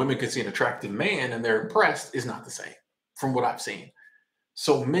 I think women can see an attractive man and they're impressed is not the same from what I've seen.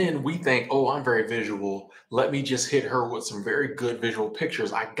 So men, we think, oh, I'm very visual. Let me just hit her with some very good visual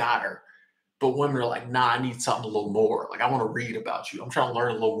pictures. I got her. But women are like, nah, I need something a little more. Like, I want to read about you. I'm trying to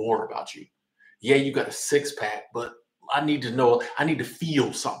learn a little more about you. Yeah, you got a six pack, but I need to know, I need to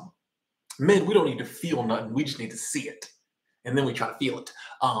feel something. Men, we don't need to feel nothing. We just need to see it. And then we try to feel it.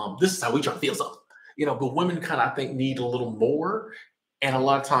 This is how we try to feel something. But women kind of, I think, need a little more. And a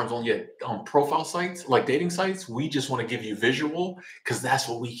lot of times on profile sites, like dating sites, we just want to give you visual because that's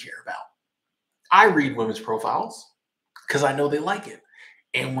what we care about. I read women's profiles because I know they like it.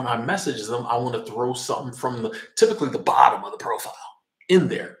 And when I message them, I want to throw something from typically the bottom of the profile in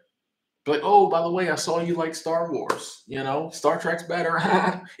there. Be like, oh, by the way, I saw you like Star Wars, Star Trek's better,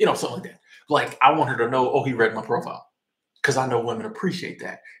 something like that. Like, I want her to know, oh, he read my profile because I know women appreciate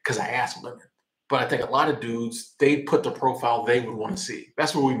that because I ask women. But I think a lot of dudes, they put the profile they would want to see.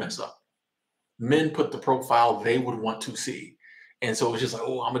 That's where we mess up. Men put the profile they would want to see. And so it's just like,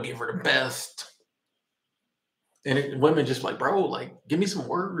 oh, I'm going to give her the best. And women just like, bro, like, give me some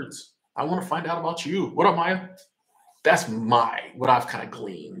words. I want to find out about you. What up, Maya? That's what I've kind of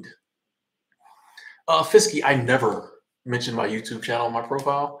gleaned. Fisky, I never mentioned my YouTube channel on my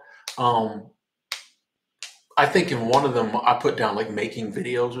profile. I think in one of them I put down like making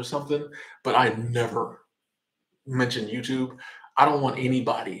videos or something, but I never mentioned YouTube. I don't want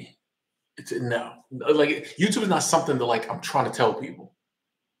anybody to know. Like YouTube is not something that like I'm trying to tell people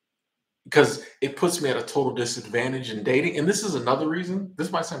because it puts me at a total disadvantage in dating. And this is another reason.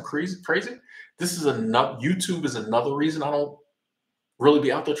 This might sound crazy. This is another YouTube is another reason I don't really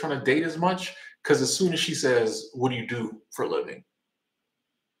be out there trying to date as much. Because as soon as she says, "What do you do for a living?"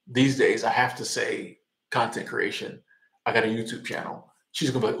 These days, I have to say content creation. I got a YouTube channel. She's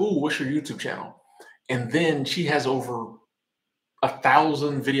gonna be like, "Ooh, what's your YouTube channel?" And then she has over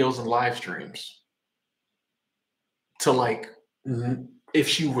 1,000 videos and live streams to like, if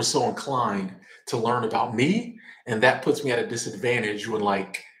she was so inclined to learn about me, and that puts me at a disadvantage when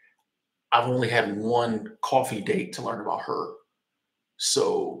like I've only had one coffee date to learn about her.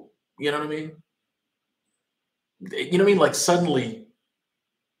 So you know what I mean? You know what I mean? Like suddenly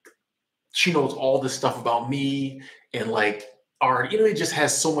she knows all this stuff about me and like it just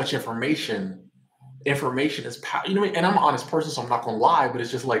has so much information. Information is power, you know what I mean? And I'm an honest person, so I'm not gonna lie, but it's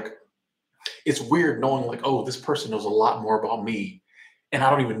just like it's weird knowing like, oh, this person knows a lot more about me. And I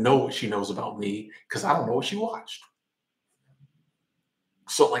don't even know what she knows about me because I don't know what she watched.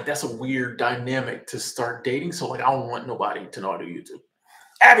 So like that's a weird dynamic to start dating. So like I don't want nobody to know how to do YouTube.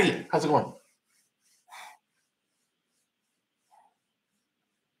 Abby, how's it going?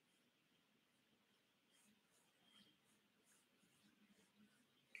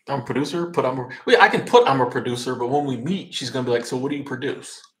 I'm a producer. I can put I'm a producer, but when we meet, she's gonna be like, so what do you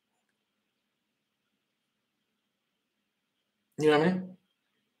produce? You know what I mean?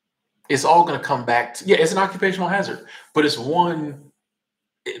 It's all going to come back to, yeah, it's an occupational hazard, but it's one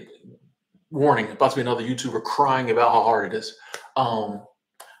it, warning about to be another YouTuber crying about how hard it is. Um,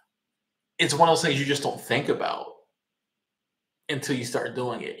 it's one of those things you just don't think about until you start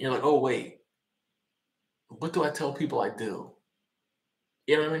doing it. You're like, oh wait, what do I tell people I do?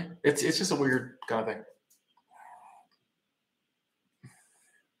 You know what I mean? It's just a weird kind of thing.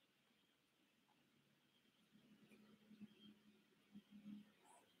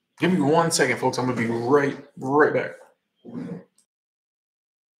 Give me 1 second, folks. I'm gonna be right back.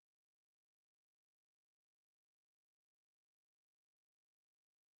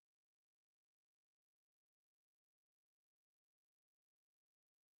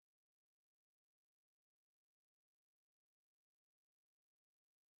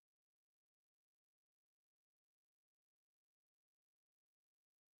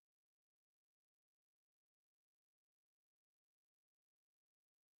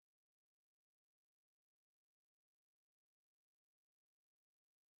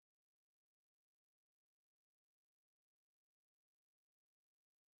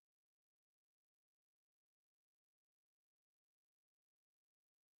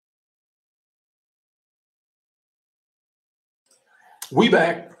 We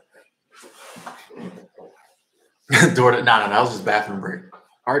back. Door to, no, that was just bathroom break.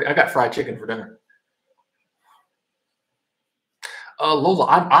 All right, I got fried chicken for dinner. Lola,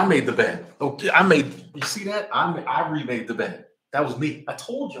 I made the bed. Okay, I made. You see that? I remade the bed. That was me. I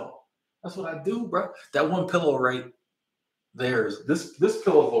told y'all. That's what I do, bro. That one pillow right there's this pillow is a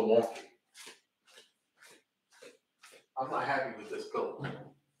little wonky. I'm not happy with this pillow.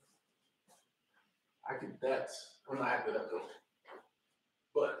 I'm not happy with that pillow.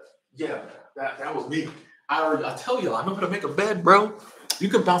 But yeah, that was me. I tell y'all, I know how to make a bed, bro. You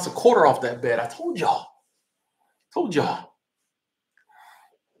can bounce a quarter off that bed. I told y'all. Told y'all.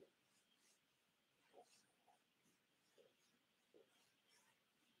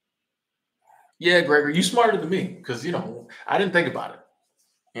 Yeah, Gregory, you smarter than me because I didn't think about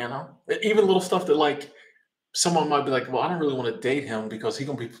it. Even little stuff that like someone might be like, well, I don't really want to date him because he's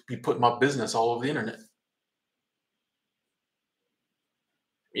gonna be putting my business all over the internet.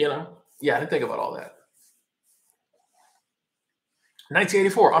 Yeah, I didn't think about all that.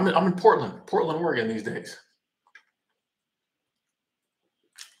 1984. I'm in Portland, Oregon these days.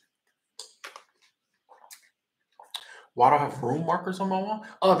 Why do I have room markers on my wall?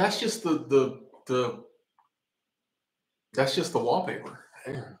 Oh, that's just the that's just the wallpaper.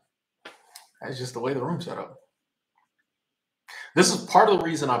 That's just the way the room's set up. This is part of the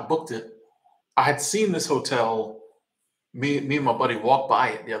reason I booked it. I had seen this hotel. Me and my buddy walked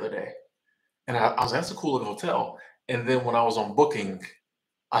by it the other day, and I was like, that's a cool looking hotel. And then when I was on booking,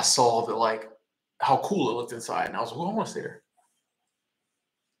 I saw that like how cool it looked inside, and I was like, well, I want to stay there.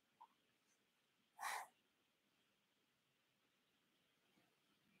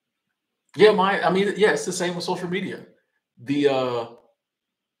 Yeah, yeah, it's the same with social media. The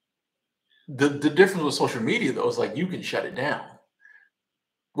the difference with social media though is like you can shut it down,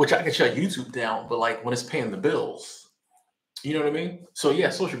 which I can shut YouTube down, but like when it's paying the bills, you know what I mean? So yeah,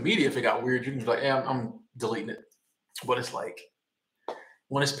 social media, if it got weird, you can be like, yeah, I'm deleting it. But it's like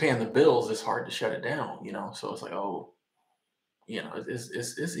when it's paying the bills, it's hard to shut it down. So it's like, oh, it's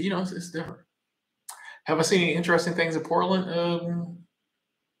different. Have I seen any interesting things in Portland?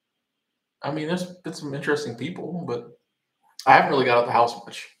 I mean, there's been some interesting people, but I haven't really got out the house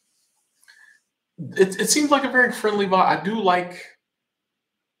much. It seems like a very friendly vibe. I do like,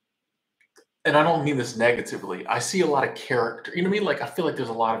 and I don't mean this negatively. I see a lot of character. You know what I mean? Like I feel like there's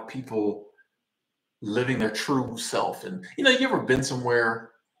a lot of people living their true self, and you ever been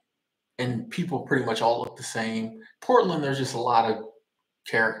somewhere and people pretty much all look the same? Portland, there's just a lot of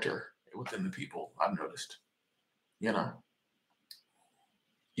character within the people. I've noticed. You know,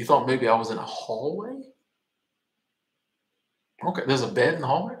 you thought maybe I was in a hallway. Okay, there's a bed in the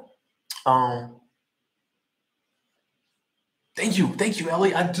hallway. Um, thank you,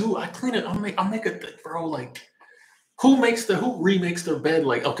 Ellie. I do. I clean it. I make a bro. Like, who remakes their bed?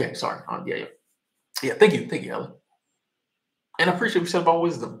 Like, okay, sorry. Yeah, yeah, yeah. Thank you, Ellie. And I appreciate what you said about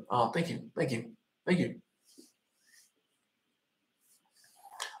wisdom. Thank you.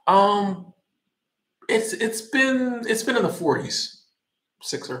 Um, it's been in the 40s,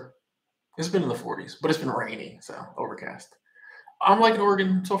 sixer. It's been in the 40s, but it's been rainy, so overcast. I'm liking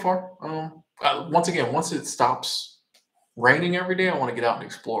Oregon so far. Once again, once it stops raining every day, I want to get out and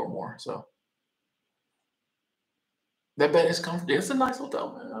explore more. So that bed is comfy. It's a nice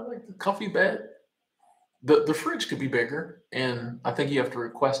hotel, man. I like the comfy bed. The fridge could be bigger, and I think you have to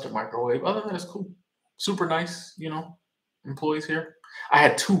request a microwave. Other than that, it's cool. Super nice. employees here. I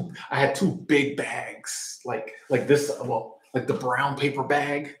had two big bags, like this, well, like the brown paper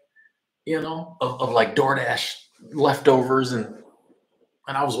bag, of like DoorDash leftovers, and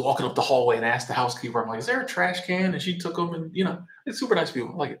I was walking up the hallway and asked the housekeeper, I'm like, is there a trash can? And she took them, and it's super nice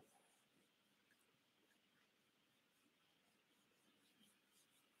people. I like it.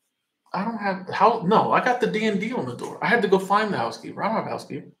 I don't have how no, I got the D&D on the door. I had to go find the housekeeper. I don't have a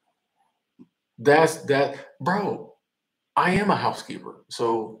housekeeper. Bro. I am a housekeeper,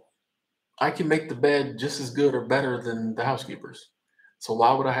 so I can make the bed just as good or better than the housekeepers. So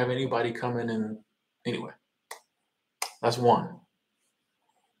why would I have anybody come in and anyway? That's one.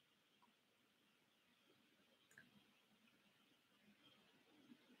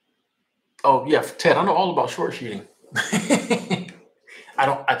 Oh yeah, Ted, I know all about short sheeting. I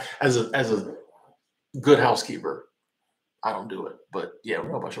don't as a good housekeeper, I don't do it. But yeah, we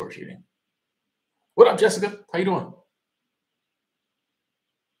know about short sheeting. What up, Jessica? How you doing?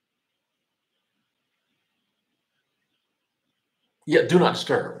 Yeah, do not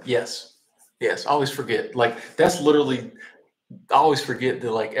disturb. Yes. Yes. I always forget. Like that's literally I always forget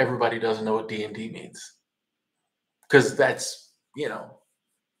that like everybody doesn't know what D&D means. Because that's,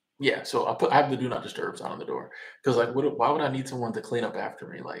 yeah. So I have the do not disturb sign on the door. Because like why would I need someone to clean up after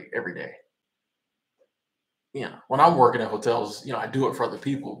me like every day? When I'm working at hotels, I do it for other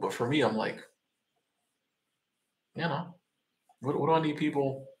people. But for me, I'm like, you know, what do I need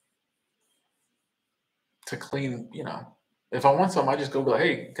people to clean? If I want something, I just go be like,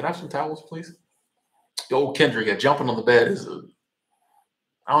 hey, can I have some towels, please? The old Kendrick, yeah, jumping on the bed is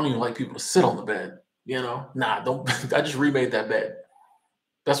I don't even like people to sit on the bed. Nah, don't. I just remade that bed.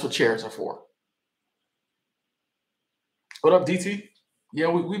 That's what chairs are for. What up, DT? Yeah,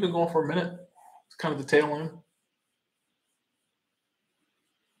 we've been going for a minute. It's kind of the tail end.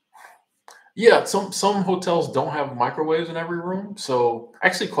 Yeah, some hotels don't have microwaves in every room. So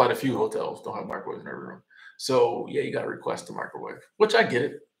actually, quite a few hotels don't have microwaves in every room. So yeah, you got to request a microwave, which I get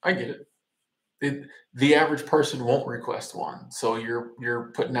it. I get it. The average person won't request one. So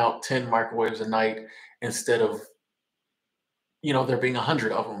you're putting out 10 microwaves a night instead of there being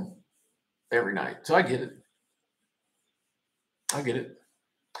 100 of them every night. So I get it. I get it.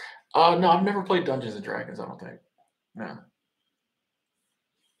 No, I've never played Dungeons and Dragons. I don't think. No.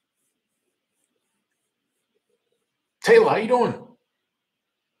 Taylor, how you doing?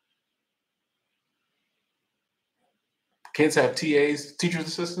 Kids have TAs, teachers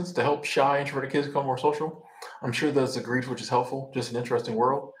assistants, to help shy introverted kids become more social. I'm sure that's agreed, which is helpful. Just an interesting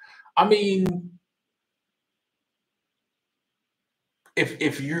world. I mean,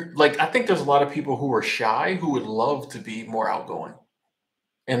 if you're like, I think there's a lot of people who are shy who would love to be more outgoing,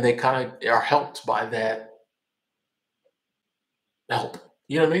 and they kind of are helped by that help.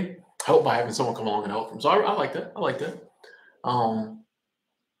 You know what I mean? Help by having someone come along and help them. So I like that. I like that. Um,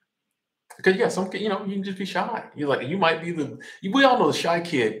 because yeah, some kid, you can just be shy. You're like, you might be we all know the shy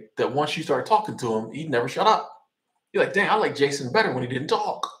kid that once you start talking to him, he never shut up. You're like, dang, I like Jason better when he didn't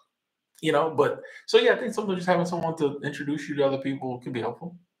talk. But so yeah, I think sometimes just having someone to introduce you to other people can be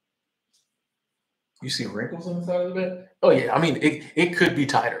helpful. You see wrinkles on the side of the bed? Oh yeah, I mean it could be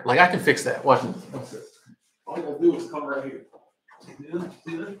tighter. Like I can fix that. Watch this. Watch this. All you gotta do is come right here. See that?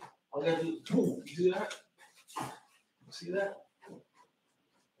 See that? All you gotta do is boom. You see that? You see that?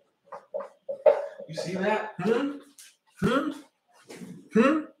 You see that? Hmm?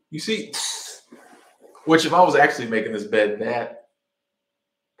 Hmm? You see? Which if I was actually making this bed, that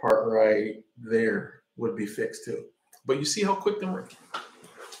part right there would be fixed too. But you see how quick them are?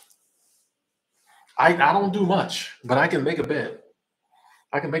 I don't do much, but I can make a bed.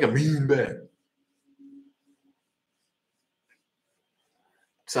 I can make a mean bed.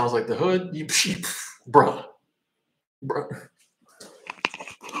 Sounds like the hood. You, bruh, bruh,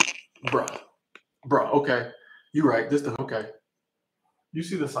 bruh, bruh. Okay, you right. This the okay. You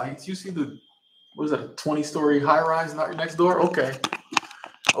see the sights. You see the what is that? A 20-story high rise not next door? Okay,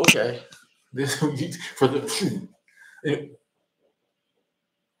 okay. This for the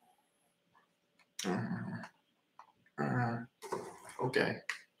Mhm, mhm, okay.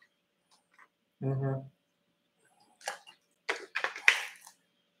 Mhm.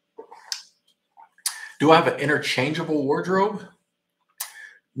 Do I have an interchangeable wardrobe?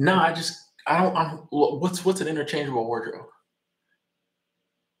 No, I don't. What's an interchangeable wardrobe?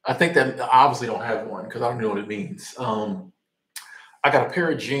 I think that I obviously don't have one because I don't know what it means. I got a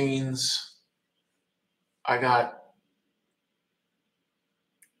pair of jeans. I got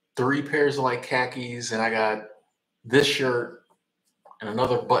three pairs of like khakis, and I got this shirt and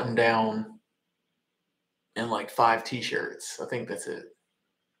another button down and like five t-shirts. I think that's it.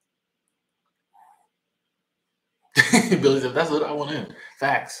 Billy said, "That's what I want in."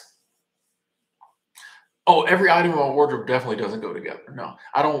 Facts. Oh, every item in my wardrobe definitely doesn't go together. No,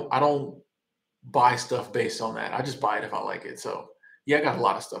 I don't. I don't buy stuff based on that. I just buy it if I like it. So yeah, I got a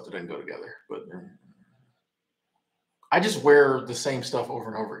lot of stuff that didn't go together, but I just wear the same stuff over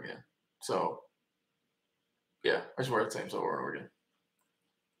and over again. So yeah, I just wear the same stuff over and over again.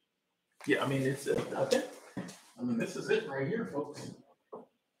 Yeah, I mean it's. I think. I mean this is it right here, folks.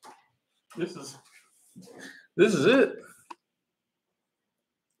 This is this is it.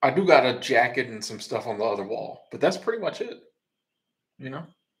 I do got a jacket and some stuff on the other wall, but that's pretty much it. You know,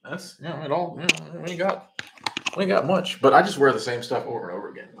 that's it all. We ain't got much, but I just wear the same stuff over and over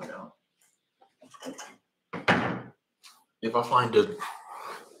again. If I find a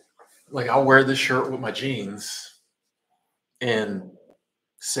like, I'll wear this shirt with my jeans, and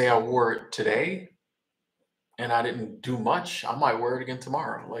say I wore it today, and I didn't do much, I might wear it again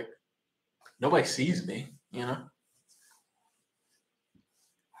tomorrow. Like nobody sees me.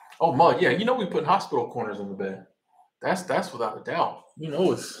 Oh, mud, yeah, we put hospital corners in the bed. That's without a doubt.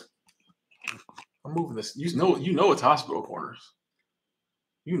 It's I'm moving this. It's hospital corners.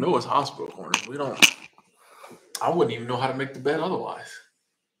 It's hospital corners. We don't. I wouldn't even know how to make the bed otherwise.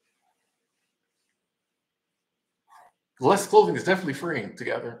 Less clothing is definitely freeing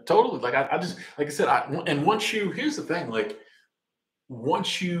together. Totally. Like I just like I said. And once you here's the thing. Like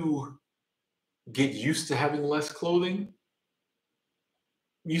once you get used to having less clothing,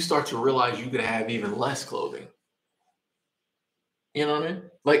 you start to realize you could have even less clothing. You know what I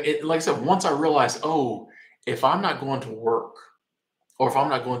mean? Like I said, once I realized, oh, if I'm not going to work or if I'm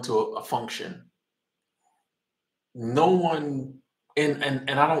not going to a function, no one and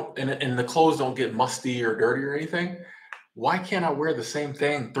I don't and the clothes don't get musty or dirty or anything. Why can't I wear the same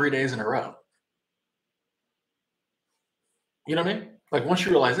thing 3 days in a row? You know what I mean? Like once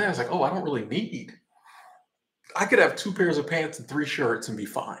you realize that, it's like, oh, I don't really need. I could have two pairs of pants and three shirts and be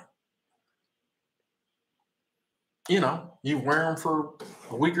fine. You wear them for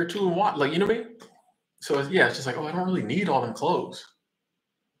a week or two and what, like, you know what I mean? So yeah, it's just like, oh, I don't really need all them clothes.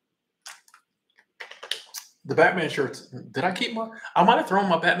 The Batman shirts. Did I keep my? I might have thrown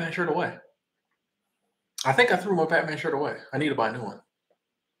my Batman shirt away. I think I threw my Batman shirt away. I need to buy a new one.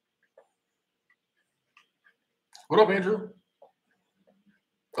 What up, Andrew?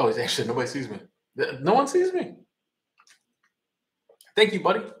 Oh, he's actually nobody sees me. No one sees me. Thank you,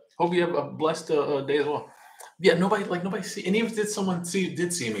 buddy. Hope you have a blessed day as well. Yeah, nobody see. And even if someone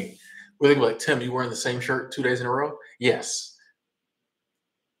did see me, where they go like, Tim, you wearing the same shirt 2 days in a row? Yes.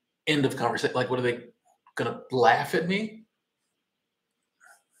 End of conversation. Like, what are they gonna laugh at me?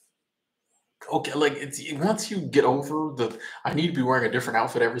 Okay, like it's once you get over the I need to be wearing a different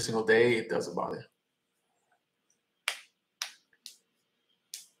outfit every single day, it doesn't bother.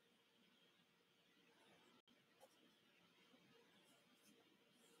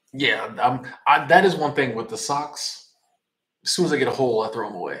 Yeah, that is one thing with the socks. As soon as I get a hole, I throw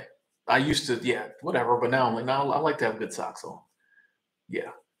them away. I used to, yeah, whatever, but now I'm like, no, I like to have good socks on.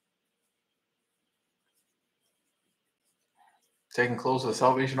 Yeah, taking clothes to the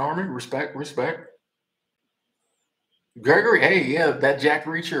Salvation Army, respect, respect. Gregory, hey, yeah, that Jack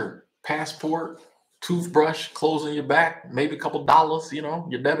Reacher passport, toothbrush, clothes on your back, maybe a couple dollars,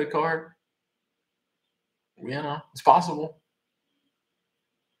 your debit card. It's possible.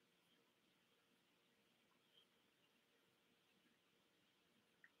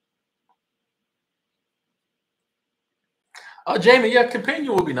 Jamie, yeah,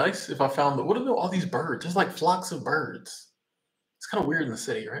 companion would be nice if I found what are all these birds? There's like flocks of birds. It's kind of weird in the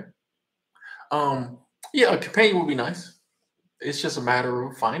city, right? Um, yeah, a companion would be nice. It's just a matter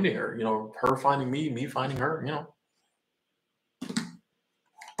of finding her, her finding me finding her.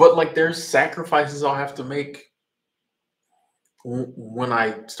 But like, there's sacrifices I'll have to make when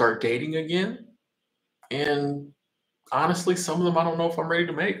I start dating again, and honestly, some of them I don't know if I'm ready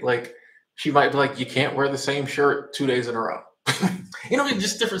to make. Like, she might be like, "You can't wear the same shirt 2 days in a row."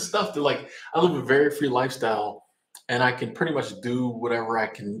 Just different stuff. That like, I live a very free lifestyle, and I can pretty much do whatever I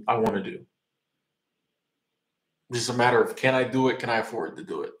want to do. It's just a matter of can I do it? Can I afford to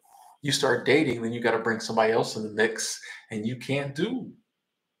do it? You start dating, then you got to bring somebody else in the mix, and you can't do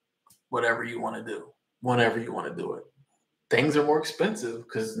whatever you want to do whenever you want to do it. Things are more expensive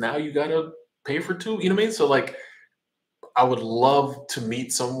because now you got to pay for two. You know what I mean? So like, I would love to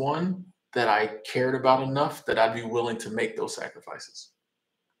meet someone that I cared about enough that I'd be willing to make those sacrifices.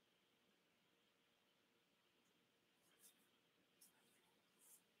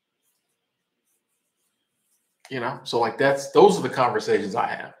 So like those are the conversations I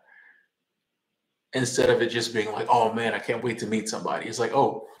have instead of it just being like, oh man, I can't wait to meet somebody. It's like,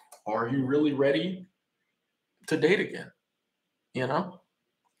 oh, are you really ready to date again. You know,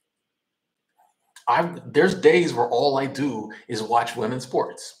 there's days where all I do is watch women's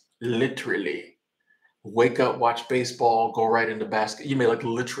sports. Literally, wake up, watch baseball, go right into basket. You may like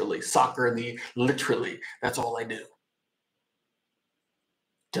literally soccer in the literally. That's all I do.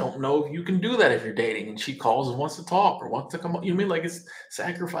 Don't know if you can do that if you're dating and she calls and wants to talk or wants to come up. You mean like it's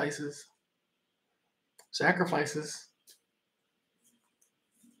sacrifices, sacrifices.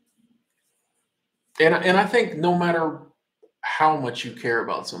 And I think no matter how much you care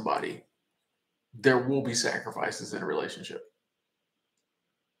about somebody, there will be sacrifices in a relationship.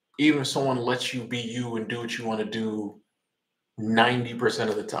 Even if someone lets you be you and do what you want to do 90%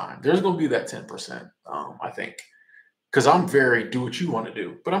 of the time, there's going to be that 10%, I think. Because I'm very do what you want to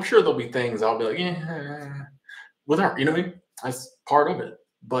do. But I'm sure there'll be things I'll be like, yeah, with her, you know what I mean? That's part of it.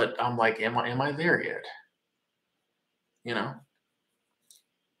 But I'm like, am I there yet? You know?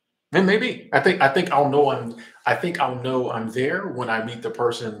 And maybe. I think I'll know I'm there when I meet the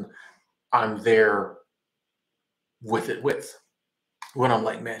person I'm there with it with. When I'm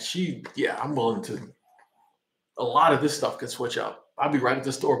like, man, yeah, I'm willing to a lot of this stuff can switch up. I'll be right at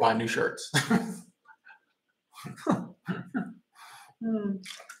the store buying new shirts. Hmm.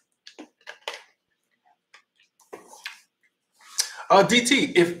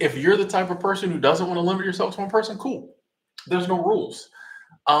 DT, if you're the type of person who doesn't want to limit yourself to one person, cool. There's no rules.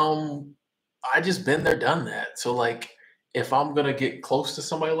 Um, I just been there, done that. So like, if I'm gonna get close to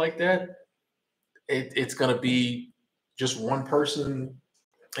somebody like that, it's gonna be just one person,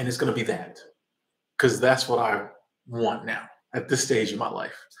 and it's gonna be that because that's what I want now at this stage of my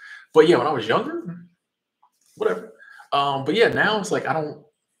life. But yeah, when I was younger, whatever. But yeah, now it's like I don't,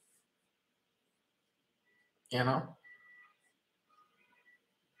 you know,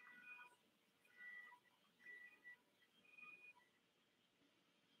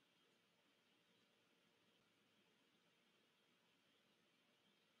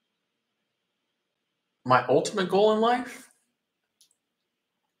 my ultimate goal in life,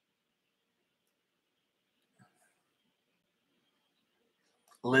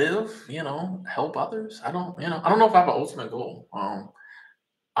 live, help others. I don't know if I have an ultimate goal.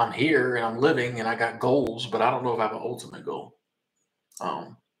 I'm here and I'm living and I got goals, but I don't know if I have an ultimate goal.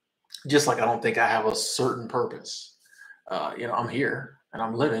 Um, just like I don't think I have a certain purpose. I'm here and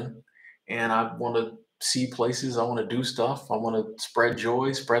I'm living and I want to see places. I want to do stuff. I want to spread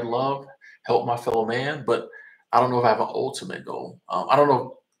joy, spread love, help my fellow man. But I don't know if I have an ultimate goal. I don't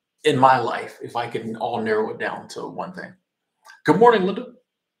know in my life if I can all narrow it down to one thing. Good morning, Linda.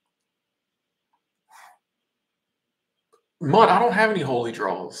 Mud, I don't have any holy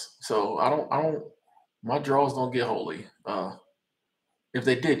draws. So my draws don't get holy. If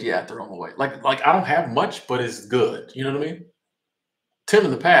they did, yeah, throw them away. Like I don't have much, but it's good. You know what I mean? Tim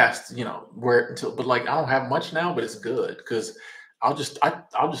in the past, where until but like I don't have much now, but it's good because I'll just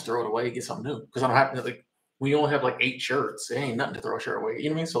throw it away and get something new because I don't have like we only have like 8 shirts. It ain't nothing to throw a shirt away. You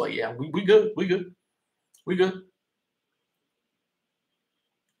know what I mean? So like yeah, we good, we good, we good.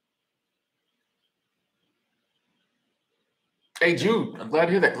 Hey Jude, I'm glad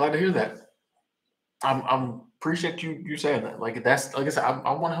to hear that. Glad to hear that. I'm appreciate you saying that. Like that's like I said,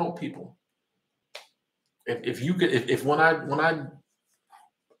 I want to help people. If you could if when I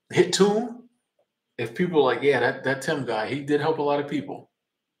hit tune, if people are like, yeah, that Tim guy, he did help a lot of people.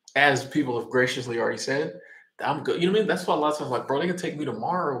 As people have graciously already said, I'm good. You know what I mean? That's why a lot of times like, bro, they can take me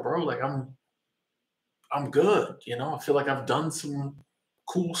tomorrow, bro. Like I'm good. I feel like I've done some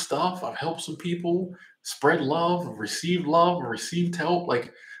cool stuff. I've helped some people, spread love, I've received help. Like I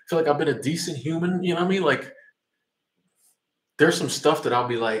feel like I've been a decent human. You know what I mean? Like there's some stuff that I'll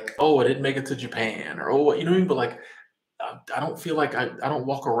be like, oh, I didn't make it to Japan, or oh, you know what I mean? But like I don't feel like I don't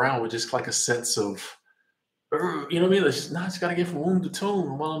walk around with just like a sense of you know what I mean? It's just, nah, I just got to get from womb to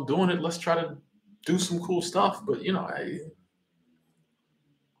tomb. While I'm doing it, let's try to do some cool stuff. But like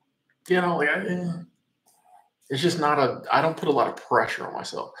it's just not I don't put a lot of pressure on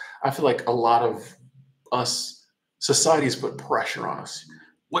myself. I feel like a lot of us societies put pressure on us.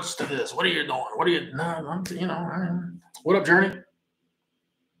 What's to this? What are you doing? What are you? No, what up, Journey?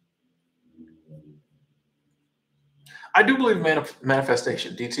 I do believe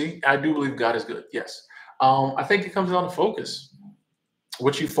manifestation, DT. I do believe God is good. Yes. I think it comes down to focus.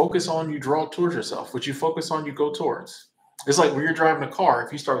 What you focus on, you draw towards yourself. What you focus on, you go towards. It's like when you're driving a car.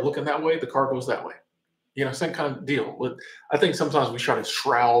 If you start looking that way, the car goes that way. Same kind of deal. But I think sometimes we try to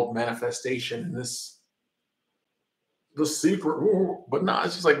shroud manifestation in the secret, but no,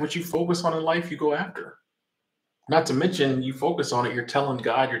 it's just like what you focus on in life, you go after. Not to mention, you focus on it, you're telling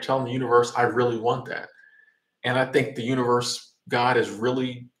God, you're telling the universe, I really want that. And I think the universe, God is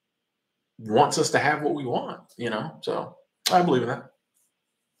really wants us to have what we want, So I believe in that.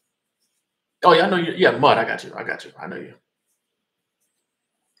 Oh yeah, I know you. Yeah, mud. I got you. I got you. I know you.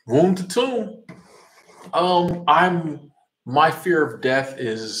 Womb to tomb. I'm my fear of death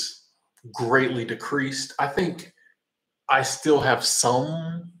is greatly decreased. I think I still have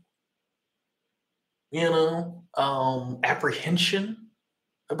some, apprehension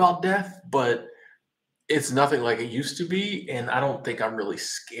about death, but it's nothing like it used to be, and I don't think I'm really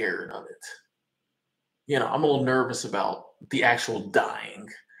scared of it. I'm a little nervous about the actual dying,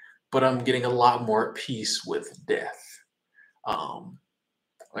 but I'm getting a lot more at peace with death. Um,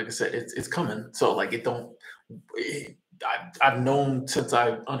 like I said, it's coming. So like it don't. I've known since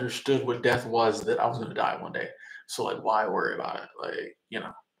I understood what death was that I was going to die one day. So like, why worry about it? Like,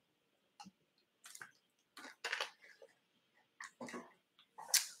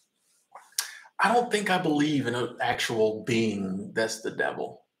 I don't think I believe in an actual being that's the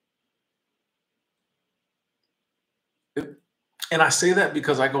devil. And I say that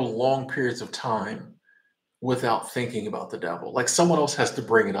because I go long periods of time without thinking about the devil. Like someone else has to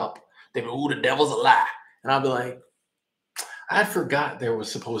bring it up. They go, "Ooh, the devil's a lie," and I'll be like, "I forgot there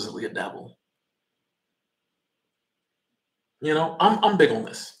was supposedly a devil." I'm big on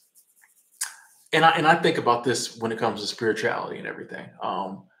this, and I think about this when it comes to spirituality and everything.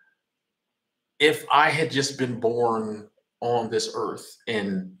 If I had just been born on this earth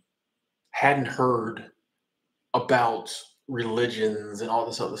and hadn't heard about religions and all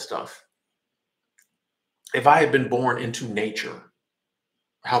this other stuff, if I had been born into nature,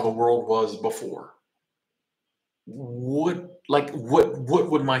 how the world was before, what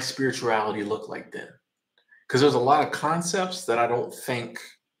would my spirituality look like then? Because there's a lot of concepts that I don't think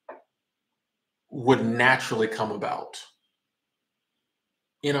would naturally come about.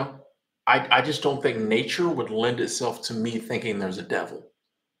 You know, I just don't think nature would lend itself to me thinking there's a devil,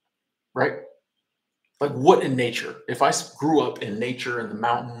 right? Like what in nature? If grew up in nature in the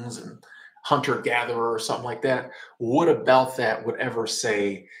mountains and hunter gatherer or something like that, what about that would ever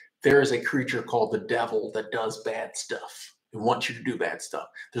say there is a creature called the devil that does bad stuff and wants you to do bad stuff?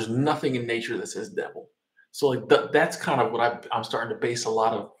 There's nothing in nature that says devil. So like that's kind of what I'm starting to base a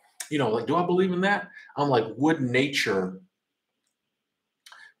lot of, like do I believe in that? I'm like, would nature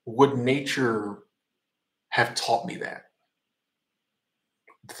have taught me that?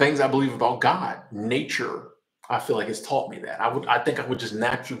 The things I believe about God, nature, I feel like it's taught me that. I think I would just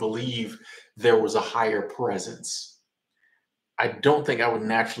naturally believe there was a higher presence. I don't think I would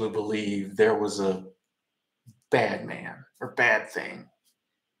naturally believe there was a bad man or bad thing,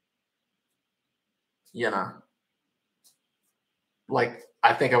 you know. Like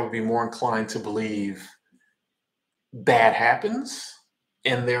I think I would be more inclined to believe bad happens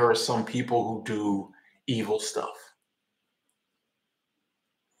and there are some people who do evil stuff.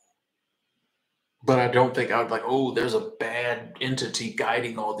 But I don't think I would like, oh, there's a bad entity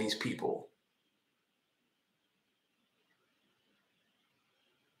guiding all these people.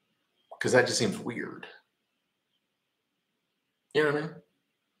 Because that just seems weird. You know what I mean?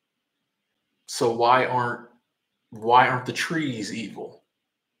 So why aren't the trees evil?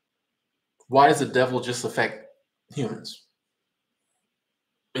 Why does the devil just affect humans?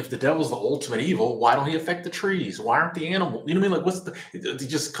 If the devil's the ultimate evil, why don't he affect the trees? Why aren't the animals? You know what I mean? Like, it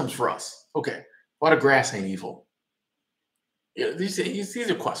just comes for us. Okay. Why the grass ain't evil? Yeah, these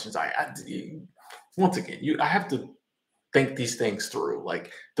are questions. Once again, I have to think these things through.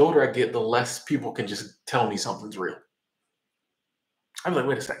 Like, the older I get, the less people can just tell me something's real. I'm like,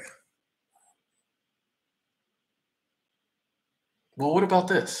 wait a second. Well, what about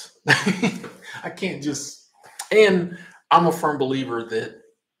this? I can't just. And I'm a firm believer that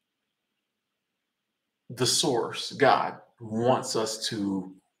the source, God, wants us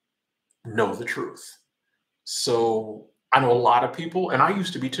to know the truth. So I know a lot of people, and I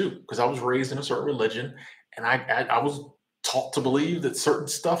used to be too, because I was raised in a certain religion, and I was taught to believe that certain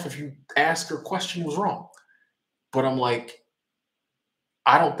stuff, if you ask or question, was wrong. But I'm like,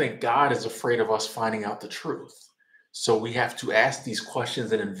 I don't think God is afraid of us finding out the truth. So we have to ask these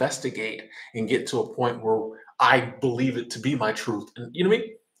questions and investigate and get to a point where I believe it to be my truth. And you know what I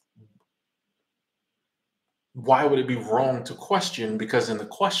mean? Why would it be wrong to question? Because in the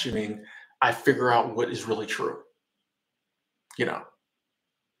questioning, I figure out what is really true, you know.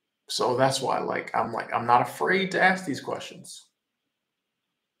 So that's why, like, I'm not afraid to ask these questions,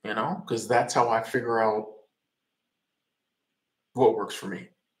 because that's how I figure out what works for me,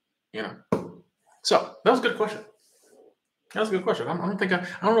 you know. So that was a good question. That was a good question. I don't think I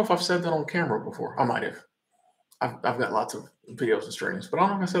don't know if I've said that on camera before. I might have. I've got lots of videos and streams, but I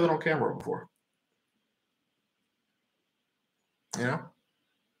don't know if I said that on camera before. You know.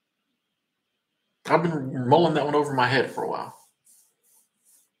 I've been mulling that one over my head for a while.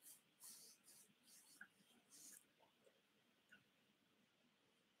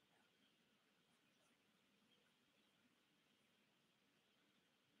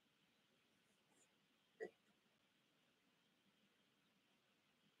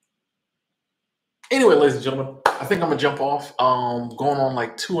 Anyway, ladies and gentlemen, I think I'm gonna jump off. Going on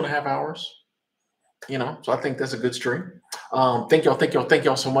like 2.5 hours. So I think that's a good stream. Thank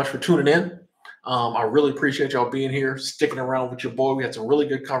y'all so much for tuning in. I really appreciate y'all being here, sticking around with your boy. We had some really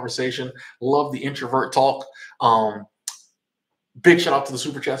good conversation. Love the introvert talk. Um, Big shout out to the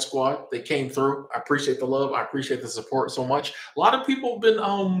super chat squad. They came through. I appreciate the love. I appreciate the support so much. A lot of people have been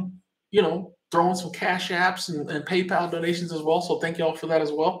throwing some cash apps and PayPal donations as well. So thank y'all for that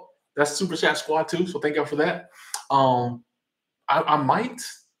as well. That's super chat squad too. So thank y'all for that. Um, I might.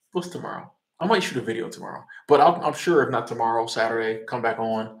 What's tomorrow? I might shoot a video tomorrow, but I'm sure if not tomorrow, Saturday, come back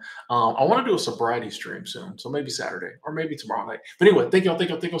on. I want to do a sobriety stream soon, so maybe Saturday or maybe tomorrow night. But anyway, thank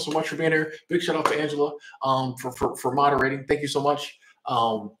y'all so much for being here. Big shout out to Angela for moderating. Thank you so much.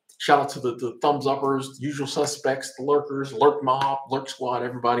 Shout out to the thumbs uppers, the usual suspects, the lurkers, lurk mob, lurk squad,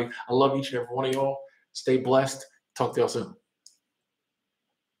 everybody. I love each and every one of y'all. Stay blessed. Talk to y'all soon.